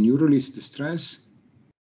point, then you release the stress,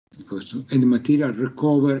 and the material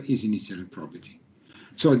recover its initial property.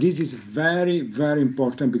 So this is very, very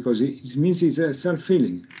important because it means it's a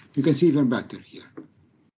self-healing. You can see even better here.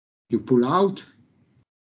 You pull out,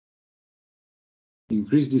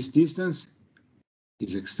 increase this distance,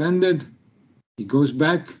 it's extended, it goes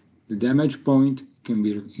back, the damage point can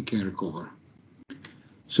recover.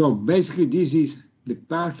 So basically, this is the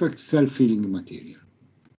perfect self-healing material.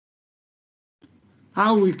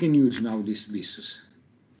 How we can use now this byssus?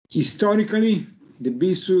 Historically, the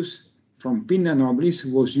byssus from Pinna nobilis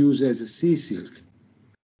was used as a sea silk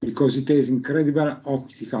because it has incredible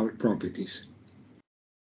optical properties.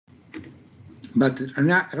 But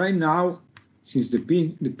right now, since the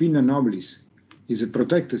Pinna nobilis is a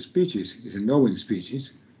protected species, is a known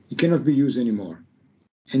species, it cannot be used anymore.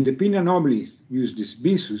 And the Pinna nobilis use this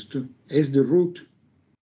byssus as the root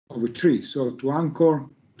of a tree, so to anchor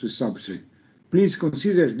to substrate. Please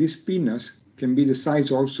consider these pinnas can be the size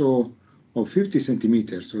also of 50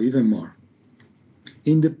 centimeters or even more.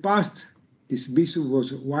 In the past, this byssus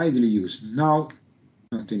was widely used. Now,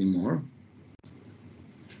 not anymore.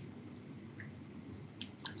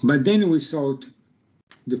 But then we thought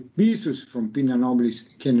the byssus from Pinna nobilis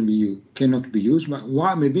cannot be used,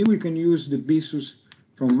 but maybe we can use the byssus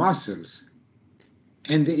from mussels.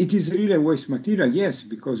 And it is really a waste material, yes,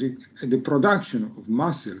 because the production of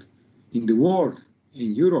mussel in the world,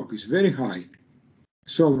 in Europe, is very high.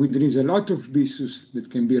 So there is a lot of byssus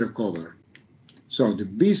that can be recovered. So the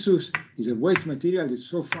byssus is a waste material that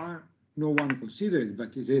so far no one considered,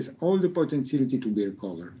 but it has all the potentiality to be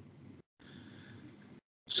recovered.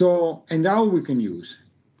 So, and how we can use?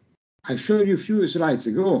 I showed you a few slides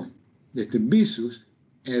ago that the byssus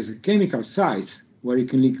has a chemical sites where it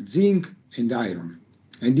can leak zinc and iron.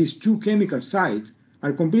 And these two chemical sites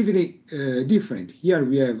are completely different. Here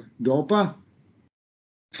we have DOPA,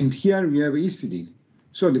 and here we have histidine.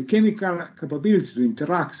 So the chemical capability to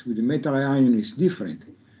interact with the metal ion is different.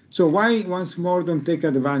 So why, once more, don't take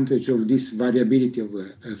advantage of this variability of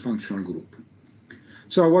a functional group?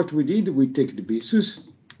 So what we did, we take the byssus.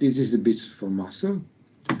 This is the byssus for mussel.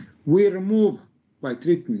 We remove, by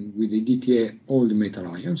treatment with the DTA, all the metal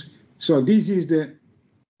ions. So this is the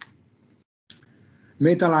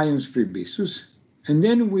metal ions-free byssus. And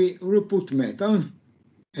then we reput metal,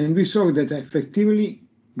 and we saw that effectively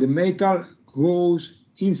the metal goes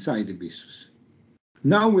inside the byssus.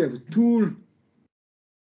 Now we have a tool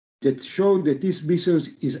that showed that this byssus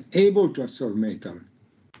is able to absorb metal,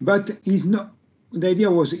 but is not. The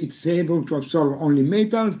idea was it's able to absorb only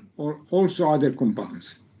metal or also other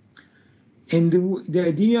compounds. And the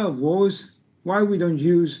idea was why we don't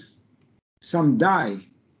use some dye,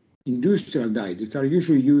 industrial dye, that are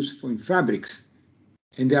usually used in fabrics,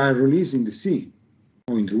 and they are released in the sea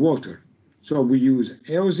or in the water. So we use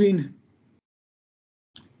eosine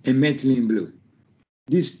and methylene blue.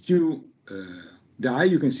 These two dye,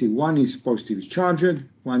 you can see one is positively charged,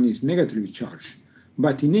 one is negatively charged.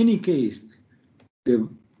 But in any case, the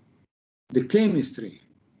chemistry,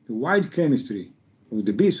 the wide chemistry of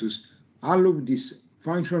the byssus allow these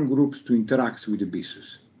functional groups to interact with the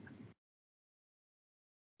byssus.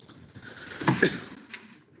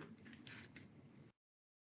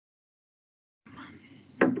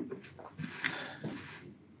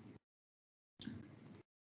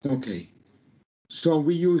 Okay, so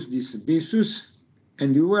we use this byssus,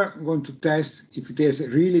 and we were going to test if it has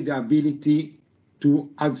really the ability to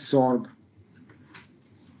absorb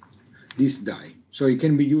this dye. So it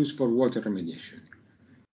can be used for water remediation.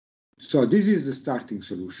 So this is the starting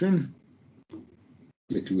solution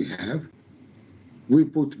that we have. We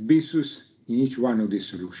put byssus in each one of these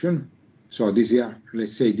solutions. So this here,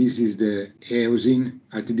 let's say this is the eosine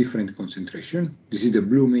at a different concentration. This is the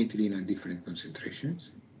blue methylene at different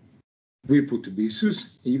concentrations. We put byssus,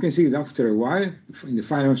 and you can see that after a while, in the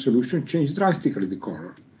final solution, changed drastically the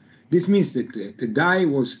color. This means that the dye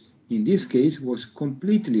was, in this case, was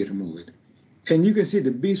completely removed. And you can see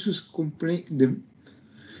the byssus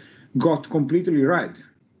got completely red.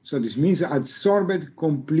 So this means absorbed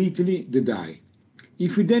completely the dye.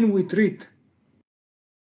 If we treat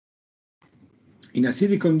in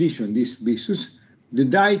acidic condition this byssus, the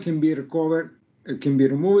dye can be recovered, can be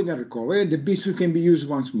removed and recovered, the byssus can be used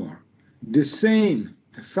once more. The same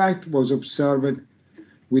effect was observed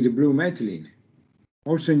with the blue methylene.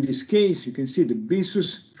 Also in this case, you can see the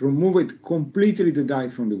byssus removed completely the dye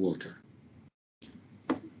from the water.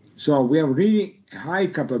 So we have really high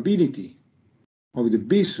capability of the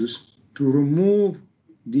byssus to remove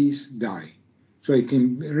this dye. So it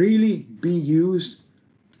can really be used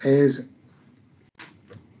as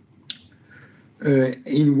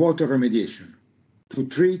in water remediation to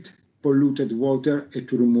treat polluted water and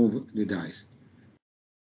to remove the dyes.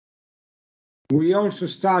 We also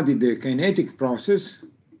studied the kinetic process,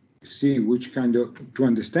 see which kind of, to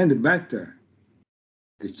understand better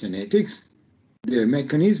the genetics, the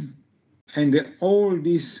mechanism, and all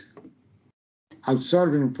this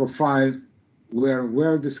absorption profile were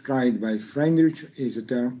well described by Friedrich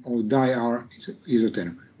isotherm or Dye-R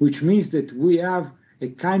isotherm, which means that we have a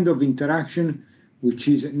kind of interaction which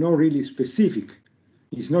is not really specific.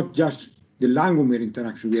 It's not just the Langmuir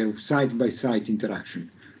interaction, we have site-by-site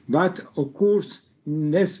interaction, but occurs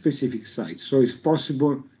in less specific sites. So it's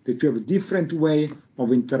possible that you have a different way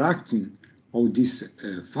of interacting of these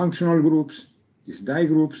functional groups, these dye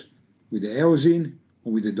groups, with the eosine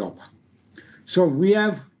or with the DOPA. So we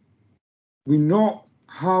know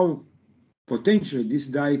how potentially this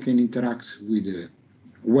dye can interact with the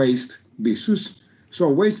waste byssus. So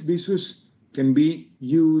waste byssus can be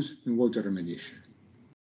used in water remediation.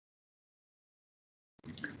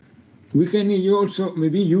 We can also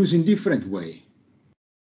maybe use in different way.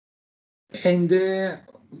 And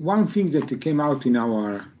one thing that came out in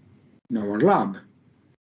our lab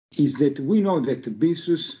is that we know that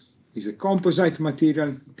byssus is a composite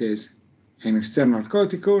material. It has an external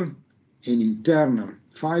cuticle, an internal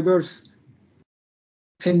fibers,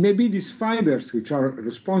 and maybe these fibers, which are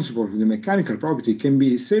responsible for the mechanical property, can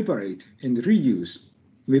be separated and reused.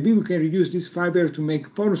 Maybe we can reuse this fiber to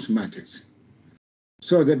make porous matrix.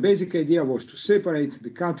 So the basic idea was to separate the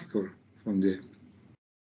cuticle from the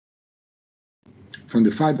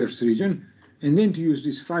fibers region, and then to use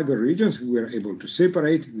these fiber regions we were able to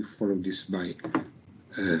separate. We followed this by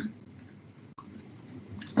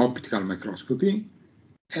optical microscopy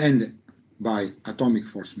and by atomic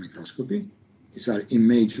force microscopy. These are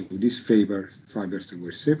images of these fibers that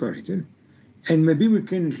were separated, and maybe we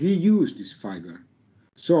can reuse this fiber.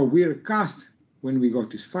 So we recast, when we got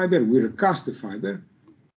this fiber, we recast the fiber.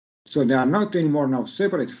 So they are not anymore now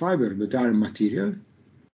separate fiber, but they are material.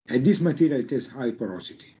 And this material has high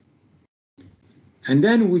porosity. And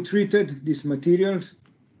then we treated these materials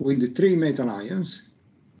with the 3 metal ions,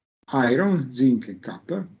 iron, zinc, and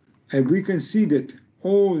copper. And we can see that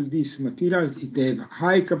all these materials, it have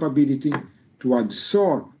high capability to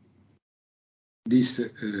absorb these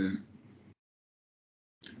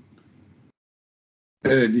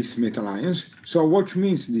metal ions. So what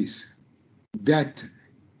means this? That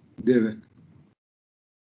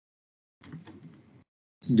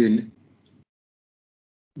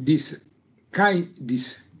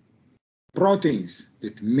these proteins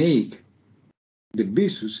that make the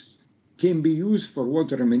byssus can be used for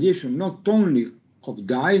water remediation, not only of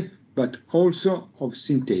dye, but also of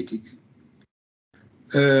synthetic,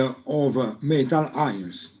 of metal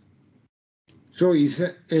ions. So it's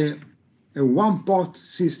a one-pot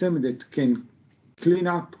system that can clean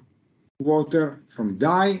up water from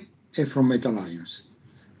dye and from metal ions.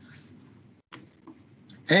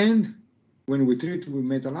 And when we treat with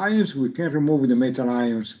metal ions, we can remove the metal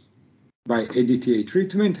ions by ADTA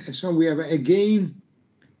treatment, and so we have again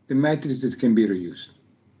the matrix that can be reused.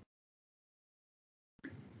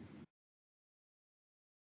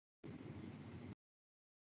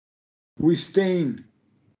 We stain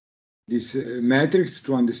this matrix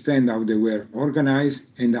to understand how they were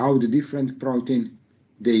organized and how the different proteins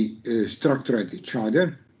they structured each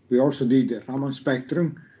other. We also did a Raman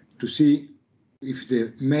spectrum to see if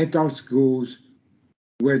the metals goes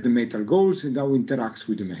where the metal goes and how it interacts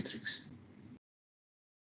with the matrix.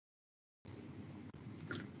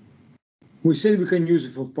 We said we can use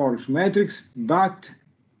it for porous matrix, but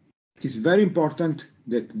it's very important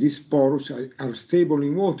that these pores are stable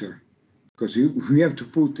in water, because we have to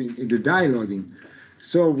put in the dye loading.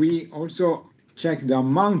 So we also check the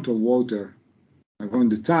amount of water around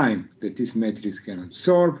the time that this matrix can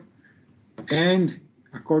absorb, and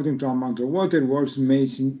according to amount of water, we also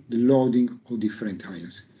measure the loading of different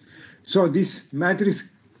ions. So this matrix,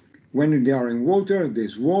 when they are in water, they're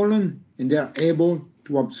swollen and they are able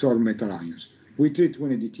to absorb metal ions. We treat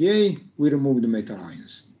with ADTA, we remove the metal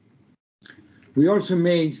ions. We also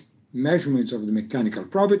made measurements of the mechanical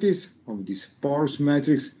properties of this porous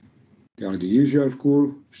matrix. They are the usual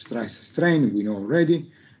curve, stress, strain, we know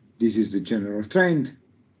already. This is the general trend.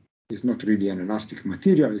 It's not really an elastic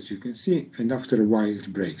material, as you can see, and after a while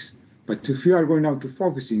it breaks. But if you are going now to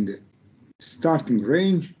focus in the starting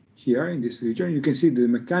range here in this region, you can see the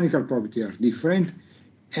mechanical properties are different,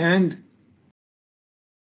 and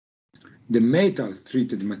the metal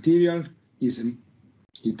treated material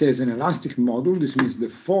it has an elastic module. This means the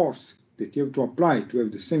force that you have to apply to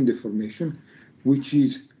have the same deformation, which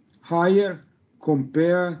is higher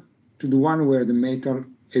compared to the one where the metal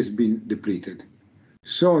has been depleted.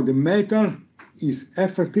 So the metal is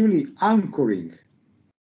effectively anchoring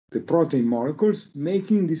the protein molecules,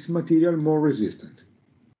 making this material more resistant.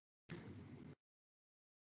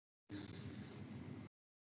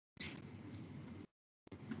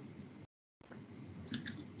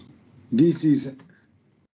 This is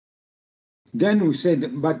Then we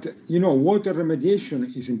said, but water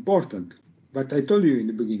remediation is important. But I told you in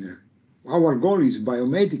the beginning, our goal is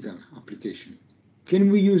biomedical application.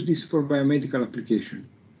 Can we use this for biomedical application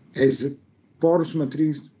as porous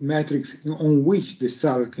matrix on which the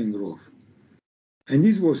cell can grow? And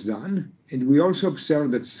this was done, and we also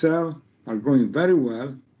observed that cells are growing very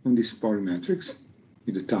well on this porous matrix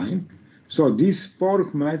with the time. So this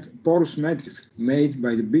porous matrix made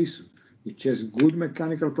by the bison, which has good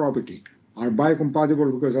mechanical property, are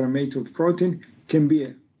biocompatible because they are made of protein, can be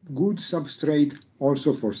a good substrate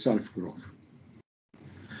also for self-growth.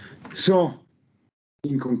 So,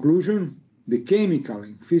 in conclusion, the chemical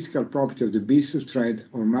and physical property of the bison thread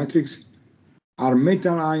or matrix are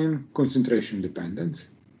metal ion concentration dependent.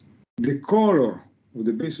 The color of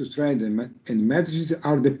the bison thread and matrices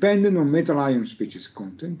are dependent on metal ion species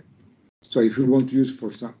content. So if you want to use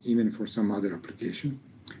even for some other application.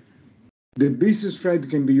 The bison thread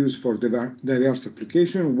can be used for diverse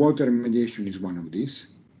applications. Water remediation is one of these.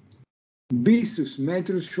 Bison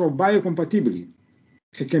matrix show biocompatibility.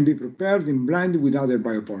 It can be prepared in blend with other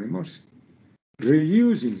biopolymers.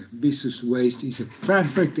 Reusing bison waste is a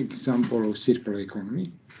perfect example of circular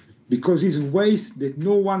economy because it's waste that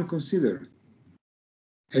no one considers.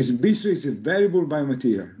 As bison is a valuable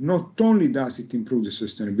biomaterial, not only does it improve the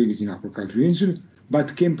sustainability in aquaculture industry,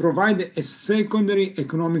 but can provide a secondary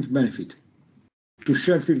economic benefit to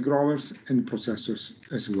shellfish growers and processors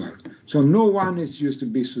as well. So no one has used the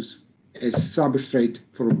bison as substrate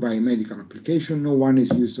for biomedical application. No one has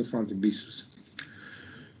used so far the bison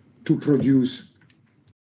to produce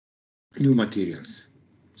new materials.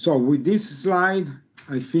 So with this slide,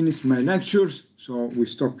 I finished my lectures. So we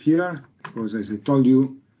stop here because, as I told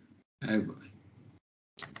you, I'm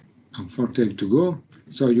unfortunately to go.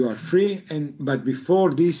 So you are free. But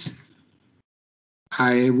before this,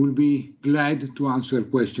 I will be glad to answer a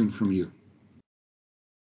question from you.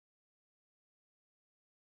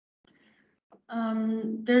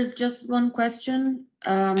 There's just one question.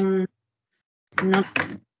 Not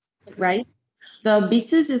right. The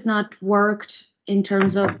BISUS is not worked in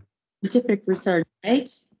terms of scientific research, right?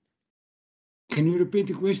 Can you repeat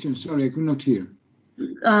the question? Sorry, I could not hear.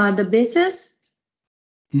 The BISUS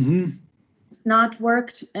it's not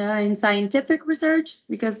worked in scientific research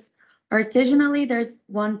because artisanally there's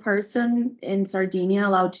one person in Sardinia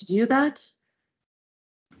allowed to do that.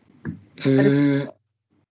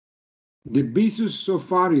 The BISUS so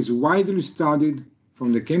far is widely studied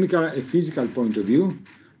from the chemical and physical point of view.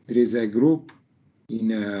 There is a group in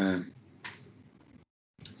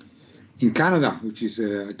Canada, which is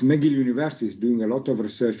at McGill University, is doing a lot of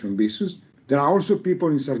research on BISUS. There are also people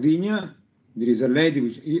in Sardinia. There is a lady,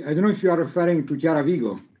 which I don't know if you are referring to Chiara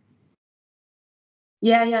Vigo.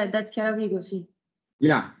 Yeah, that's Chiara Vigo, sì.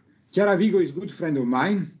 Yeah, Chiara Vigo is a good friend of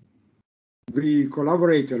mine. We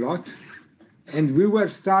collaborate a lot, and we were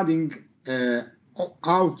studying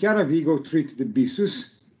how Chiara Vigo treats the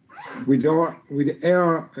BISUS with her,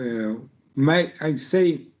 I'd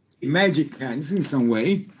say, magic hands in some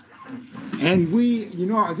way. And we,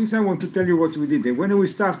 this I want to tell you what we did. When we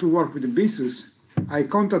start to work with the BISUS, I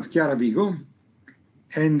contacted Chiara Vigo,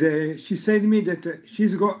 and she said to me that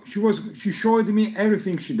she showed me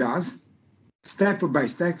everything she does, step by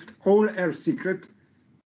step, all her secret.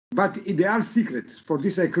 But they are secrets. For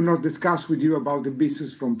this, I could not discuss with you about the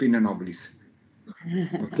BISUS from Pinna Nobilis.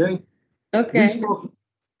 Okay? Okay.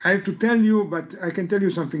 I have to tell you, but I can tell you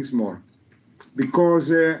some things more. Because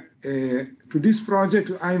to this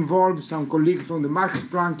project, I involved some colleagues from the Max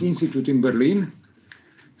Planck Institute in Berlin.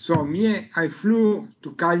 So I flew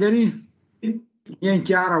to Cagliari. Me and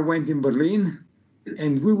Chiara went in Berlin.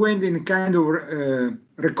 And we went in a kind of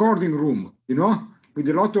recording room, with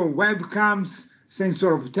a lot of webcams,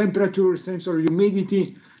 sensor of temperature, sensor of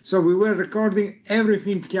humidity. So we were recording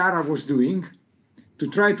everything Chiara was doing to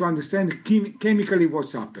try to understand chemically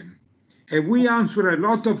what's happened. And we answer a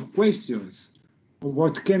lot of questions of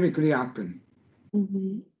what chemically happened.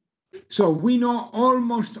 So we know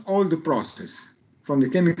almost all the process from the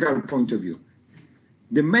chemical point of view.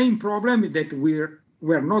 The main problem is that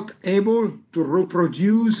we're not able to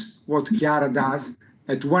reproduce what Chiara does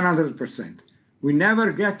at 100%. We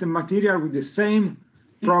never get a material with the same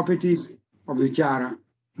properties of the Chiara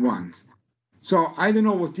ones. So I don't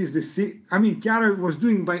know what is Chiara was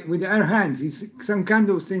doing with her hands. It's some kind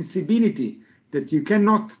of sensibility that you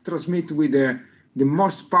cannot transmit with the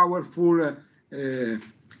most powerful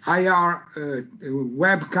IR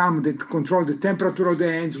webcam that control the temperature of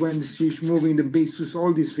the hands when she's moving the BISUS,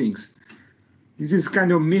 all these things. This is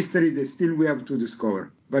kind of mystery that still we have to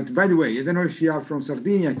discover. But by the way, I don't know if you are from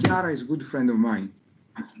Sardinia. Chiara is a good friend of mine.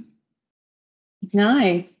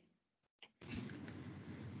 Nice.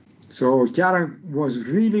 So Chiara was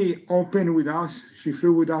really open with us. She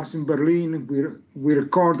flew with us in Berlin. We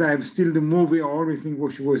record. I have still the movie or everything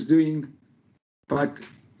what she was doing. But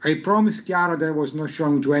I promised Chiara that I was not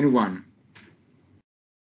showing to anyone.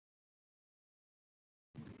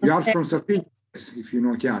 You are from St. Petersburg, if you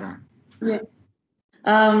know Chiara. Yeah.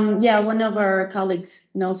 Yeah, one of our colleagues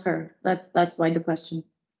knows her. That's why the question.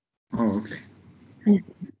 Oh, okay.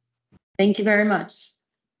 Thank you very much.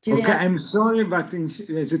 Okay, I'm sorry, but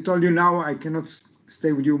as I told you now, I cannot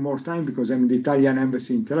stay with you more time because I'm in the Italian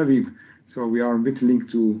embassy in Tel Aviv. So we are a bit linked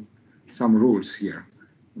to some rules here,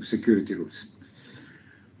 security rules.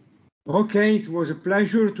 Okay, it was a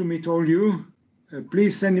pleasure to meet all you.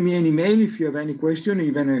 Please send me an email if you have any question,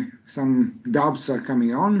 even some doubts are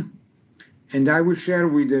coming on. And I will share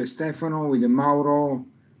with Stefano, with Mauro,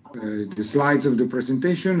 the slides of the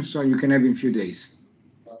presentation, so you can have in a few days.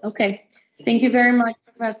 Okay, thank you very much,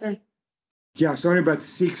 Professor. Yeah, sorry, but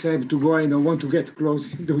 6 I have to go. I don't want to get close,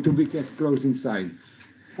 get close inside.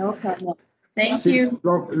 No problem. Thank 6 you.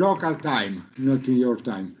 Local time, not in your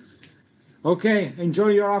time. Okay, enjoy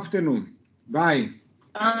your afternoon. Bye.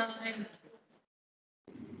 Bye.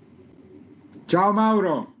 Ciao,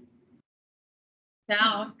 Mauro.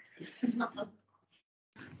 Ciao.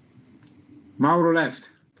 Mauro left.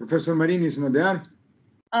 Professor Marini is not there.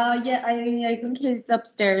 Yeah, I think he's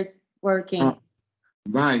upstairs working.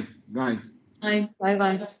 Bye. Bye. Bye.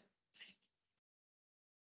 Bye.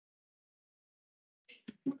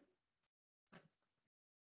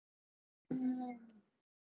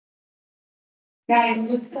 Guys,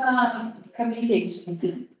 with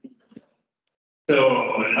communication. So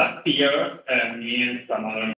last year, me and some other